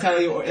man.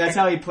 That's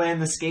how he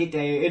planned the skate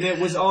day, and it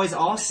was always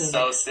awesome.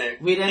 So sick.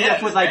 We'd end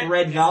up with like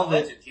red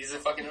velvet. He's a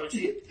fucking OG.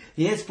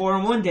 He is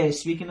 4-in-1 day.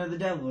 Speaking of the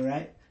devil,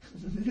 right?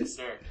 Yes,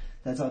 sir.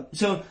 That's all.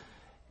 So,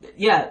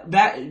 yeah,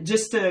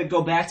 just to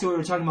go back to what we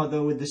were talking about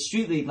though with the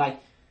Street League,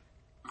 like,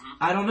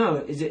 I don't know,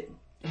 is it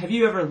have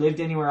you ever lived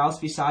anywhere else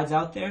besides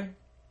out there?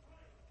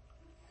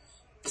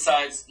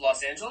 Besides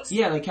Los Angeles?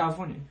 Yeah, like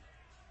California.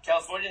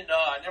 California? No,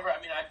 I never. I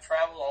mean, I've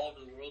traveled all over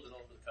the world and all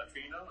over the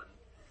country, you know.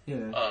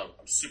 And, yeah.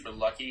 I'm super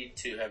lucky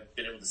to have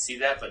been able to see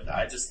that, but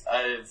I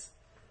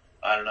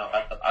don't know.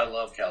 I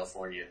love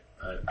California.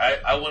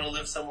 I want to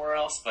live somewhere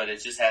else, but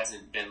it just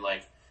hasn't been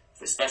like,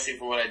 especially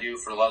for what I do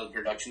for a lot of the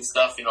production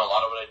stuff. You know, a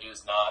lot of what I do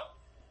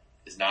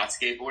is not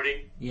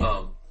skateboarding.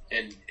 Yeah.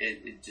 And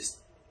it just,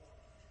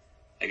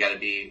 I got to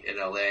be in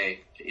LA,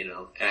 you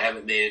know, and I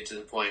haven't made it to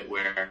the point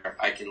where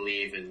I can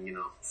leave and, you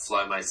know,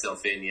 fly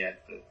myself in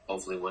yet, but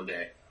hopefully one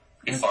day.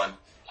 It'll be fun.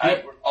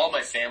 Yeah. All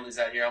my family's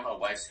out here. All my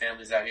wife's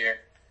family's out here.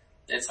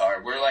 It's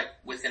hard. We're like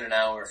within an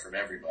hour from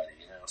everybody,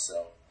 you know,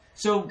 so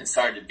it's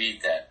hard to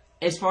beat that.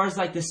 As far as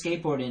like the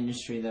skateboard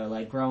industry though,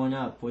 like growing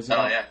up, was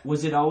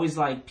it always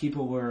like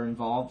people were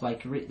involved?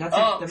 Like that's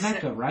like the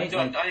Mecca, right?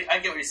 Like, I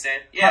get what you're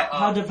saying. Yeah.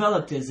 How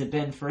developed has it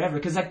been forever?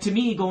 Because like to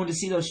me, going to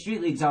see those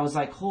street leagues, I was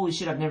like, holy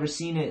shit, I've never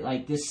seen it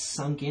like this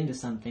sunk into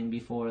something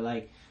before.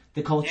 Like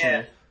the culture.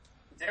 Yeah,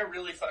 they're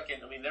really fucking.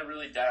 I mean, they're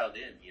really dialed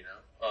in. You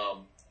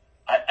know,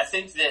 I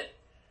think that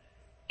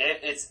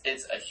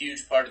it's a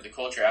huge part of the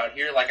culture out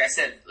here. Like I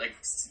said, like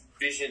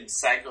Vision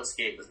Psycho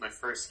Skate was my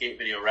first skate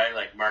video, right?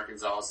 Like Mark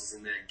Gonzalez is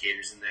in there,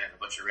 Gator's in there, and a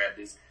bunch of rap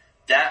dudes.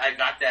 That I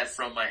got that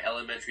from my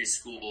elementary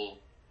school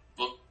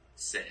book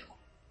sale.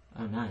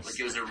 Oh, nice. Like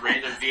it was a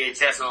random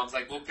VHS, and I was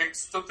like, "We'll pick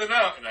something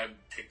out," and I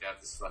picked out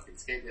this fucking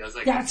skate video. I was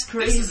like, "That's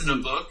crazy! This isn't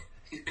a book."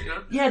 You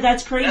know? Yeah,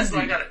 that's crazy. That's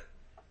why I got it.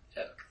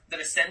 Yeah. The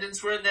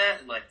Descendants were in that,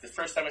 and like the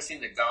first time I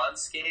seen the Gone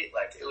skate,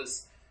 like it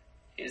was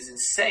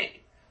insane.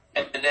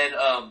 And then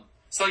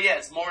so yeah,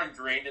 it's more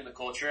ingrained in the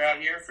culture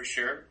out here for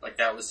sure. Like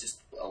that was just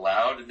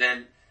allowed. And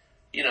then,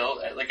 you know,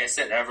 like I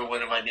said,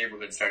 everyone in my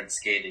neighborhood started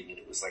skating, and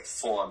it was like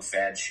full on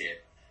fad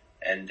shit.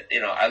 And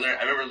you know, I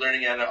remember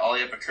learning how to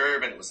ollie up a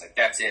curb, and it was like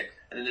that's it.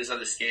 And then there's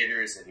other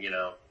skaters, and you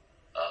know,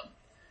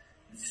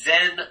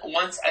 then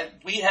once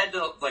we had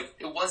to like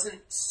it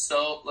wasn't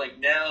so like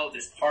now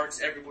there's parks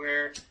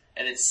everywhere,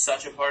 and it's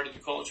such a part of the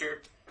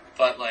culture,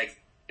 but like.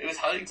 It was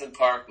Huntington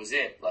Park was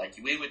it. Like,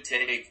 we would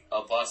take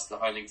a bus to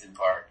Huntington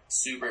Park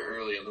super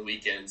early on the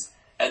weekends.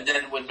 And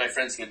then when my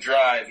friends could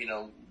drive, you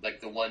know, like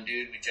the one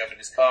dude, we'd jump in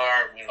his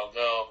car, we'd all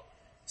go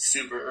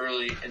super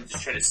early and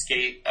just try to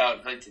skate out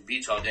in Huntington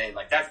Beach all day.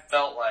 Like, that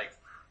felt like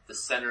the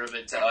center of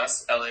it to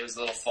us. LA was a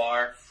little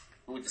far.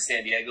 We went to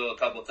San Diego a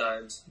couple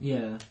times.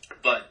 Yeah.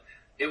 But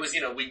it was, you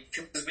know, we'd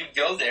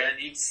go there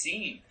and you'd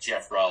see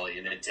Jeff Raleigh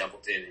and Ed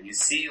Templeton, and you'd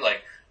see,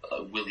 like,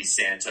 Willie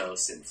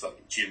Santos and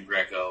fucking Jim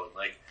Greco and,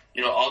 like,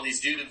 you know, all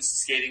these dudes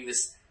skating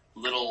this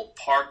little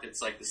park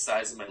that's like the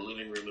size of my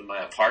living room in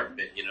my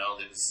apartment, you know.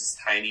 There was this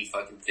tiny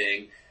fucking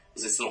thing. It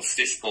was this little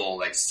fishbowl,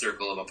 like,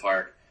 circle of a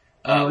park.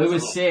 It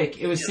was sick.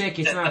 It was sick.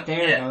 It's not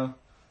there, though.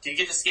 Did you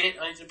get to skate at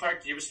Huntington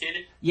Park? Did you ever skate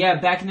it? Yeah,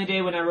 back in the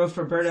day when I rode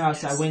for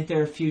Birdhouse, I went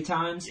there a few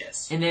times.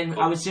 Yes. And then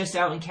I was just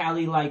out in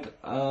Cali like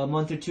a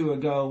month or two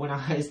ago when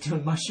I was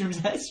doing mushrooms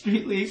at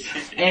Street League.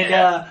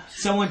 And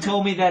someone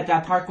told me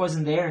that park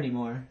wasn't there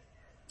anymore.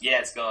 Yeah,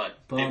 it's gone.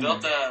 Bummer. They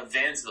built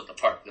Vans built the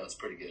park, though. It's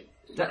pretty good.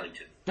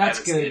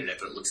 That's good. It,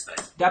 but it looks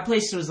nice. That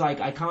place was like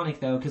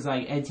iconic though, because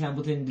like Ed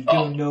Templeton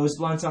doing nose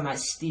blunts on that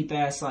steep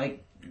ass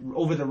like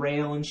over the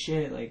rail and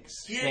shit. Like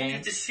yeah,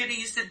 dude, the shit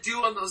he used to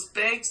do on those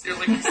banks. They're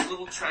like these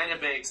little China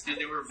banks, dude.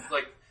 They were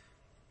like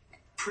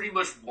pretty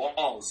much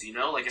walls, you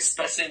know, like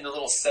especially in the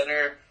little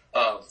center.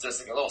 Just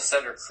like a little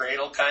center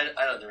cradle kind of.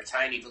 I don't know, they were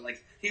tiny, but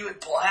like he would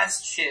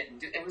blast shit, and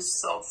dude, it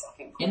was so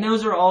fucking cool. And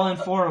those are all in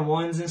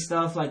 4-on-1s and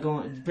stuff, like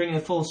bringing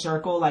it full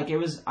circle. Like it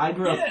was, I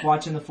grew up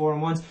watching the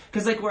 4-on-1s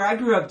because like where I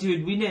grew up,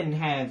 dude, we didn't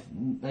have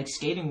like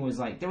skating was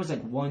like there was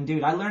like one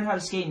dude. I learned how to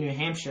skate in New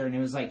Hampshire, and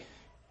it was like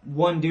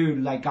one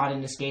dude like got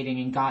into skating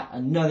and got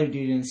another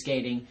dude into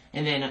skating,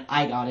 and then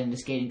I got into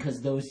skating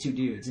because those two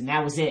dudes, and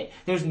that was it.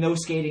 There's no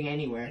skating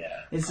anywhere.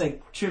 Yeah. It's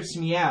like trips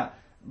me out,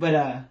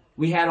 but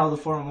we had all the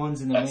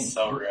 4-on-1s in the winter. That's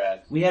so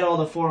rad. We had all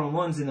the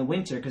 4-on-1s in the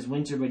winter because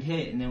winter would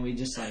hit, and then we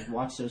just like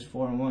watch those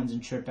 4-on-1s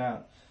and trip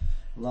out.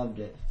 Loved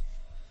it.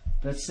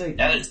 That's sick.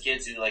 Now there's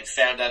kids who like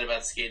found out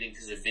about skating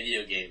because of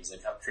video games.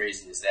 Like how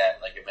crazy is that?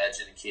 Like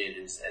imagine a kid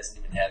who hasn't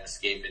even had a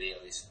skate video.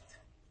 He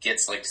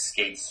gets like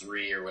Skate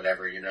 3 or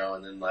whatever, you know,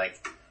 and then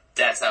like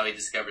that's how he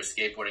discovers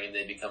skateboarding, and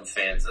they become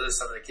fans. Those are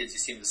some of the kids you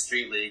see in the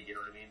street league. You know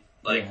what I mean?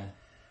 Like. Yeah.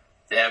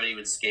 They haven't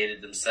even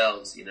skated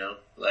themselves, you know?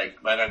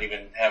 Like, might not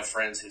even have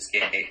friends who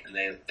skate, and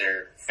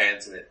they're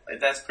fans of it.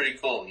 Like, that's pretty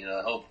cool, you know?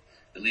 I hope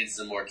it leads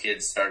to more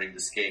kids starting to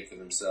skate for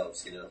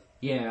themselves, you know?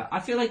 Yeah, I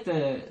feel like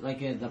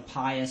the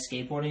pie of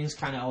skateboarding has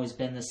kind of always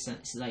been the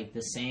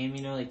same,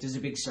 you know? Like, there's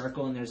a big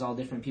circle, and there's all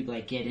different people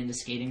that get into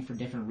skating for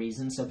different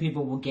reasons. So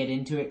people will get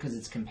into it because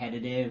it's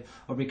competitive,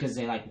 or because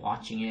they like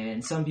watching it.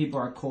 And some people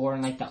are core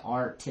in, like, the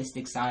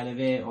artistic side of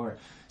it, or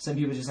some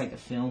people just like the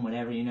film,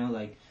 whatever, you know?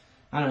 Like,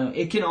 I don't know.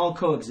 It can all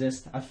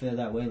coexist. I feel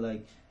that way.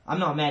 Like, I'm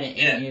not mad at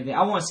any of it.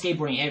 I want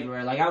skateboarding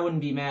everywhere. Like, I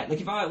wouldn't be mad.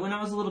 Like, when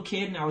I was a little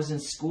kid and I was in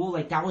school,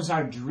 like, that was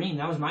our dream.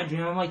 That was my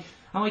dream. I'm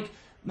like,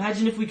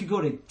 Imagine if we could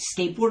go to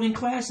skateboarding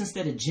class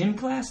instead of gym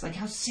class. Like,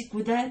 how sick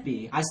would that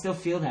be? I still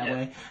feel that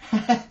way.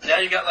 Now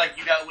you got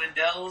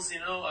Wendell's,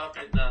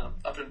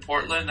 up in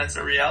Portland. That's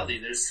a reality.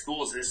 There's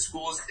schools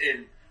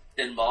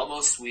in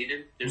Malmo,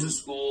 Sweden. There's a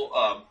school.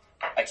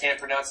 I can't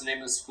pronounce the name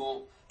of the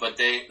school, but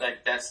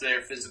that's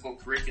their physical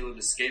curriculum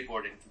is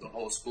skateboarding for the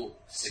whole school.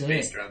 It's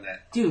based around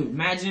that. Dude,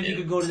 imagine if you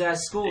could go to that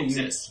school.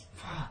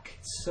 Fuck,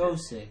 it's so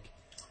sick.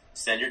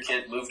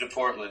 Move to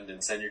Portland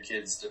and send your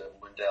kids to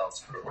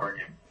Wendell's or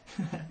Oregon.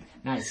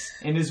 Nice.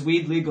 And is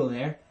weed legal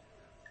there?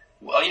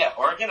 Well, yeah,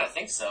 Oregon, I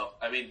think so.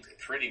 I mean,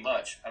 pretty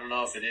much. I don't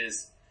know if it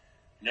is.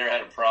 Never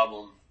had a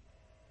problem.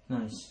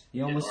 Nice.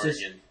 You almost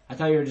I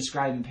thought you were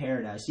describing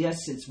paradise.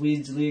 Yes, it's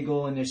weed's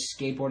legal and there's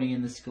skateboarding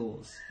in the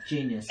schools.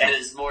 Genius. And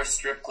there's more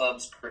strip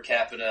clubs per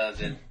capita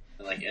than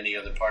like any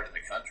other part of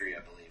the country, I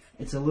believe.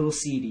 It's a little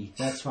seedy.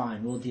 That's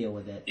fine. We'll deal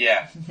with it.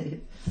 Yeah.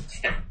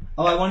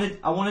 Oh, I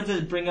wanted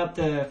to bring up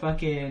the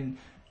fucking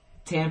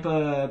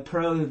Tampa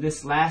Pro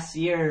this last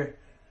year.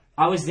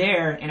 I was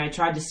there and I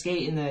tried to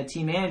skate in the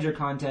team manager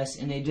contest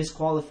and they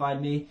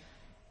disqualified me.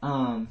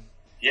 Yeah,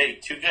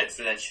 you're too good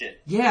for that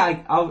shit.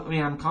 Yeah, I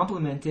mean, I'm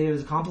complimented. It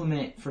was a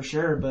compliment for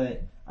sure,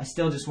 but I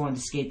still just wanted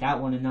to skate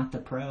that one and not the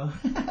pro.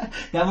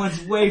 That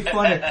one's way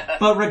funner.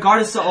 But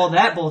regardless of all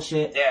that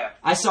bullshit,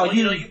 I saw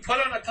you. You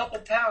put on a couple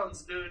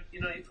pounds, dude.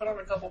 You put on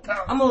a couple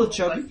pounds. I'm a little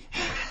chubby.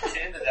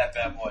 Get into that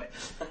bad boy.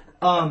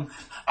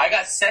 I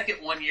got second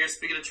one year.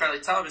 Speaking of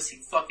Charlie Thomas, he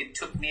fucking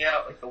took me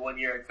out like the 1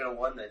 year I could have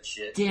won that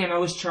shit. Damn, I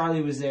wish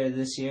Charlie was there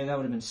this year. That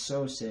would have been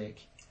so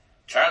sick.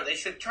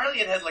 Charlie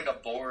had like a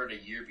board a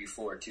year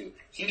before too.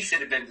 He should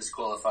have been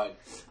disqualified.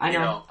 I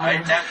know.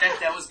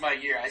 That was my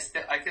year.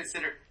 I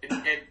consider,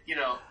 and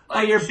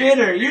like, you're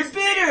bitter. You're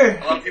bitter.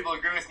 A lot of people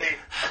agree with me.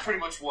 I pretty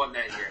much won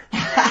that year. All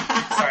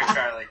right? Sorry,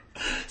 Charlie.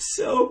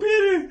 So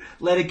bitter.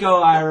 Let it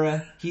go,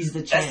 Ira. He's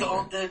the champ.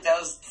 That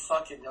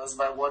was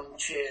my one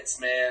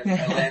chance, man.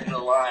 I landed a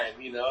line.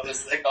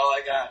 That's like all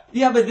I got.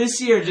 Yeah, but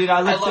this year, dude,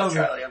 I looked over. I love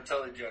Charlie. I'm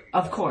totally joking.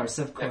 Of course.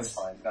 That's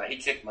fine. No, he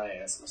kicked my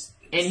ass.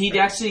 And he'd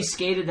actually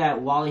skated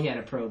that while he had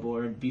a pro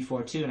board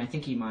before too, and I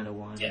think he might have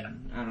won. Yeah.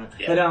 I don't know.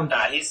 Yeah.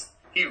 But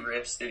he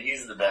rips, dude.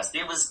 He's the best.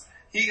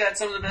 He got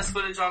some of the best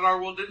footage on our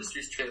World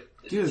Industries trip.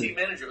 Dude. The team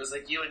manager, it was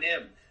like you and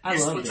him. I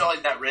love it. Switch all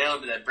like that rail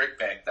into that brick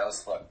bank. That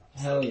was fun.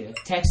 Hell yeah.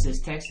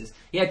 Texas.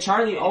 Yeah,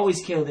 Charlie always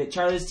killed it.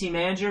 Charlie's team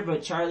manager,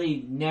 but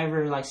Charlie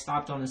never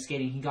stopped on his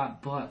skating. He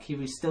got buck. He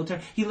was still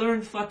he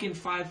learned fucking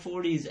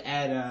 540s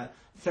at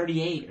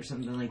 38 or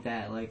something like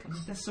that.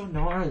 That's so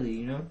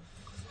gnarly,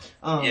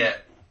 Yeah.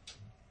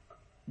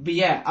 But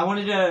yeah, I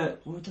wanted to...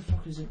 What the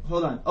fuck is it?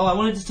 Hold on. Oh, I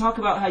wanted to talk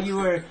about how you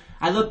were...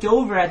 I looked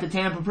over at the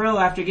Tampa Pro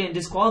after getting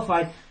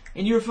disqualified,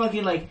 and you were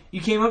fucking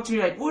you came up to me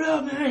what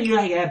up, man? You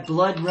had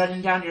blood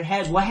running down your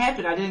head. What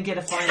happened? I didn't get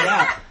to find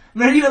out.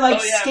 Remember you were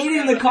skating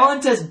in the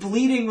contest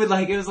bleeding with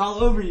it was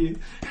all over you.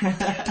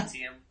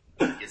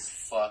 TM is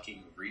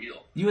fucking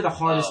real. You were the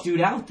hardest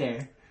dude out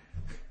there.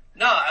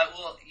 No,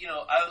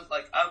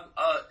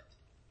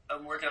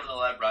 I'm working on the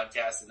live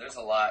broadcast, and there's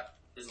a lot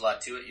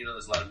to it.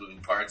 There's a lot of moving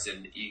parts,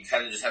 and you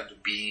kind of just have to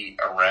be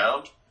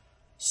around.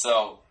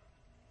 So,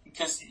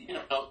 because,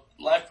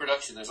 live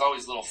production, there's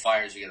always little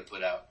fires you got to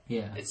put out.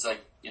 Yeah. It's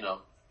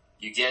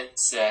you get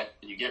set,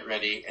 and you get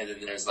ready, and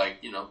then there's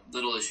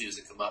little issues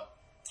that come up.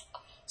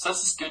 So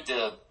it's just good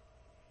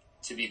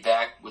to be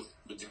back with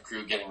the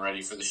crew getting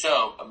ready for the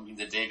show. I mean,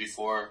 the day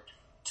before,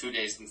 2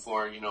 days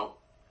before,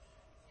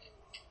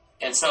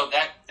 And so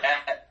that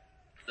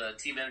the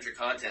team manager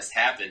contest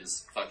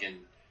happens fucking,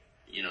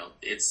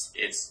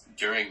 it's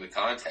during the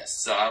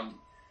contest. So I'm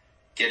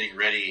getting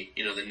ready,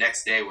 the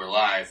next day we're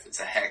live. It's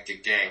a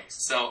hectic day.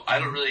 So I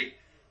don't really,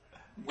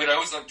 when I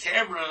was on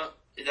camera,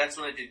 that's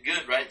when I did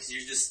good, right? Because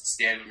you're just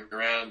standing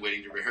around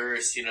waiting to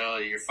rehearse,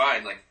 you're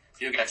fine.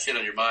 You don't got shit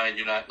on your mind.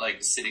 You're not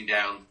sitting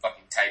down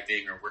fucking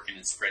typing or working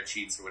in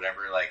spreadsheets or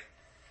whatever.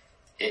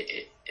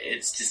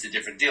 It's just a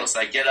different deal.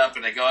 So I get up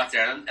and I go out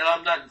there and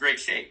I'm not in great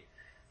shape.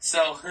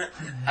 So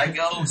I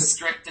go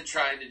straight to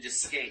trying to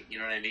just skate. You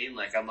know what I mean?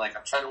 I'm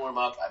trying to warm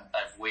up.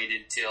 I've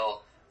waited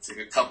till it's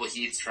a couple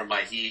heats from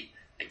my heat.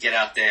 I get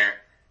out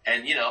there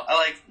and,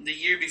 the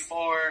year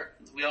before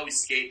we always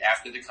skate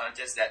after the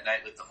contest that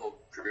night with the whole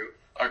crew.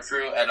 Our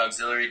crew at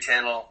Auxiliary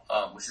Channel,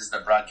 which is the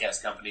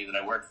broadcast company that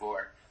I work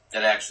for,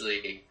 that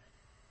actually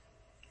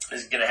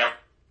is going to have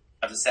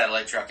the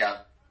satellite truck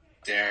out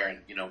there, and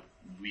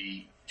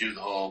we do the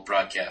whole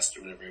broadcast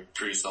or whatever,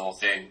 produce the whole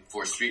thing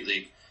for Street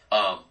League,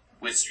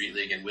 with Street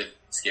League and with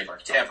Skate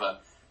Park Tampa.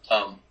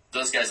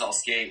 Those guys all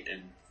skate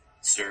and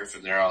surf,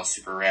 and they're all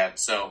super rad.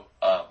 So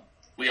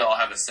we all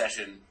have a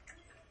session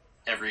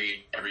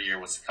every year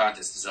once the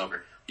contest is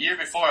over. The year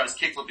before, I was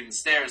kickflipping the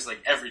stairs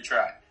every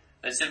try.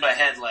 And it's in my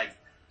head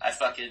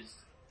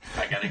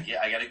I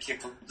gotta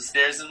kick the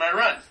stairs in my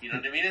run. You know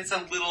what I mean? It's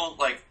some little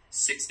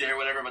 6 stair or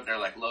whatever, but they're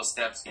low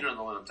steps. You know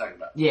the one I'm talking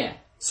about. Yeah.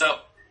 So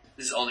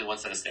this is only one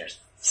set of stairs.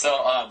 So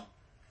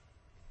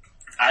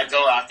I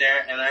go out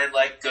there and I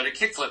go to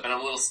kickflip and I'm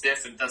a little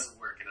stiff and it doesn't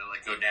work, and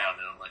I go down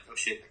and I'm oh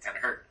shit, that kind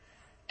of hurt.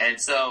 And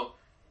so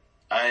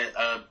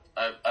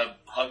I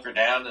hunker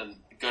down and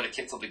go to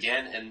kickflip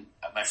again, and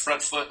my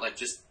front foot like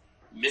just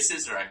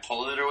misses, or I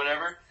pull it or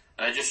whatever,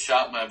 and I just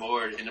shot my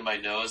board into my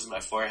nose and my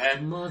forehead.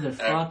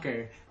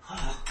 Motherfucker.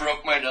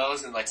 Broke my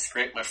nose and like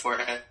scraped my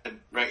forehead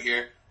right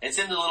here. It's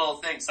in the little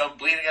thing, so I'm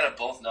bleeding out of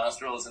both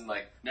nostrils and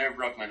like never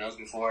broke my nose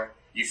before.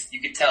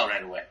 You could tell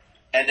right away.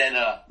 And then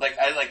I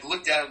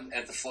looked down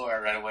at the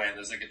floor right away, and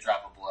there's like a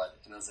drop of blood,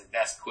 and I was like,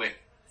 that's quick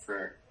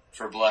for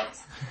blood.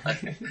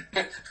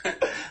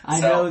 I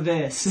know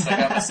this. So I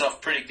got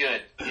myself pretty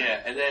good.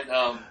 Yeah, and then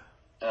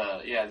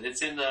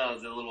it's in the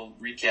little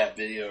recap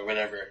video or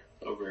whatever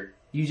over.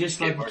 You just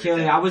fucking killed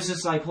it. I was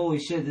just like, holy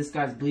shit, this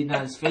guy's bleeding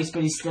out his face,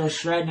 but he's still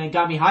shredding. It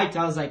got me hyped.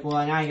 I was like,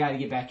 well, now I gotta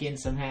get back in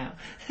somehow.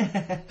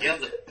 Yeah,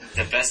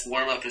 the best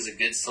warm-up is a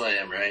good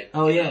slam, right?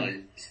 Oh, yeah.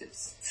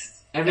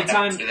 Every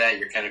time. After that,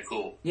 you're kind of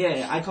cool.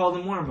 Yeah, I call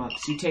them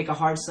warm-ups. You take a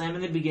hard slam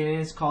in the beginning,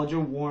 it's called your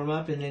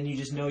warm-up, and then you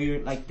just know you're,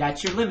 like,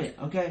 that's your limit.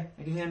 Okay,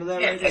 I can handle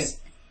that right there.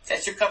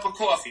 That's your cup of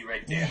coffee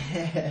right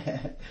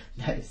there.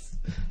 Nice.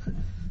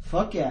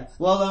 Fuck yeah.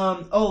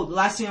 Well, the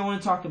last thing I want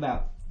to talk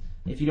about,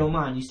 if you don't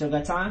mind. You still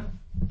got time?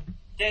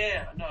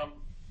 Yeah, no, I'm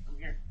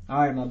here.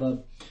 Alright, my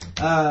bub.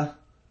 I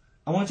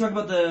want to talk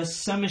about the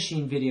Sun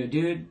Machine video,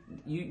 dude.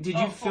 Did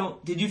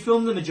you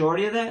film the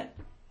majority of that?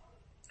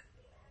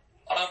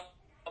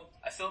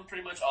 I filmed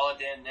pretty much all of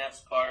Dan Knapp's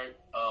part.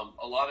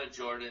 A lot of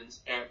Jordan's.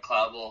 Eric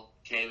Clavel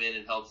came in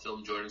and helped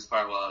film Jordan's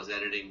part while I was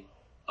editing.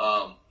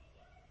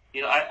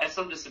 I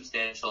filmed a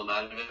substantial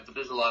amount of it, but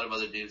there's a lot of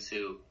other dudes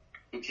who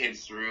came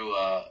through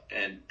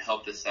and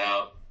helped us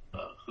out.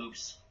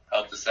 Hoops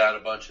helped us out a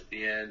bunch at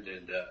the end,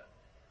 and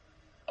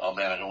oh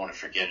man, I don't want to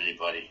forget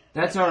anybody.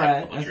 That's all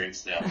right. A couple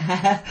drinks now.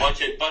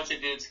 bunch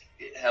of dudes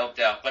helped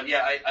out, but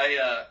yeah,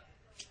 I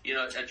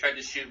tried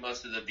to shoot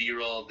most of the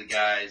B-roll of the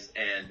guys,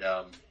 and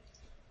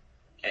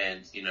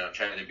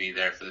trying to be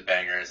there for the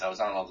bangers. I was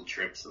on all the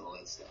trips and all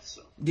that stuff.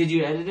 So did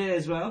you edit it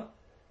as well?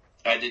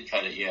 I did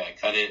cut it. Yeah, I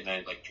cut it and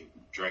I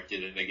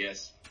directed it. I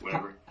guess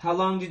whatever. How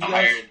long did you I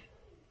guys? hired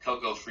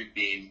Coco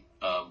Freakbean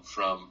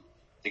from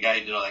the guy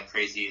who did all that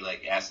crazy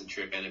acid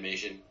trip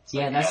animation.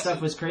 That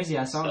stuff was crazy.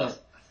 I saw that.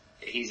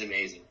 He's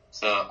amazing.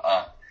 So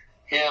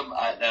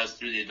that was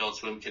through the Adult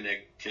Swim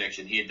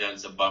connection. He had done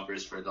some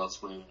bumpers for Adult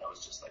Swim, and I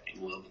was just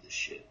in love with this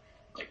shit.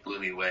 Blew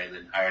me away, and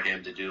then hired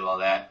him to do all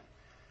that.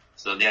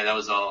 So yeah, that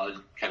was all. I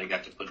kind of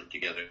got to put it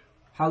together.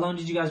 How long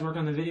did you guys work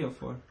on the video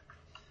for?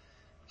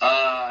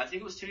 I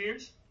think it was 2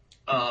 years.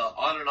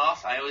 On and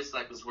off. I always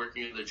was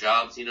working other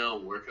jobs,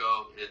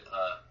 Worko,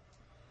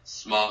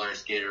 smaller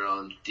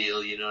skater-owned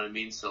deal, you know what I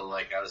mean? So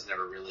I was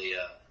never really,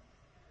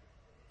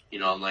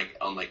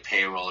 on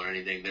payroll or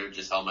anything. They were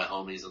just all my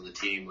homies on the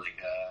team.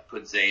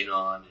 Put Zane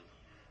on, and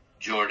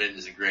Jordan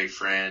is a great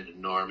friend,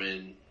 and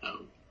Norman,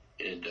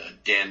 and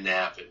Dan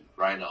Knapp and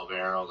Ryan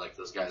Alvaro.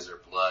 Those guys are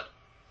blood.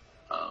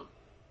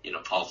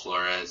 Paul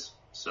Flores.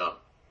 So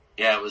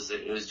yeah, it was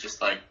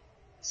just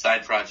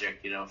side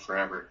project,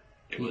 forever.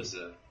 It was,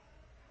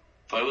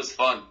 but it was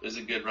fun. It was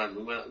a good run.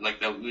 We went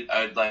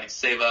I'd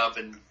save up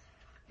and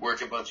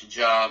work a bunch of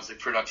jobs,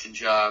 production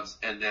jobs,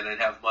 and then I'd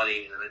have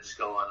money, and then I'd just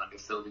go on a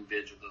filming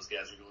binge with those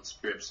guys who are doing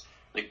scripts.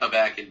 Come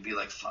back and be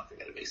fuck, I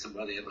gotta make some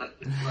money.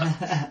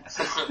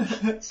 So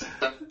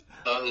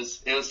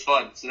it was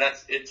fun. So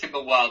it took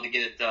a while to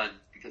get it done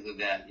because of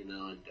that,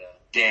 and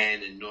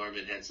Dan and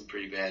Norman had some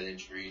pretty bad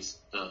injuries,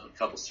 a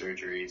couple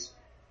surgeries.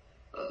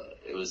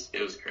 It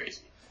was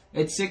crazy.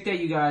 It's sick that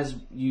you guys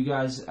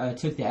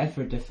took the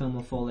effort to film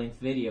a full-length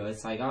video.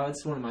 It's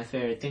it's one of my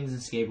favorite things in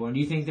skateboarding. Do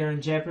you think they're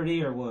in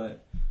jeopardy or what?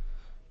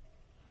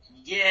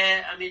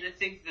 Yeah, I mean, I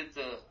think that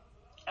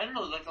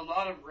a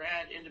lot of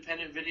rad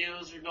independent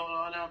videos are going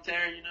on out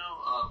there,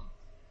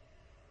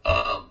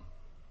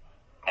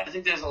 I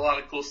think there's a lot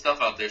of cool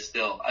stuff out there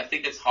still. I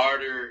think it's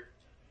harder.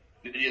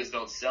 Videos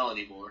don't sell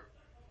anymore.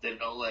 They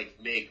don't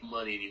make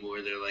money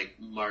anymore. They're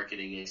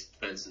marketing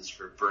expenses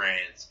for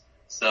brands.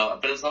 So,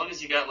 but as long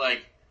as you got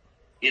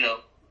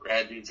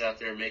rad dudes out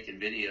there making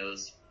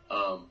videos,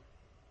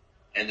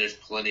 and there's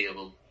plenty of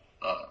them,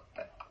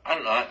 I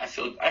don't know.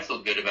 I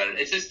feel good about it.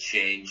 It's just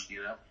changed,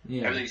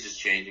 Yeah. Everything's just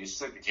changing. It's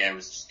just the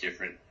camera's just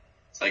different.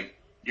 It's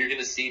you're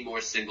gonna see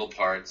more single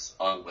parts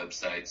on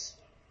websites,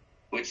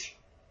 which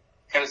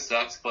kind of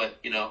sucks. But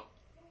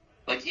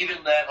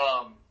even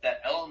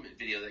that Element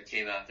video that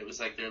came out, that was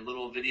their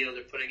little video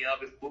they're putting out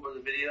before the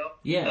video.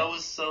 Yeah. That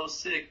was so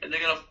sick, and they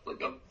got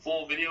a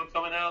full video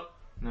coming out.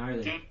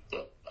 Gnarly. Dude,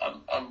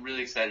 I'm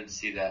really excited to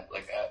see that.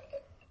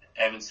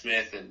 Evan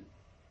Smith and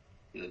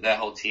that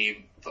whole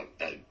team.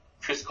 That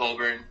Chris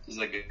Colburn is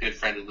a good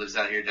friend who lives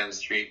out here down the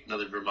street.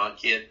 Another Vermont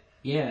kid.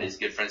 Yeah. And he's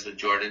good friends with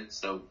Jordan,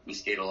 so we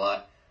skate a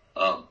lot.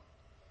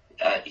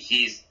 That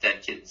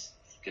kid's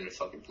gonna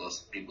fucking blow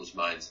some people's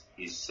minds.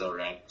 He's so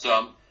rad.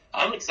 So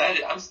I'm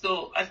excited. I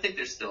think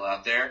they're still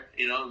out there,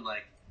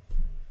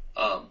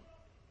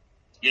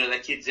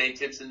 that kid Zane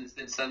Timpson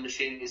in Sun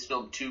Machine, he's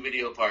filmed 2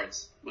 video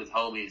parts with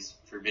homies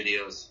for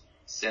videos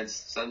since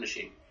Sun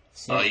Machine.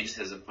 He just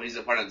he's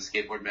a part of the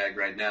Skateboard Mag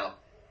right now.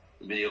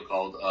 A video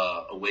called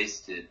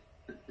Wasted.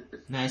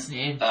 Nice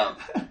name. And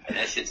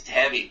that shit's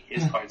heavy.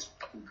 His part's,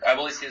 I've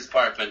only seen his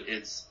part, but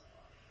it's,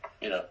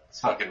 it's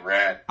fucking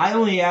rad. I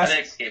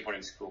think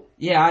skateboarding's cool.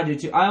 Yeah, I do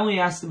too. I only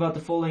asked about the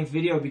full-length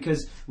video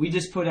because we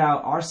just put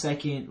out our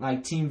second,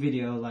 team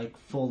video,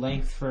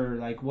 full-length for,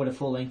 what a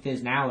full-length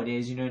is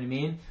nowadays, you know what I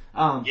mean?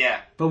 Yeah.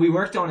 But we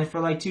worked on it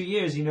for, 2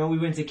 years, we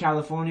went to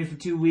California for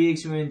 2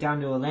 weeks, we went down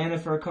to Atlanta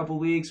for a couple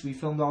weeks, we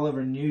filmed all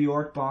over New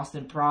York,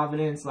 Boston,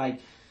 Providence,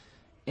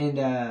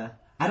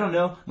 I don't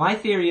know. My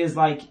theory is,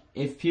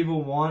 if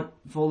people want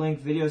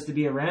full-length videos to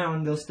be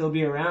around, they'll still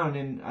be around,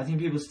 and I think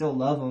people still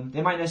love them.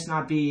 They might just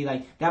not be,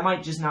 that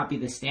might just not be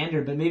the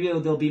standard, but maybe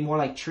they'll be more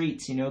like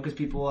treats, because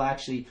people will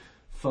actually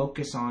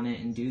focus on it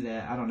and do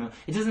that. I don't know.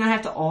 It doesn't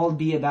have to all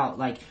be about,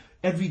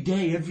 every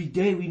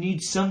day we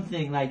need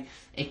something.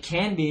 It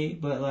can be,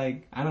 but,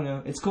 I don't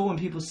know. It's cool when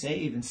people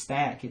save and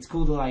stack. It's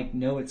cool to,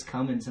 know it's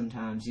coming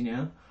sometimes,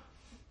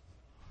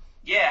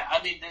 Yeah,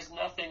 I mean, there's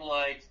nothing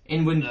like.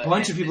 And when a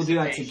bunch of people do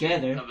that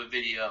together. Of a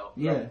video.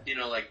 Yeah.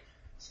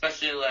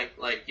 Especially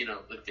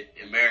the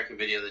America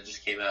video that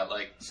just came out.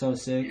 So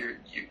sick.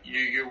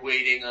 You're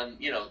waiting on,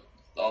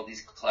 all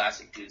these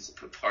classic dudes to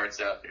put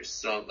parts out there.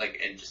 So,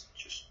 and just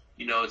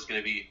it's going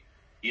to be,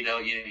 you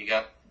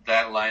got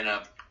that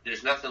lineup.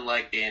 There's nothing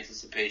like the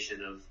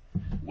anticipation of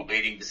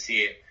waiting to see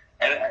it.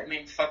 And I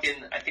mean,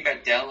 I think I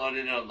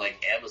downloaded it on,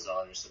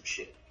 Amazon or some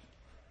shit.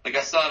 I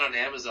saw it on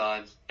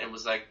Amazon and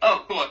was like,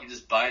 oh, cool, I can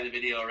just buy the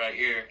video right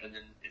here, and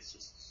then it's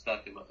just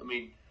stuck in my... I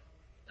mean,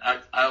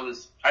 I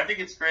think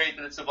it's great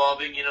that it's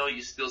evolving,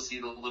 you still see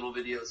the little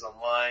videos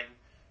online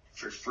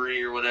for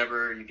free or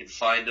whatever, you can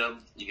find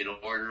them, you can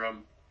order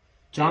them.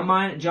 John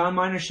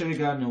Miner should have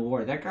gotten an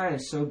award. That guy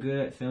is so good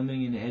at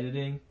filming and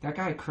editing. That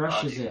guy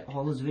crushes it,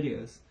 all his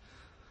videos.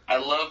 I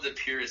love the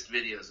purest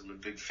videos, I'm a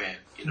big fan,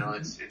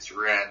 it's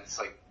rad, it's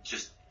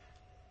just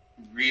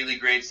really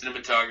great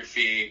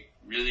cinematography,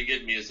 really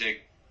good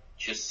music,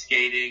 just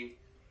skating,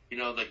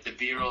 the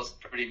B-roll is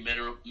pretty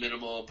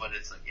minimal, but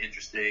it's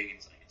interesting.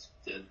 It's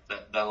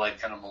that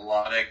kind of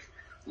melodic,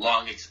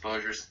 long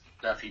exposure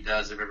stuff he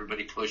does of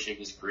everybody pushing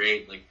is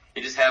great.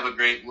 They just have a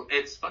great.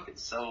 It's fucking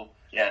so.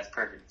 Yeah, it's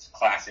perfect. It's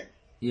classic.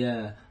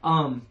 Yeah.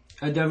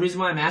 The reason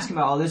why I'm asking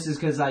about all this is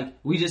because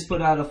we just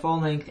put out a full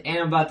length, and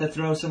I'm about to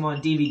throw some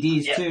on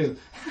DVDs too.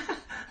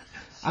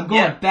 I'm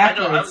going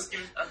backwards. I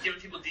know. I'm giving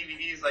people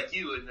DVDs like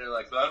you, and they're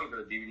like, well, I don't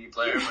got a DVD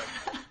player. I'm like,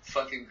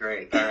 fucking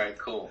great. All right,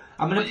 cool.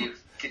 You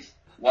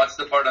watch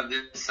the part on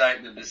this site,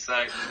 and then this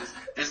site, and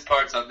this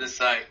part's on this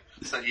site.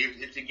 So you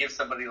have to give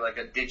somebody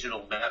a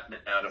digital map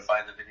now to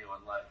find the video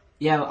online.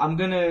 Yeah,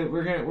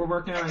 we're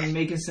working on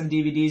making some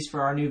DVDs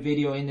for our new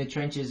video In the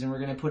Trenches, and we're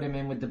gonna put them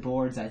in with the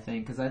boards, I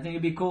think, because I think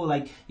it'd be cool.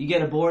 You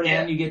get a board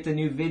and you get the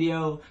new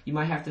video. You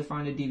might have to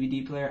find a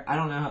DVD player. I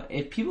don't know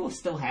if people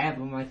still have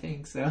them. I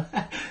think so.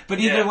 But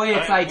either way,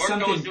 it's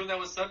something. I was doing that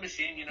with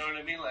Submachine. You know what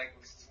I mean?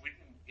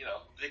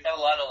 They got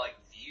a lot of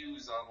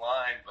views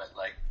online, but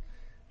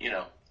you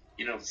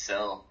don't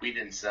sell. We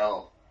didn't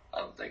sell. I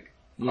don't think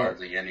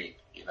hardly any.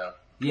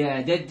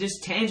 Yeah, they're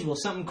just tangible,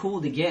 something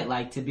cool to get,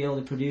 to be able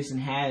to produce and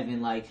have,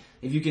 and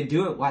if you can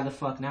do it, why the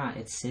fuck not?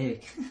 It's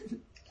sick.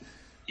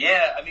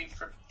 Yeah, I mean,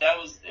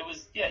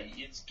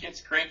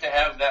 it's great to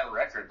have that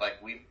record.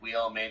 We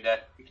all made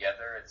that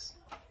together. It's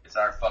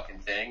our fucking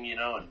thing, and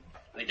I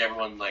think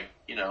everyone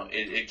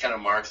it kind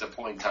of marks a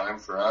point in time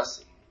for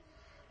us.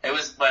 It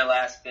was my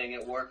last thing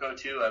at Warco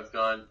too. I've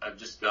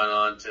just gone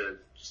on to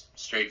just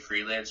straight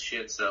freelance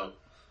shit, so.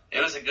 It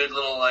was a good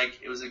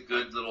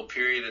little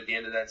period at the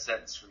end of that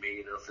sentence for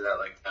me, for that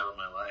time in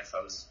my life.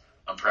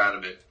 I'm proud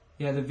of it.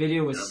 Yeah, the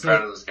video was sick. I'm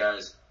proud of those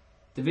guys.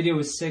 The video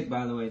was sick,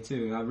 by the way,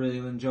 too. I really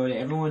enjoyed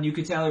it. You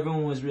could tell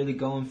everyone was really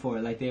going for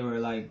it. They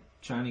were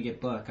trying to get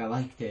buck. I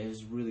liked it. It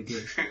was really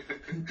good.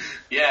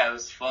 Yeah, it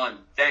was fun.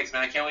 Thanks,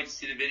 man. I can't wait to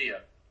see the video.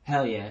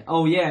 Hell yeah.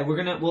 Oh yeah,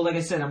 like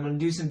I said, I'm gonna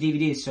do some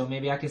DVDs, so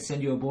maybe I can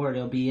send you a board.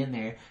 It'll be in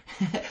there.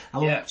 I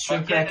won't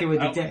shrink crack it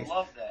with the text. I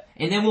love that.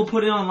 And then we'll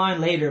put it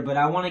online later, but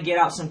I want to get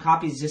out some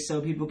copies just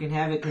so people can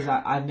have it, because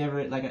I've never,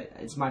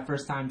 it's my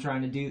first time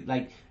trying to do,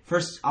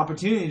 first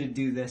opportunity to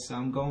do this, so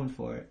I'm going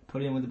for it.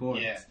 Put it in with the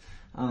boards.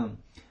 Yeah.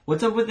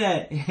 What's up with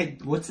that?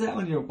 What's that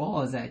on your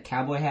wall? Is that a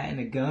cowboy hat and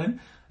a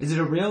gun? Is it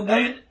a real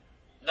gun?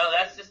 No,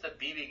 that's just a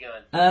BB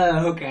gun.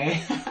 Oh,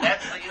 okay.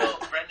 That's,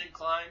 Brendan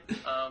Klein.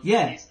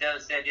 Yeah. He's down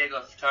in San Diego,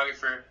 a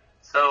photographer.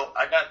 So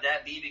I got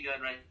that BB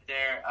gun right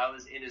there. I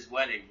was in his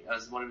wedding. I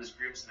was one of his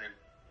groomsmen.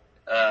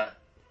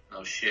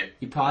 Oh shit.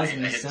 You paused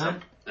in the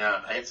sun?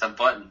 I hit some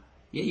button.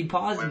 Yeah, you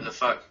paused. Where the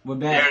fuck? We're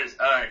back. There it is.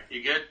 Alright,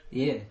 you good?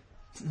 Yeah.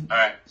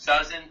 Alright. So I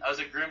was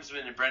a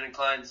groomsman in Brendan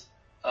Klein's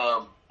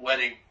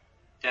wedding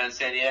down in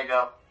San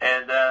Diego,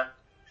 and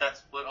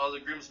that's what all the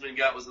groomsmen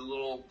got was a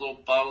little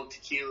bottle of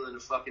tequila and a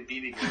fucking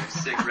BB gun.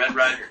 Sick. Red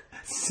Ryder.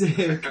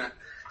 Sick.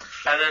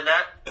 And then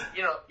that,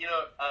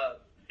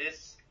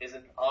 this is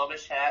an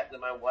Amish hat that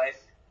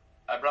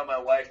I brought my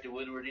wife to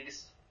Woodward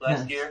East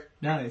last year.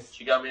 Nice.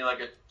 She got me a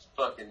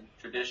fucking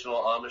traditional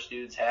Amish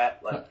dude's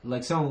hat.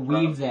 Someone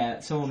weaved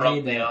that. Someone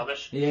made that. From the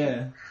Amish.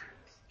 Yeah.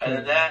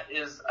 And then I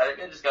think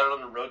I just got it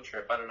on the road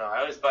trip. I don't know. I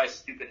always buy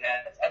stupid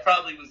hats. I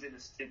probably was in a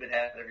stupid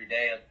hat every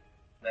day on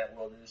that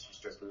World Industries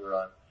trip we were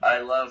on. I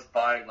love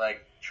buying,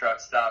 like, truck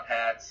stop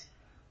hats.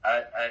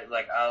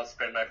 I'll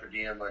spend my per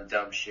diem on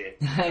dumb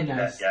shit. Nice.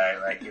 That guy,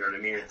 like, you know what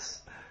I mean? It's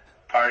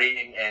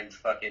partying and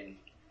fucking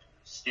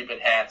stupid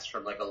hats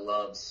from, like, a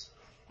Love's.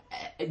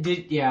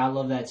 Yeah, I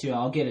love that too.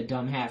 I'll get a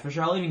dumb hat for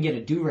sure. I'll even get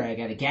a do-rag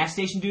at a gas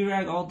station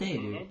do-rag all day,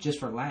 dude, just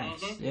for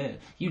laughs. Yeah,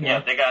 you know.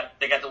 Yeah,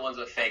 they got the ones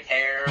with fake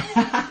hair.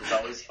 It's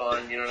always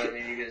fun. You know what I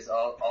mean? You get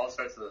all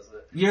sorts of those.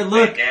 Your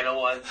look, bandana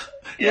ones.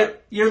 Yeah.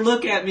 Your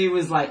look at me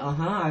was like,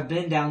 I've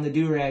been down the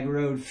do-rag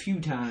road a few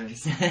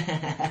times.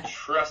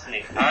 Trust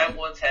me, I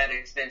once had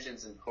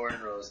extensions and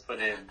cornrows put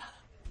in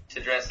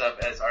to dress up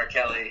as R.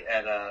 Kelly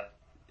at a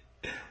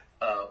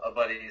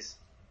buddy's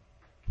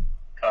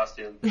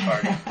costume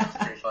party. It's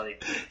pretty funny.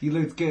 You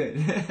looked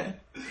good.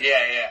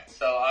 Yeah.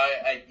 So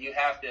you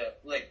have to,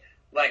 like,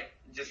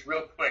 just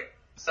real quick.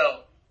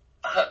 So,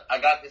 I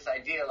got this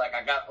idea, like,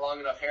 I got long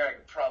enough hair, I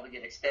could probably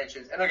get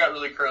extensions, and I got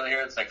really curly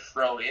hair, it's like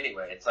fro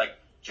anyway. It's like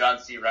John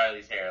C.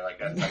 Reilly's hair, like,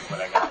 that's like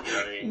what I got, you know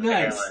what I mean?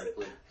 Nice.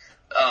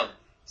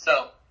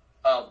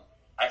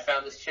 I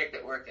found this chick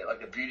that worked at,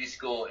 like, a beauty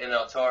school in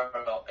El Toro,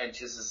 and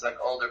she's this, like,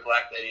 older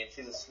black lady, and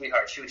she's a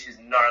sweetheart. She's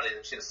gnarly,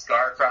 and she had a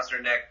scar across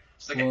her neck.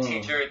 She's like a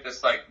teacher at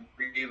this, like,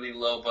 really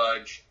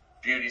low-budge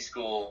beauty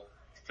school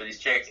for these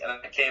chicks. And I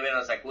came in, I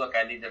was like, look,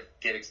 I need to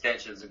get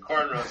extensions and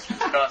cornrows for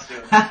this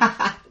costume.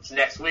 It's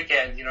next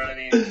weekend, you know what I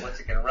mean? What's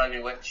it going to run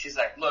me with? She's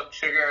like, look,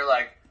 sugar,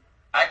 like,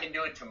 I can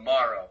do it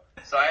tomorrow.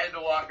 So I had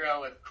to walk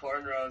around with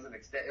cornrows and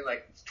extensions.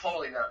 Like, it's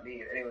totally not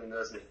me if anyone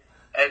knows me.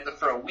 And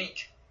for a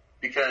week,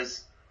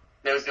 because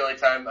that was the only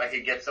time I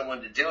could get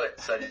someone to do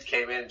it. So I just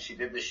came in and she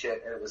did this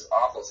shit and it was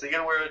awful. So you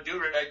gotta wear a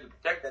do-rag to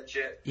protect that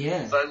shit.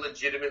 Yeah. So I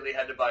legitimately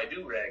had to buy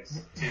do-rags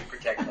to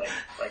protect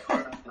like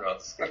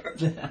cornrows.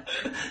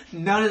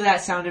 None of that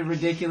sounded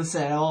ridiculous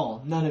at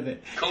all. None of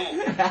it. Cool.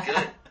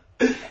 Good.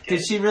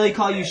 Did she really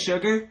call you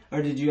sugar?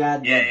 Or did you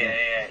add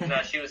Yeah.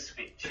 No, she was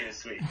sweet.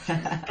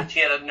 But she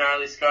had a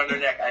gnarly scar on her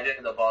neck. I didn't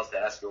have the balls to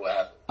ask her what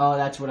happened. Oh,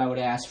 that's what I would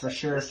ask for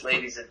sure. This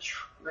lady's a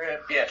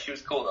trip. Yeah, she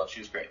was cool though. She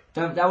was great.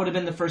 That would have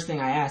been the first thing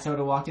I asked. I would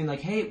have walked in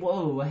like, hey,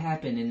 whoa, what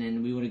happened? And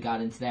then we would have got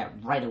into that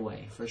right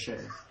away, for sure.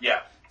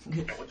 Yeah.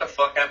 What the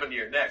fuck happened to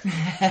your neck?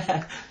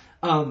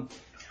 I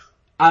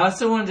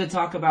also wanted to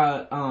talk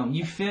about,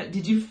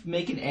 did you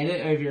make an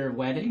edit of your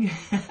wedding?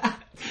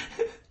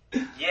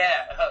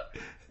 Yeah,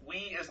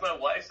 it was my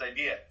wife's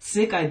idea.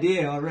 Sick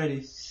idea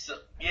already. So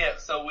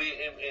we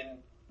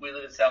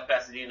live in South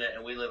Pasadena,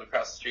 and we live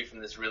across the street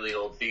from this really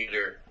old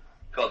theater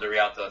called the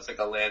Rialto. It's like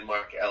a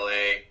landmark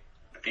LA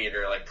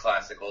theater, like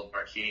classic old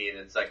marquee, and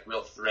it's like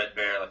real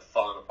threadbare, like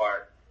falling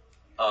apart.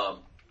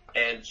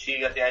 And she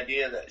got the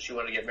idea that she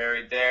wanted to get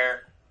married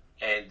there,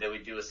 and that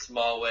we'd do a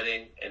small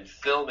wedding and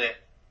film it,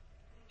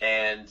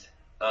 and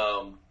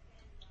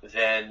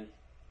then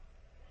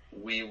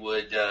we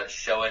would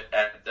show it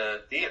at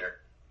the theater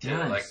to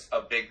like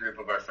a big group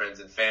of our friends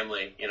and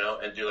family, you know,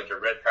 and do like a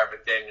red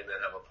carpet thing, and then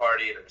have a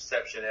party and a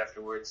reception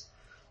afterwards.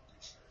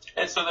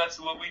 And so that's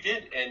what we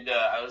did, and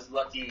I was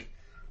lucky.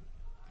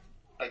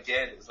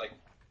 Again, it was like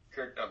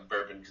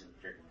bourbon because I'm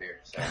drinking beer.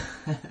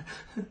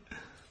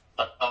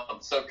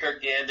 So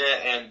Kirk Ganda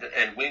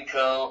and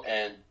Winco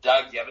and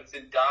Doug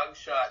Jevinson. Doug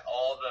shot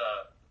all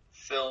the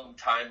film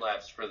time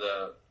lapse for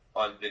the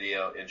on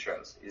video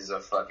intros. He's a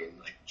fucking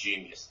like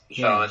genius.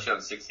 He shot all that shit on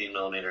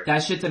 16mm.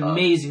 That shit's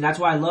amazing. That's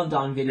why I loved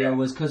on video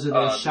was because of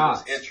those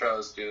shots. Those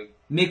intros, dude.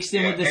 Mixed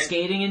in with the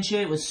skating and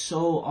shit was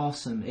so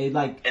awesome. And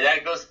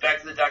that goes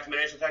back to the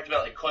documentary I talked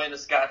about, like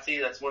Koyaanisqatsi.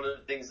 That's one of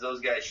the things those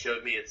guys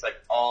showed me. It's like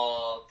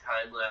all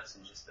time lapse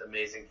and just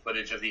amazing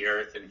footage of the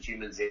Earth and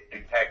humans'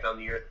 impact on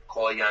the Earth.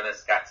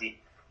 Koyaanisqatsi.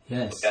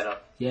 Yes. Look that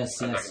up. Yes.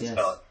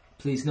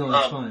 Please, no,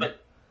 it's fine.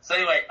 So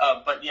anyway,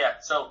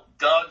 so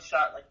Doug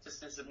shot like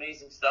just this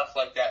amazing stuff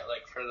like that,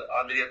 like for the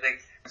on video thing.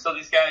 So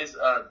these guys,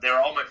 they were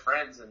all my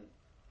friends, and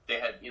they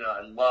had, you know,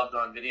 I loved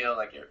on video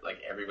like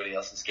everybody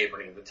else in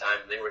skateboarding at the time.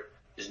 And they were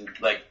just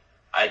like,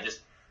 I just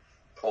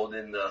pulled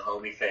in the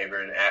homie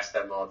favor and asked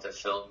them all to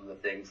film the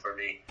thing for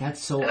me.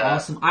 That's so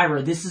awesome,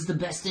 Ira. This is the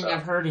best thing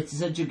I've heard. It's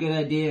such a good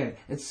idea.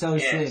 It's so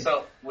sick.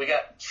 So we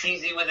got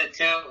cheesy with it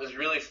too. It was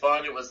really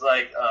fun. It was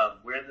like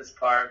we're in this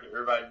park,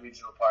 Irvine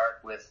Regional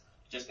Park, with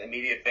just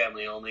immediate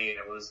family only, and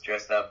everyone was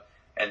dressed up.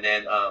 And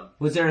then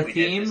was there a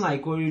theme?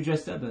 Like, what were you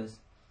dressed up as?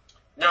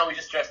 No, we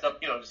just dressed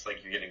up, you know, just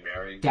like you're getting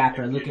married.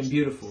 Dapper, looking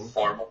beautiful.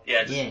 Formal.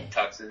 Yeah, just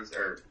tuxes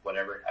or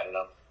whatever. I don't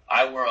know.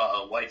 I wore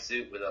a white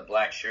suit with a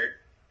black shirt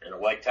and a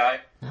white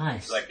tie.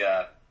 Nice. Like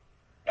I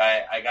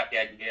got the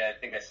idea. I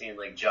think I seen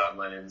like John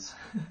Lennon's.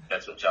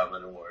 That's what John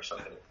Lennon wore or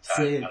something at the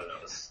time. I don't know.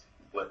 It was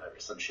whatever,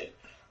 some shit.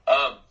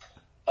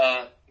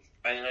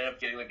 I ended up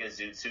getting like a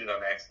zoot suit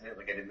on accident.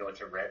 Like I didn't know what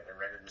to rent. I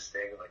rented this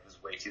thing and like it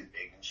was way too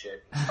big and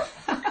shit.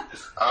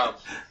 I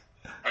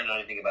don't know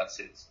anything about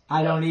suits.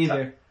 I don't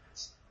either.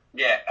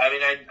 Yeah, I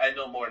mean, I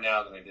know more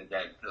now than I did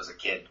then as a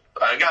kid.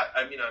 I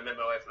met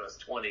my wife when I was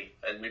 20,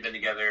 and we've been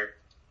together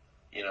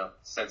you know,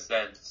 since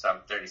then, so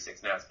I'm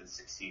 36 now, it's been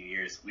 16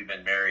 years. We've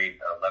been married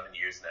 11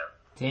 years now.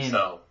 Damn.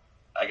 So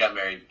I got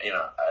married, you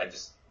know, I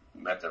just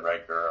met the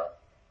right girl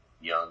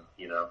young,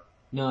 you know.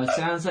 No,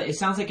 it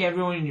sounds like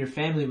everyone in your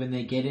family, when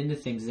they get into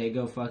things, they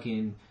go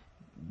fucking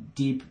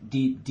deep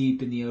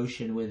in the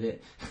ocean with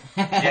it.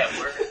 Yeah,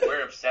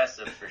 we're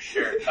obsessive for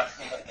sure.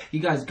 You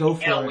guys go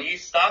for it. When you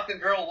stalk a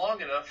girl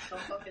long enough, she'll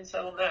fucking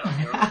settle down.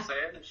 You know what I'm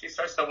saying? If she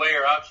starts to weigh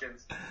her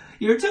options.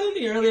 You were telling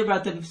me earlier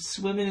about them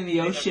swimming in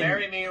the ocean.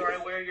 Marry me or I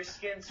wear your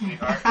skin,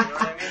 sweetheart. You know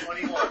what I mean? What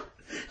do you want?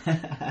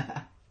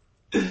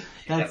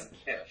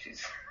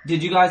 She's.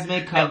 Did you guys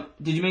make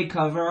Did you make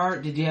cover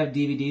art? Did you have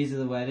DVDs of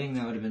the wedding?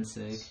 That would have been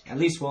sick. At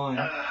least one.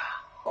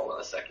 Hold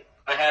on a second.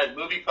 I had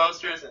movie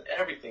posters and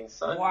everything,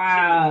 son.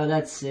 Wow,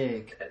 that's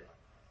sick.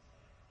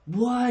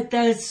 What?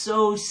 That's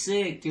so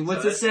sick, dude.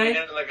 What's it say?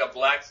 I had like a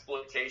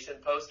blaxploitation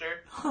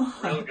poster.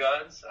 Real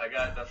guns. I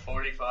got the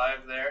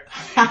 45 there.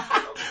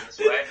 This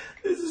way.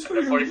 This is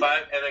the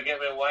 45, and I get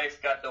my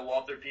wife got the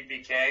Walther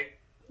PPK.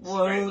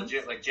 Whoa. Very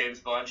legit, like James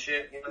Bond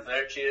shit. You know,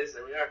 there she is.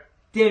 There we are.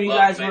 Damn, you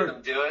guys made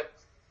them do it.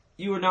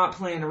 You were not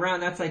playing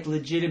around. That's like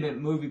legitimate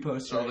movie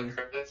poster.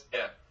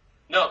 Yeah.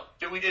 No,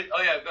 we did.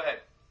 Oh yeah, go ahead.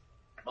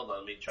 Hold on,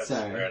 let me try to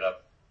square it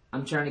up.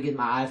 I'm trying to get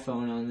my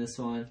iPhone on this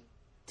one.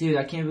 Dude,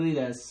 I can't believe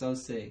that. It's so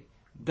sick.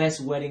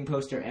 Best wedding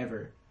poster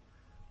ever.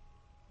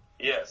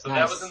 Yeah, so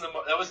nice.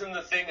 that was in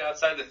the thing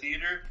outside the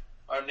theater.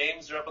 Our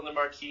names are up on the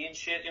marquee and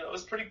shit. You know, it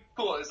was pretty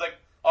cool. It's like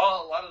a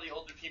lot of the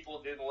older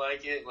people didn't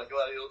like it. Like a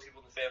lot of the older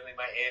people in the family,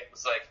 my aunt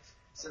was like,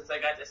 "Since I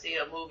got to see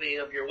a movie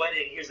of your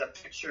wedding, here's a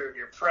picture of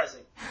your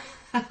present,"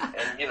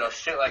 and you know,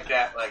 shit like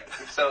that. Like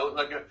so,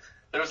 like.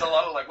 There was a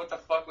lot of like, what the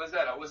fuck was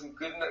that? I wasn't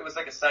good enough. It was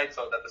like a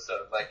Seinfeld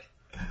episode. Like,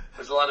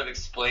 there's a lot of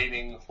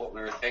explaining what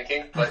we were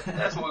thinking, but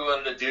that's what we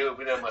wanted to do.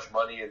 We didn't have much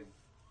money, and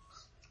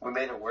we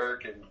made it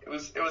work, and it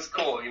was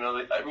cool. You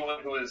know,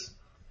 everyone who was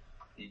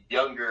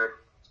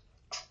younger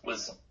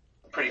was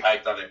pretty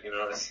hyped on it. You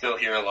know, I still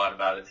hear a lot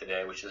about it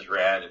today, which is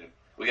rad. And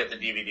we got the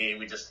DVD.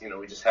 We just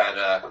had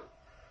our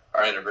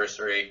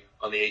anniversary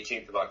on the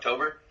 18th of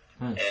October,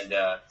 and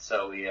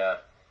so we, you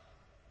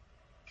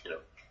know.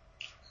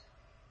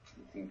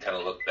 You can kind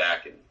of look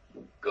back and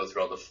go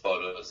through all the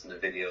photos and the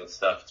video and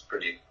stuff. It's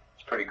pretty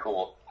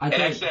cool.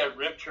 Actually, I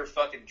ripped her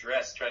fucking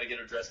dress, trying to get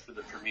her dressed for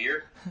the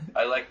premiere.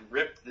 I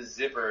ripped the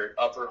zipper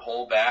upper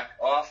whole back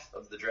off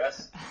of the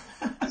dress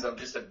because I'm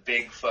just a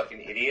big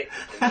fucking idiot,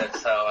 and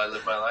that's how I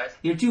live my life.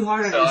 You're too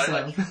hard on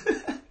yourself.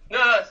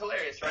 No, it's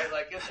hilarious, right?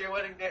 Like, it's your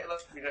wedding day.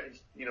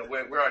 You know,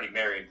 we're already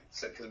married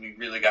because we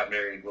really got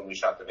married when we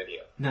shot the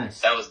video. Nice.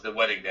 That was the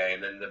wedding day,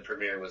 and then the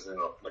premiere was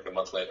like a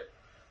month later.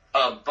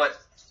 But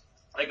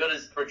I go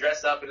to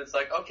dress up, and it's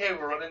like, okay,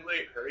 we're running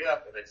late, hurry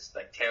up. And I just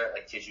like tear it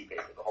like tissue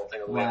paper, the whole thing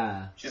away.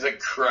 Wow. She's like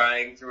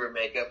crying through her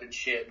makeup and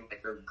shit, and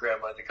like her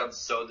grandma had to come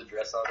sew the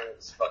dress on her.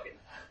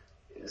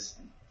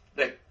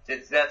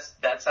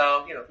 That's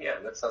how, you know,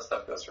 that's how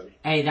stuff goes for me.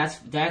 Hey,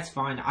 that's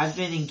fine. I've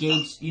been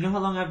engaged. You know how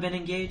long I've been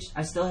engaged?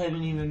 I still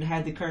haven't even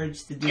had the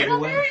courage to do the wedding. You're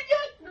not married yet?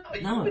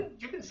 No.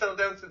 You've been settled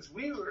down since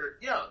we were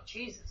young.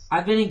 Jesus.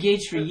 I've been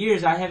engaged for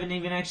years. I haven't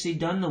even actually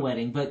done the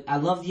wedding, but I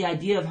love the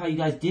idea of how you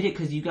guys did it,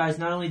 because you guys,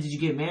 not only did you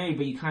get married,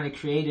 but you kind of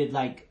created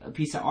like a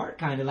piece of art,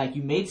 kind of like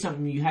you made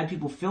something, you had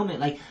people film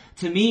it. Like,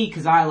 to me,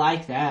 because I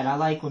like that. I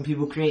like when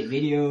people create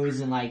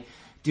videos and like,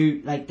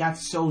 dude, like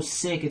that's so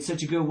sick. It's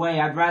such a good way.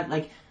 I'd rather,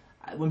 like,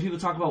 when people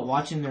talk about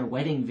watching their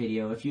wedding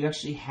video, if you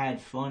actually had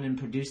fun and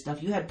produced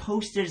stuff, you had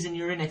posters and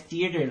you're in a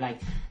theater,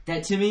 like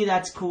that, to me,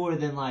 that's cooler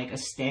than like a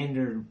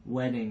standard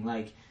wedding.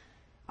 Like,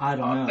 I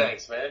don't know.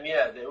 Thanks, man.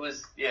 Yeah, it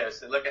was,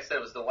 so like I said,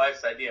 it was the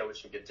wife's idea,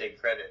 which you could take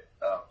credit.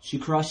 She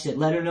crushed it.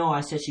 Let her know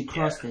I said she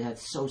crushed it.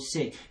 That's so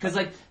sick. Cause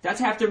like, that's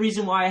half the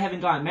reason why I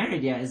haven't gotten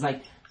married yet, is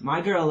like,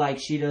 my girl, like,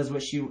 she does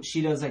what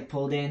she does, like,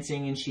 pole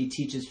dancing, and she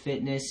teaches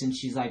fitness, and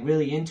she's, like,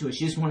 really into it.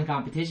 She just won a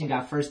competition,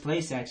 got first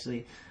place,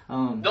 actually.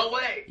 No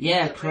way!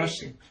 Yeah,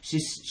 crushed it.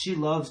 She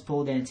loves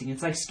pole dancing.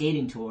 It's like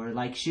skating to her.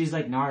 Like, she's,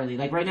 like, gnarly.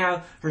 Like, right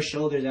now, her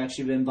shoulder's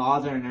actually been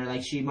bothering her.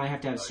 Like, she might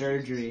have to have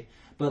surgery.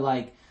 But,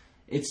 like,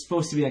 it's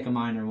supposed to be, like, a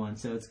minor one,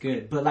 so it's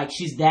good. But, like,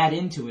 she's that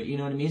into it, you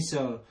know what I mean?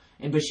 So...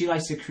 But she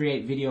likes to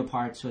create video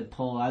parts with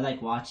pole. I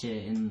like watch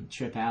it and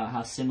trip out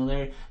how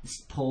similar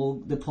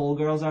the pole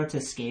girls are to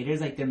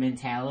skaters, like their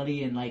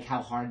mentality and like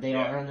how hard they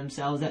are on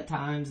themselves at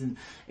times, and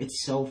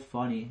it's so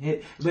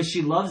funny. But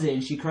she loves it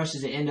and she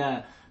crushes it.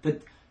 And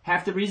but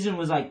half the reason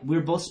was like we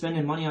were both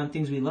spending money on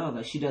things we love.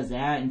 Like she does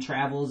that and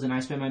travels, and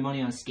I spend my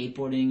money on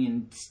skateboarding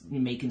and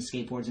making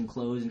skateboards and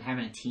clothes and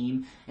having a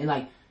team and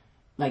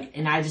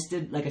and I just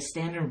did, like, a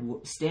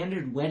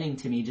standard wedding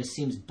to me just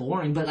seems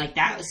boring. But, like,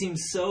 that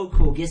seems so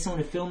cool. Get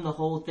someone to film the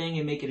whole thing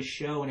and make it a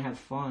show and have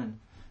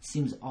fun.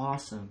 Seems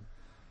awesome.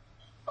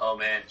 Oh,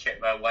 man.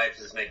 My wife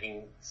is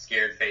making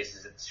scared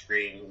faces at the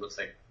screen. It looks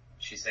like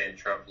she's saying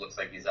Trump looks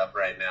like he's up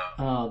right now.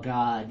 Oh,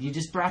 God. You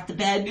just brought the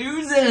bad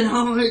news in.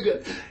 Oh, my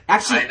God.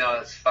 Actually, I know.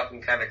 It's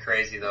fucking kind of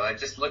crazy, though. I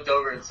just looked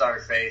over and saw her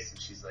face, and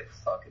she's like,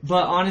 fucking...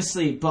 But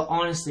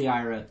honestly,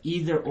 Ira,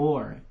 either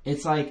or.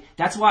 It's like,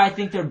 that's why I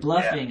think they're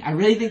bluffing. Yeah. I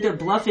really think they're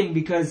bluffing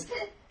because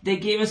they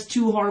gave us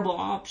two horrible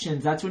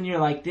options. That's when you're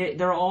like,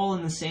 they're all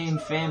in the same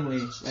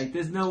family. Like,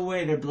 there's no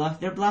way they're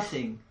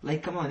bluffing.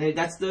 Like, come on,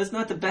 that's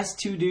not the best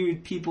two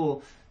dudes,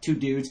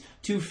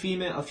 a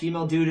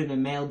female dude and a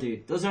male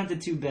dude. Those aren't the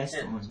two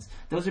best ones.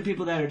 Those are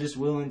people that are just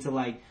willing to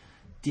like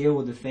deal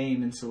with the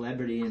fame and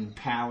celebrity and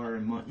power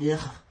and money.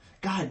 Ugh,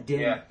 God damn.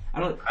 Yeah. I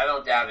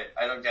don't doubt it.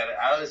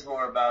 I was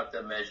more about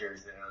the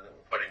measures that we're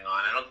putting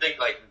on. I don't think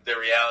like the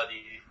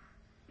reality.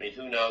 I mean,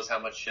 who knows how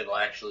much shit will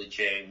actually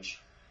change?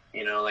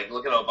 You know, like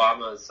look at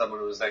Obama as someone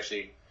who was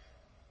actually,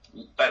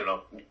 I don't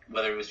know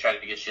whether he was trying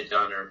to get shit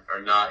done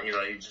or not. You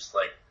know, he just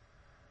like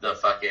the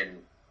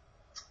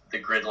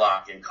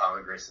gridlock in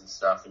Congress and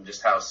stuff, and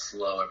just how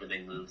slow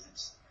everything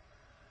moves.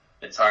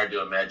 It's hard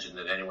to imagine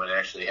that anyone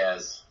actually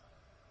has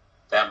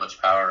that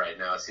much power right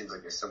now. It seems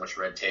like there's so much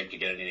red tape to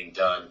get anything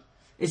done.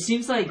 It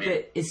seems like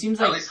at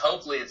least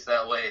hopefully it's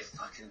that way if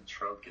fucking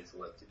Trump gets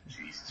elected.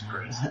 Jesus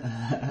Christ.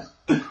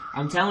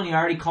 I'm telling you, I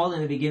already called it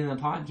in the beginning of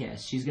the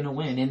podcast. She's gonna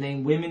win. And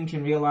then women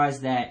can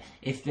realize that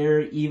if they're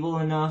evil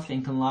enough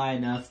and can lie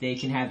enough, they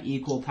can have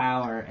equal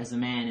power as a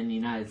man in the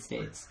United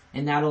States.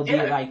 And that'll be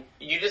like...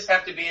 You just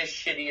have to be as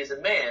shitty as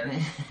a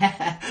man.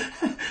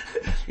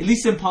 At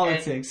least in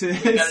politics.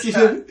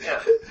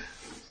 Yeah.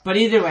 But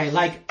either way,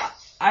 like...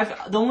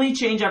 the only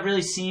change I've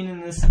really seen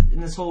in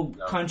this whole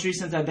country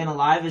since I've been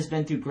alive has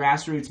been through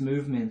grassroots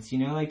movements. You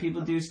know, like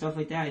people do stuff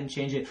like that and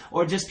change it,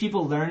 or just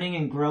people learning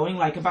and growing,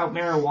 like about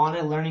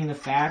marijuana, learning the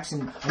facts,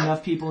 and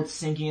enough people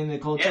sinking in the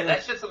culture. Yeah,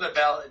 that's just on the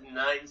ballot in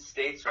 9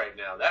 states right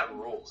now. That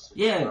rules.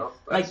 Yeah, you know?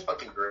 That's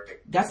fucking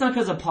great. That's not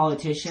because of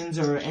politicians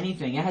or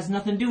anything. It has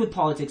nothing to do with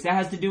politics. That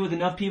has to do with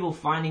enough people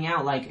finding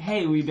out, like,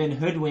 hey, we've been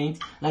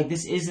hoodwinked. Like,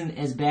 this isn't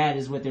as bad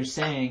as what they're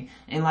saying,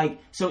 and like,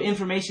 so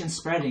information's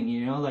spreading.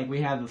 You know, like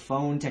we have a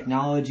phone.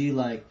 Technology,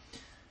 like,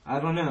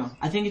 I don't know.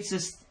 I think it's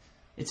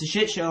a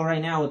shit show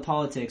right now with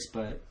politics,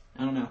 but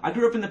I don't know. I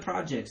grew up in the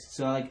projects,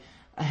 so like,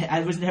 I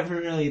was never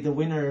really the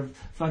winner of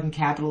fucking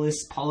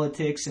capitalist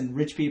politics and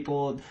rich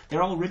people.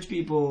 They're all rich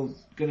people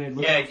gonna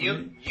look out for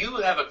me. You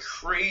have a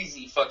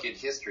crazy fucking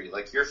history,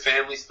 like your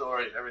family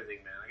story and everything,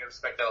 man. I gotta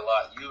respect that a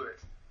lot.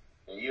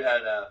 You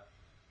had a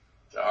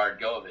hard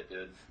go of it,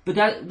 dude. But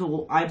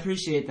I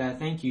appreciate that.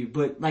 Thank you.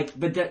 But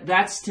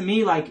that's to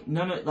me like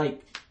none of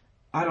like.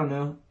 I don't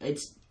know.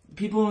 It's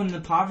people in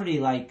the poverty,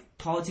 like,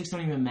 politics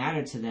don't even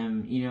matter to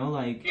them, you know,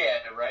 like... Yeah,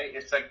 right?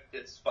 It's like,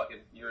 it's fucking,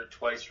 you're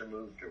twice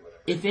removed or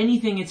whatever. If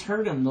anything, it's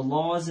hurt them. The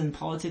laws and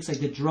politics, like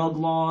the drug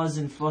laws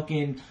and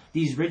fucking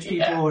these rich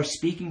people are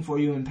speaking for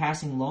you and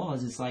passing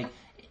laws. It's like...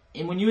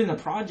 And when you're in the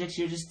projects,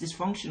 you're just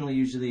dysfunctional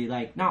usually.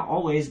 Like, not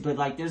always, but,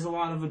 like, there's a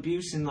lot of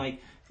abuse and, like,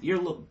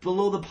 you're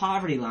below the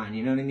poverty line,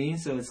 you know what I mean?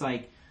 So it's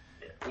like...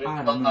 We've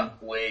fucked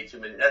up way too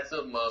many... That's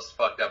the most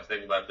fucked up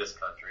thing about this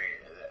country.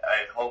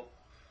 I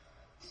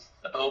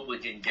hope we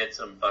can get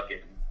some fucking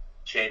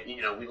change.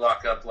 You know, we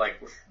lock up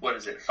like, what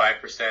is it,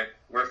 5%?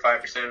 We're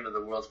 5% of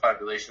the world's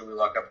population. We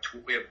lock up,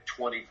 we have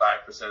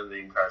 25% of the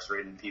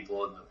incarcerated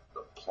people in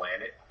the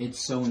planet.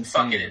 It's so insane.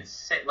 Fucking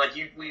insane. Like,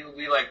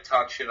 we like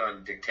talk shit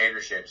on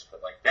dictatorships,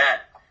 but like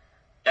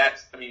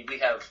that's, I mean, we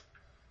have,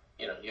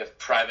 you know, you have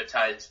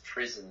privatized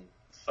prison.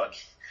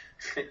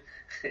 Fucking,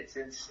 it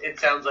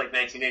sounds like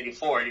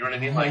 1984, you know what I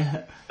mean?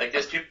 Like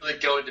there's people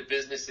that go into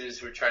businesses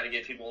who are trying to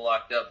get people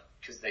locked up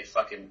because they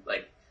fucking,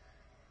 like,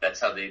 that's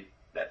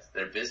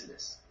their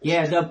business.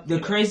 Yeah,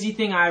 the crazy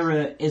thing,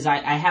 Ira, is I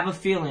have a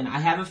feeling,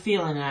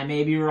 and I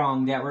may be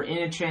wrong, that we're in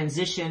a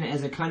transition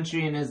as a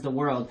country and as the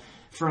world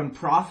from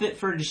profit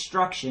for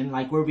destruction,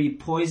 like where we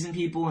poison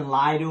people and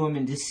lie to them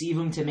and deceive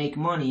them to make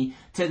money,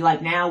 to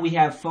like now we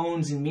have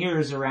phones and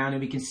mirrors around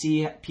and we can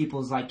see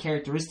people's like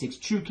characteristics,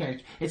 true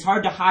character. It's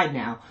hard to hide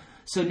now.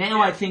 So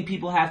now I think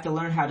people have to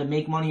learn how to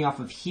make money off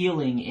of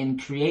healing and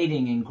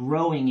creating and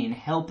growing and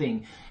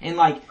helping and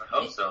like. I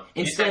hope so.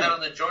 You said that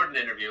on the Jordan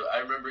interview. I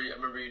remember you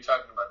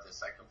talking about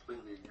this. I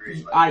completely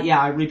agree.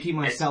 I repeat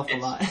myself a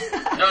lot.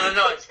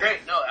 No, it's great.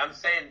 No, I'm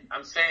saying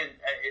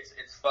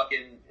it's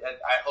fucking.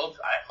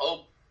 I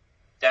hope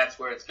that's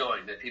where it's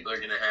going. That people are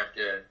gonna have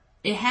to.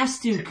 It has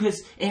to,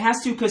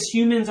 because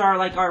humans are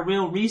like our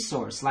real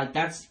resource. Like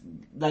that's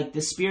like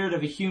the spirit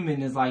of a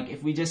human is like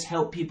if we just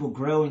help people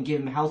grow and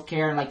give them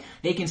healthcare, and like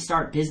they can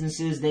start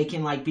businesses, they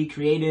can like be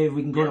creative,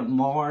 we can go to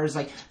Mars.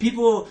 Like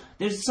people,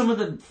 there's some of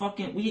the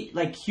fucking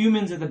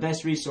humans are the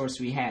best resource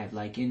we have.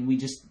 Like, and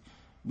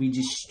we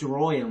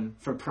destroy them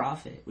for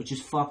profit, which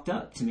is fucked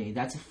up to me.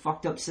 That's a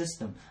fucked up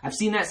system. I've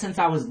seen that since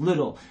I was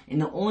little, and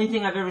the only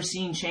thing I've ever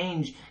seen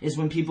change is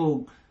when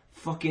people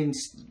fucking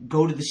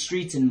go to the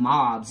streets in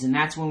mobs, and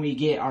that's when we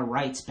get our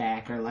rights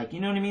back, or like, you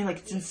know what I mean? Like,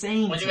 it's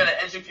insane. Well, you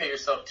gotta educate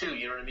yourself too,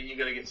 you know what I mean? You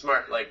gotta get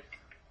smart. Like,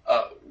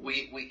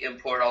 we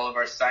import all of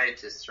our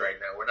scientists right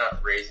now. We're not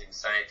raising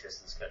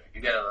scientists in this country.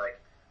 You gotta like,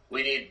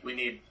 we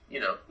need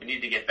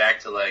to get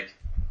back to like,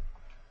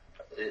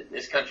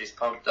 this country's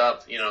pumped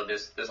up, you know,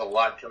 there's a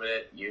lot coming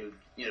at you,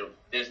 you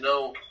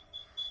know,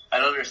 I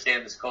don't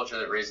understand this culture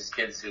that raises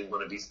kids who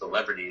want to be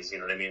celebrities, you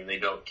know what I mean? They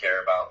don't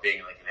care about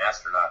being like an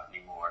astronaut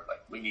anymore. Like,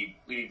 we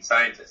need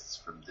scientists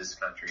from this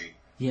country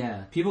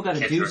Yeah, people got to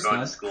kids do who are going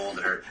to stuff. school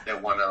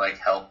that want to like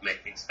help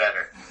make things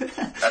better.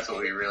 That's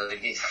what we really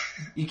need.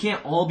 You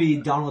can't all be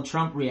Donald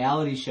Trump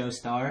reality show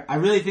star. I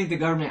really think the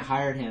government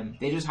hired him.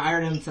 They just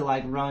hired him to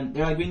like run.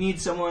 They're like, we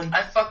need someone.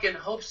 I fucking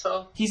hope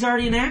so. He's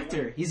already an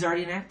actor. He's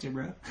already an actor,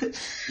 bro.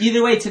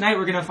 Either way, tonight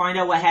we're gonna find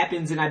out what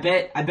happens, and I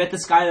bet the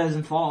sky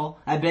doesn't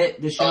fall. I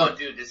bet the show. Oh,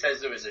 dude, it says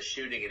there was a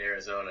shooting in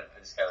Arizona. I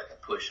just got like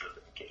a push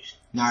notification.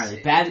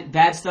 Gnarly.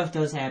 Bad stuff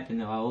does happen,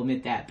 though. I'll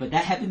admit that, but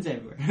that happens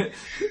everywhere.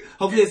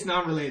 Hopefully, it's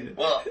not related.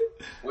 Well,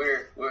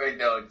 we're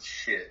no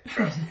shit.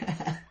 Trust me.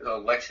 It's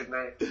election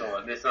night. It's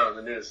not on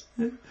the news.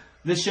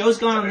 The show's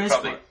gone on this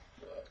probably, far.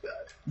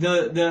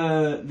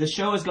 The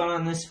show has gone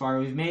on this far.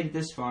 We've made it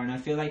this far, and I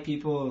feel like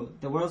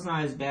the world's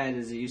not as bad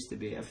as it used to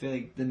be. I feel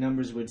like the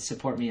numbers would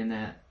support me in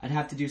that. I'd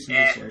have to do some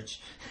research.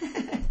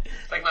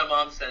 It's like my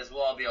mom says,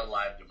 well, I'll be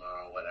alive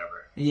tomorrow,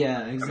 whatever.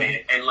 Yeah, exactly. I mean,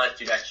 unless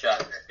you got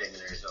shot in that thing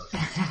in Arizona.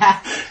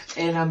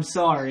 And I'm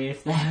sorry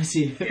if that was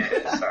you.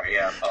 Yeah, sorry.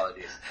 Yeah,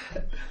 apologies.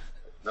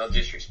 No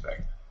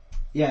disrespect.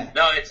 Yeah.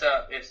 No, I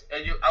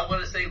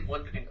want to say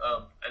one thing.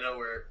 I know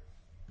we're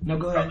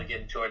probably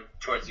getting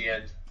towards the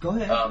end. Go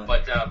ahead.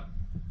 But I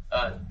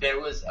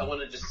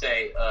want to just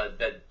say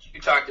that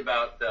you talked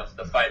about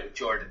the fight with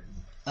Jordan.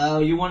 Oh,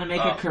 you want to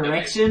make a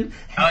correction?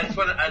 I just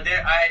want to.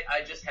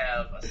 I just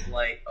have a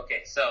slight.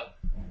 Okay, so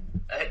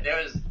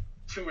there was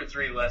 2 or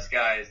 3 less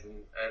guys than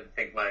I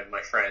think my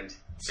friend.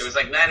 It was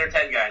like 9 or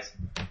 10 guys.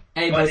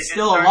 Hey, but it's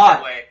still a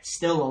lot.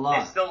 Still a lot.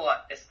 It's still a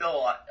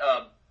lot.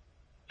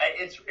 I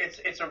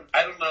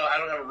don't know. I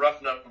don't have a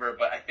rough number,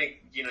 but I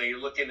think you're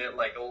looking at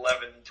like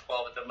 11,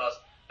 12 at the most.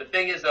 The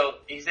thing is, though,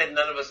 he said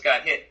none of us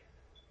got hit.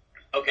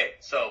 Okay,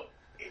 so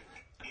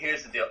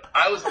here's the deal.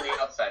 I was on the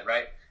outside,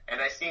 right?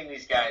 And I seen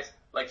these guys.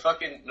 Like,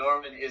 fucking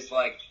Norman is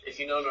like, if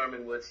you know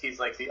Norman Woods, he's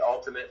like the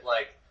ultimate,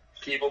 like,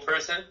 people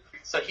person.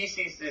 So he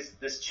sees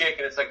this chick,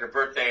 and it's like her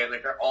birthday, and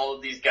like all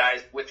of these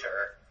guys with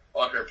her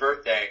on her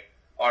birthday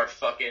are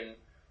fucking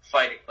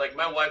fighting. Like,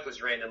 my wife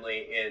was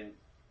randomly in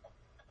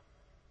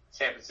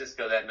San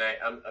Francisco that night.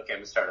 I'm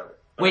gonna start over.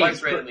 My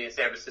wife's randomly in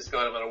San Francisco,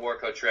 and I'm on a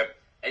Warco trip.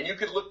 And you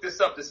could look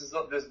this up. This is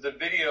the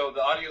video,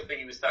 the audio thing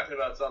he was talking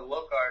about. It's on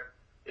Low Card.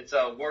 It's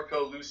a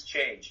Warco Loose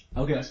Change.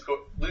 Okay.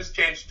 Loose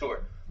Change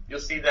tour. You'll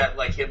see that,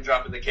 like, him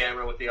dropping the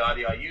camera with the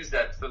audio. I use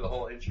that for the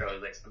whole intro,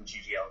 like some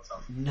GGL and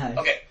stuff. Nice.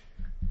 Okay.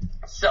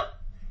 So,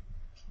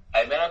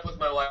 I met up with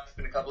my wife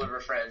and a couple of her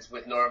friends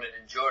with Norman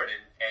and Jordan,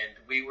 and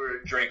we were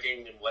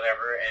drinking and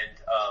whatever, and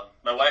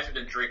my wife had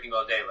been drinking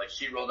all day. Like,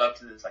 she rolled up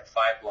to this, like,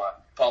 5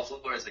 block. Paul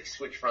Flores, like,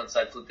 switch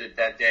frontside flipped it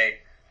that day,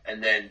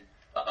 and then,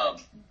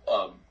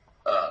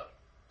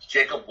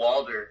 Jacob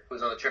Walder, who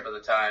was on the trip at the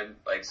time,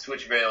 like,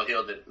 switch rail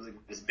heeled it. It was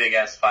like this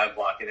big-ass 5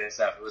 block in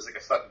SF. It was, like, a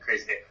fucking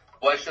crazy day.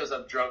 Wife shows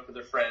up drunk with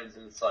her friends,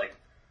 and it's like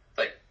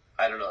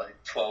I don't know, like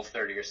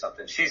 12:30 or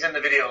something. She's in the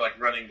video, like,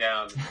 running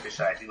down the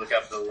side. You look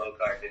up the Low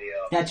Card video.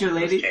 That's your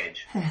lady?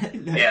 Change.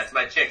 Yeah, it's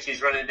my chick.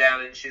 She's running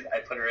down, and I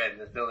put her in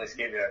the building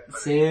escape yard.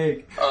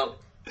 Sick.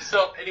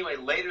 So anyway,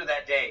 later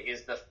that day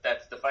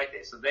that's the fight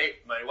day. So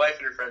my wife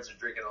and her friends are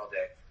drinking all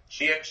day.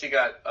 She actually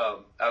got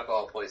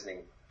alcohol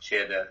poisoning. She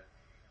had to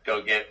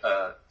go get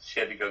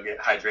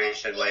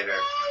hydration later.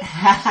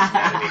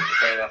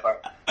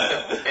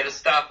 They had to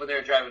stop when they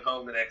were driving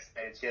home the next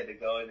day, and she had to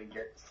go in and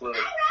get fluid.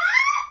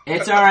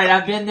 It's alright,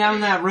 I've been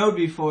down that road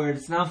before,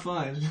 it's not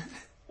fun.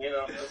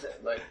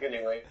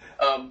 Anyway.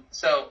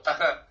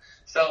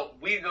 So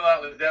we go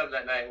out with them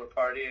that night, we're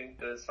partying,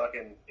 it was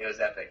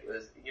epic. It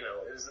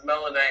was a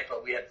mellow night,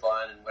 but we had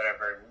fun and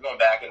whatever, and we're going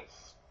back, and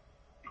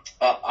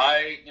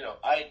I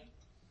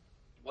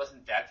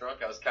wasn't that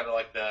drunk, I was kind of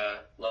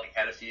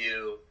had a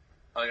few,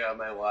 hung out with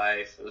my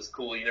wife, it was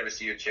cool, you never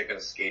see your chick on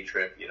a skate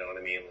trip, you know what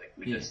I mean,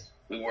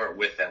 we weren't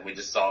with them, we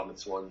just saw them at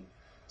this one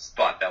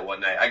spot that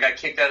one night. I got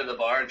kicked out of the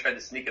bar and tried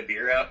to sneak a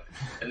beer out,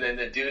 and then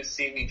the dude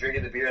seen me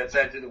drinking the beer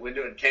outside through the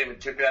window and came and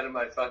took it out of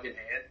my fucking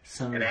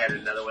hand, and I had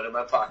another one in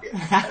my pocket. I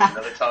had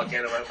another tall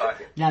can in my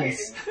pocket.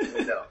 Nice.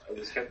 No, I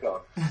just kept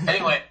going.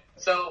 Anyway,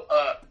 so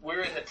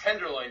we're in the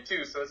Tenderloin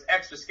too, so it's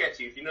extra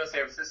sketchy. If you know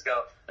San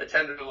Francisco, the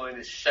Tenderloin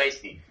is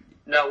shiesty.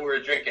 Not where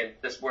we're drinking,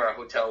 that's where our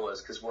hotel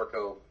was, because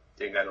Warco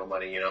didn't got no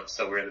money,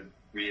 so we're in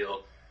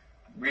the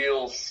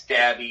real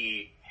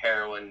stabby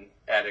heroin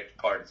addict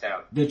part of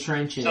town. The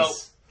trenches. So,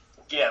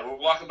 yeah, we're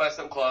walking by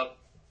some club.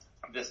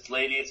 This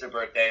lady, it's her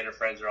birthday, and her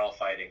friends are all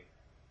fighting.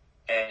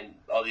 And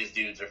all these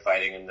dudes are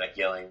fighting and, like,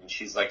 yelling. And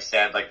she's, like,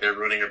 sad, like, they're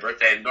ruining her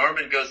birthday. And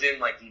Norman goes in,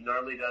 like he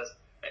normally does,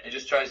 and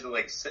just tries to,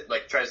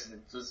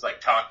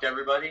 talk to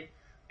everybody.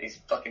 These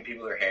fucking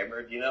people are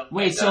hammered,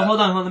 Wait, and, so hold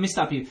on, let me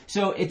stop you.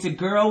 So it's a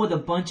girl with a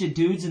bunch of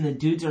dudes, and the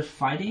dudes are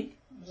fighting?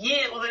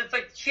 Yeah, well, it's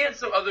like she had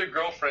some other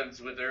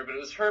girlfriends with her, but it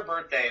was her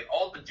birthday, and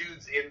all the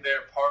dudes in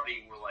their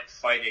party were, like,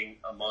 fighting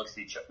amongst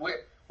each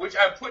other. Which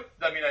I put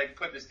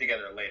this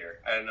together later.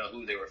 I don't know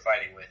who they were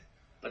fighting with.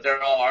 But they're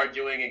all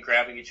arguing and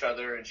grabbing each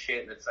other and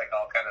shit, and it's, like,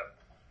 all kind of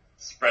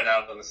spread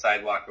out on the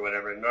sidewalk or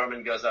whatever. And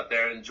Norman goes up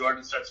there, and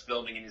Jordan starts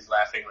filming, and he's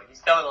laughing. Like,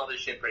 he's telling all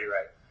this shit pretty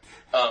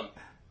right.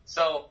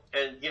 So,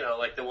 and, you know,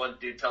 like the one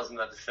dude tells him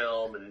not to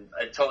film, and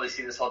I totally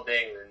see this whole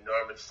thing, and then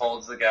Norman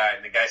folds the guy,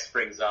 and the guy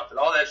springs up, and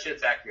all that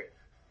shit's accurate.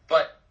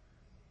 But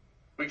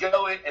we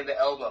go in, and the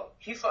elbow.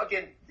 He said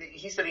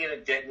he had a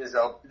dent in his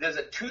elbow. There's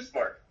a tooth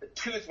mark. The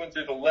tooth went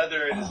through the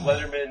leather in his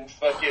Leatherman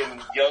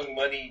fucking Young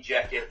Money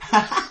jacket,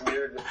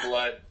 smeared with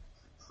blood.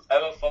 I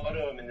have a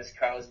photo of him in this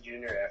Carl's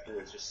Jr.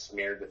 afterwards, just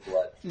smeared with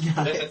blood. Nice.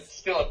 There's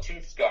still a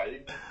tooth scar.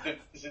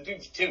 It's a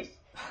dude's tooth,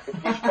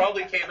 which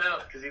probably came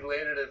out because he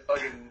landed a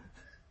fucking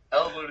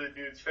elbow to the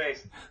dude's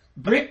face.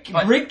 Brick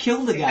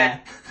killed a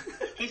guy.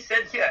 He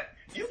said, yeah,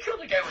 you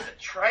killed a guy with a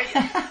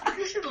trident.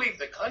 You should leave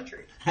the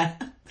country.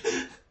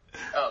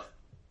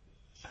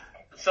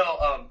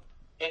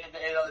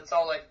 It's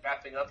all like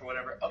wrapping up or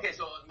whatever. Okay,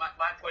 so my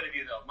point of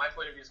view though,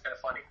 is kind of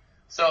funny.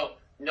 So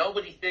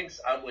nobody thinks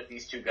I'm with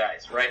these two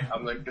guys, right?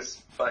 I'm like this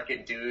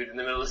fucking dude in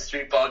the middle of the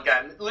street, bald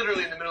guy,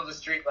 literally in the middle of the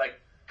street,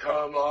 like,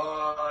 come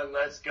on,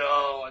 let's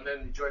go. And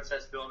then George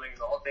starts filming,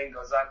 the whole thing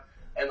goes on,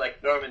 and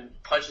like Norman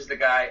punches the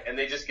guy, and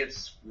they just get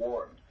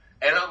swarmed.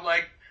 And I'm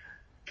like,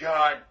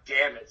 God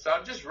damn it. So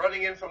I'm just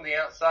running in from the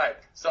outside.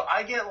 So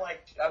I get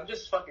like, I'm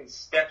just fucking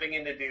stepping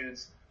into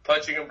dudes,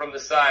 punching them from the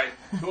side,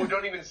 who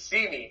don't even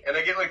see me. And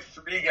I get like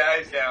 3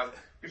 guys down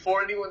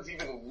before anyone's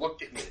even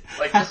looked at me.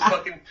 Like this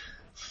fucking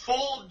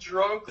full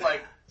drunk,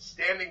 like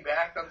standing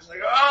back. I'm just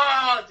like,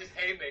 just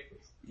haymakers.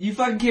 You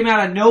fucking came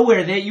out of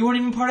nowhere. You weren't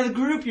even part of the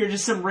group. You're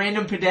just some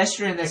random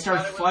pedestrian that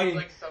started fighting.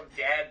 Like some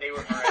dad they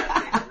were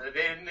harassing.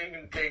 They didn't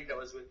even think I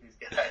was with these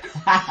guys.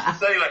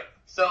 So anyway,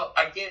 so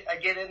I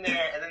get in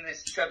there, and then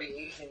this chubby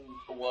Asian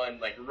one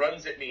like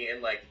runs at me,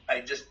 and like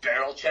I just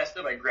barrel chest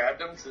him. I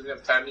grabbed him, so I didn't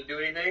have time to do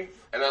anything,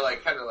 and I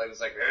like kind of like was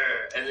like,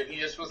 Urgh. And then he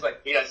just was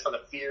like, I saw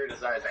the fear in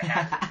his eyes.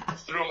 I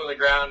threw him on the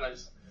ground. I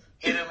just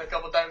hit him a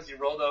couple times. He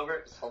rolled over.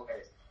 It was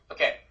hilarious.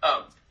 Okay,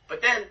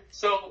 but then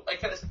so I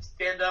kind of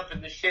stand up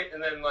and this shit,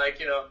 and then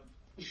like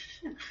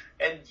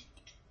and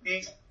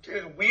the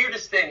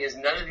weirdest thing is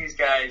none of these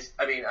guys.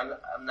 I mean,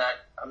 I'm not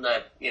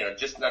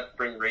just not to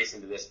bring race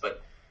into this,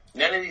 but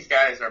none of these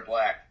guys are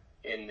black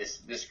in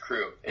this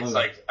crew. It's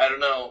like, I don't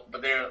know,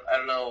 but I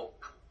don't know,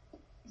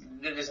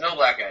 there's no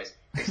black guys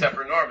except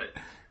for Norman,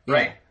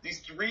 right? Yeah. These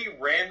 3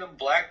 random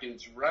black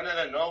dudes run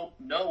out of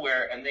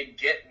nowhere, and they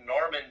get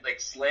Norman, like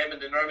slam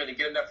into Norman and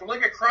get him down from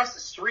like across the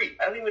street.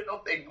 I don't even know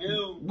if they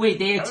knew. Wait,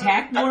 they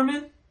attacked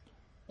Norman?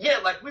 Yeah,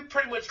 like we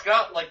pretty much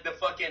got like the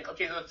fucking,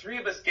 okay, the 3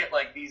 of us get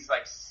like these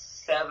like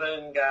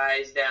 7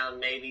 guys down,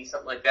 maybe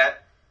something like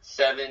that.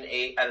 7,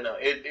 8, I don't know.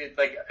 It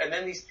like, and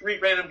then these 3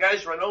 random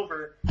guys run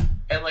over,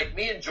 and like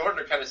me and Jordan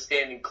are kind of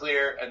standing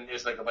clear, and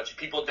there's like a bunch of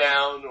people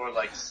down or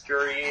like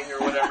scurrying or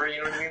whatever.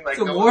 You know what I mean? Like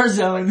it's a war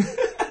zone.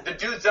 Like, the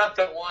dudes up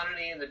don't want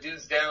any, and the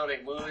dudes down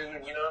ain't moving.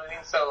 You know what I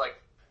mean? So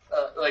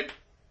like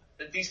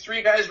these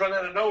 3 guys run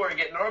out of nowhere and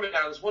get Norman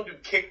down. This one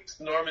dude kicks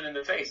Norman in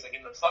the face, like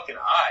in the fucking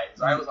eye.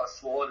 His eye was all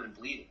swollen and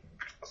bleeding.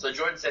 So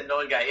Jordan said no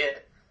one got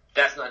hit.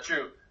 That's not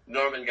true.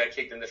 Norman got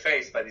kicked in the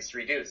face by these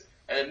 3 dudes.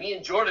 And then me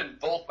and Jordan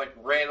both like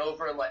ran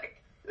over, and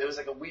like it was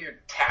like a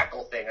weird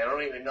tackle thing. I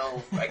don't even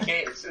know. I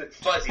can't. It's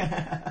fuzzy.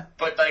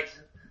 But like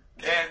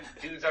then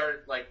dudes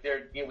are like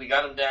we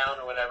got him down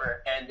or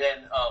whatever. And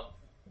then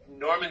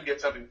Norman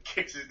gets up and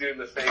kicks his dude in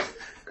the face.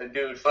 And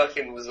dude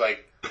fucking was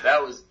like,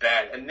 that was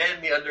bad. And then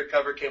the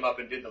undercover came up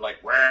and did the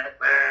like, wah,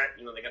 wah,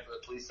 they got the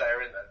police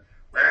siren,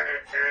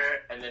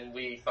 and then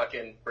we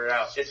fucking were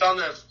out. It's on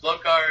the Flow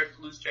Card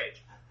Loose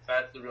Change.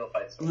 That's the real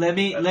fight story. Let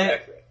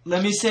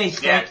me say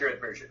the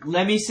accurate version.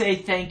 Let me say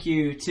thank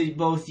you to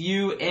both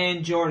you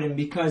and Jordan,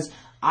 because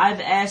I've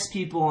asked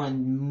people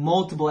on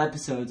multiple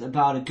episodes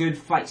about a good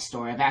fight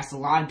story. I've asked a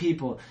lot of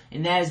people,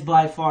 and that is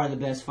by far the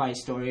best fight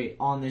story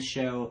on this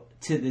show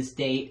to this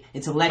date.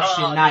 It's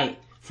election night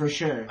for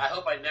sure. I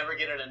hope I never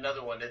get in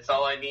another one. It's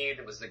all I need.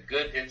 It was I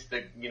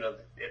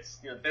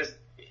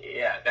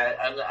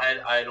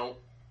don't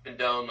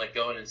condone like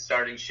going and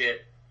starting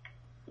shit.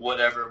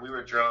 Whatever, we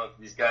were drunk.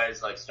 These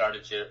guys like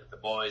started shit with the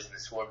boys, and they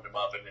swarmed them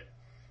up, and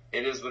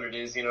it is what it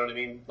is. You know what I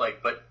mean?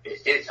 Like, but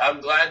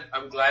I'm glad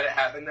it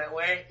happened that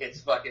way.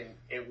 It's fucking.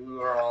 We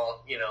were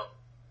all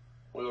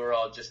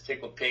just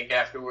tickled pink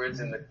afterwards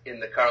in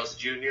the Carl's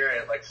Jr.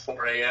 at like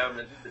 4 a.m.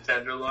 in the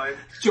Tenderloin.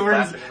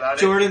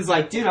 Jordan's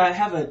like, dude, I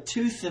have a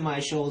tooth in my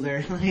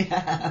shoulder. Dude,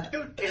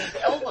 it's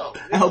elbow.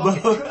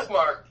 Tooth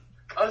mark.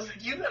 I was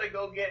like, you gotta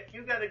go get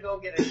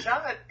a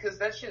shot, cause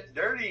that shit's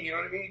dirty, you know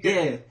what I mean? You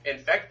get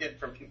infected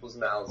from people's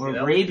mouths, or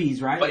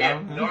rabies, right? But yeah,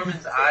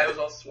 Norman's eye was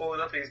all swollen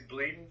up and he's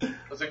bleeding. I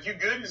was like, you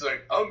good? He's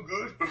like, I'm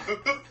good.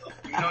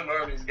 You know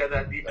Norman, he's got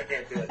that deep, I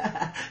can't do it.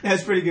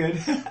 That's pretty good.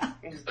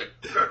 He's like,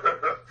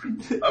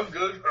 I'm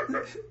good.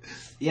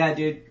 Yeah,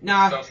 dude.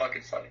 Nah. So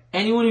fucking funny.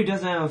 Anyone who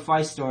doesn't have a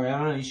fight story, I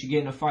don't know, you should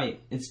get in a fight.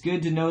 It's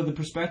good to know the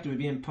perspective of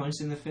being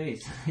punched in the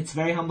face. It's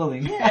very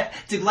humbling. Yeah.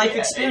 It's a life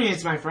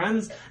experience, my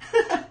friends.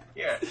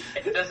 Yeah,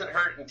 it doesn't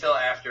hurt until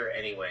after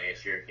anyway,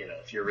 if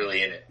you're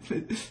really in it.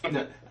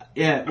 No.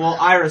 Yeah, well,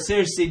 Ira,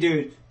 seriously,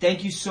 dude,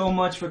 thank you so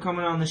much for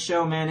coming on the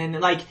show, man. And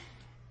like,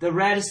 the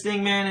raddest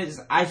thing, man, is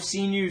I've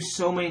seen you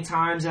so many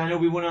times, and I know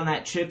we went on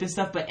that trip and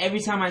stuff, but every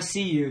time I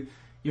see you,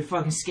 you're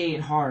fucking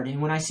skating hard.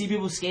 And when I see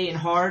people skating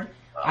hard,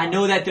 I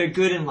know that they're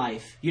good in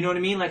life. You know what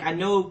I mean? Like, I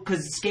know,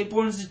 because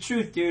skateboarding's the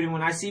truth, dude. And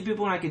when I see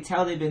people and I can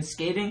tell they've been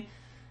skating,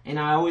 and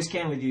I always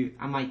can with you,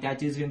 I'm like, that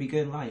dude's gonna be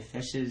good in life.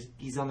 That shit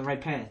he's on the right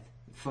path.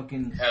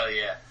 Fucking. Hell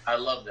yeah. I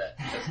love that.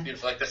 That's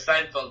beautiful. Like the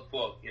Seinfeld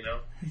quote, you know?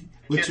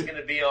 The kid's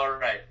gonna be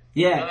alright.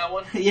 Yeah. You know that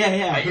one?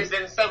 Yeah. I used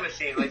it in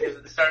Submachine, like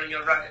at the starting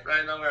of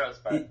Ryan O'Mara's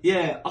part.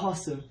 Yeah,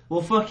 awesome.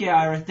 Well, fuck yeah,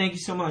 Ira. Thank you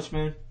so much,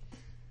 man.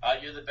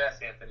 You're the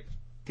best, Anthony.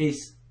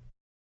 Peace.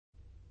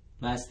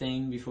 Last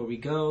thing before we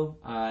go,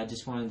 I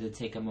just wanted to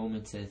take a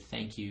moment to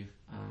thank you.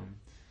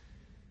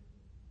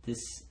 This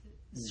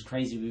is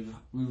crazy. We've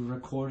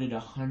recorded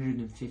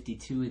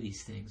 152 of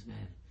these things,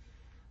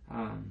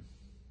 man.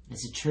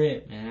 It's a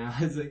trip, man.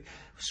 I was like,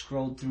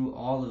 scrolled through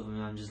all of them.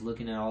 And I'm just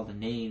looking at all the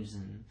names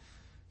and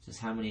just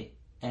how many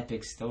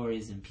epic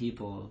stories and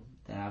people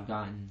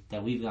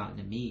that we've gotten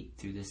to meet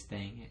through this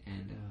thing.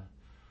 And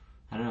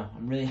I don't know.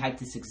 I'm really hyped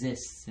this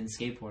exists in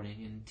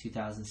skateboarding in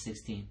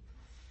 2016.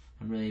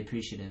 I'm really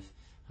appreciative.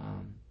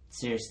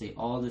 Seriously,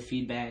 all the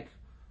feedback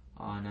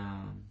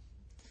on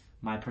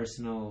my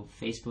personal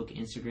Facebook,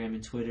 Instagram,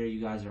 and Twitter,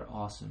 you guys are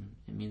awesome.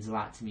 It means a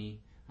lot to me.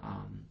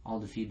 All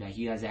the feedback.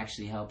 You guys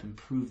actually help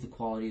improve the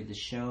quality of the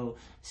show,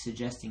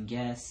 suggesting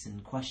guests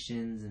and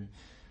questions, and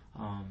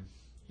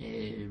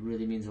it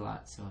really means a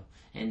lot. So,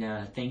 and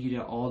thank you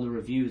to all the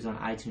reviews on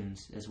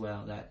iTunes as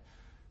well.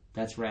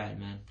 That's rad,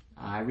 man.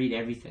 I read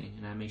everything,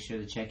 and I make sure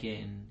to check it,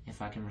 and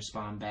if I can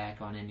respond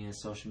back on any of the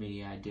social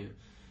media, I do.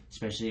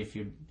 Especially if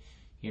you're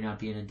not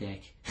being a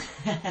dick.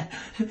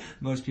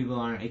 Most people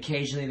aren't.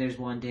 Occasionally there's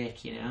one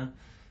dick, you know?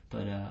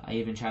 But I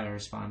even try to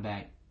respond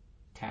back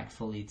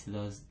tactfully to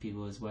those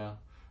people as well.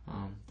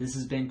 This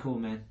has been cool,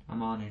 man.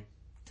 I'm honored.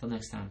 Till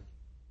next time.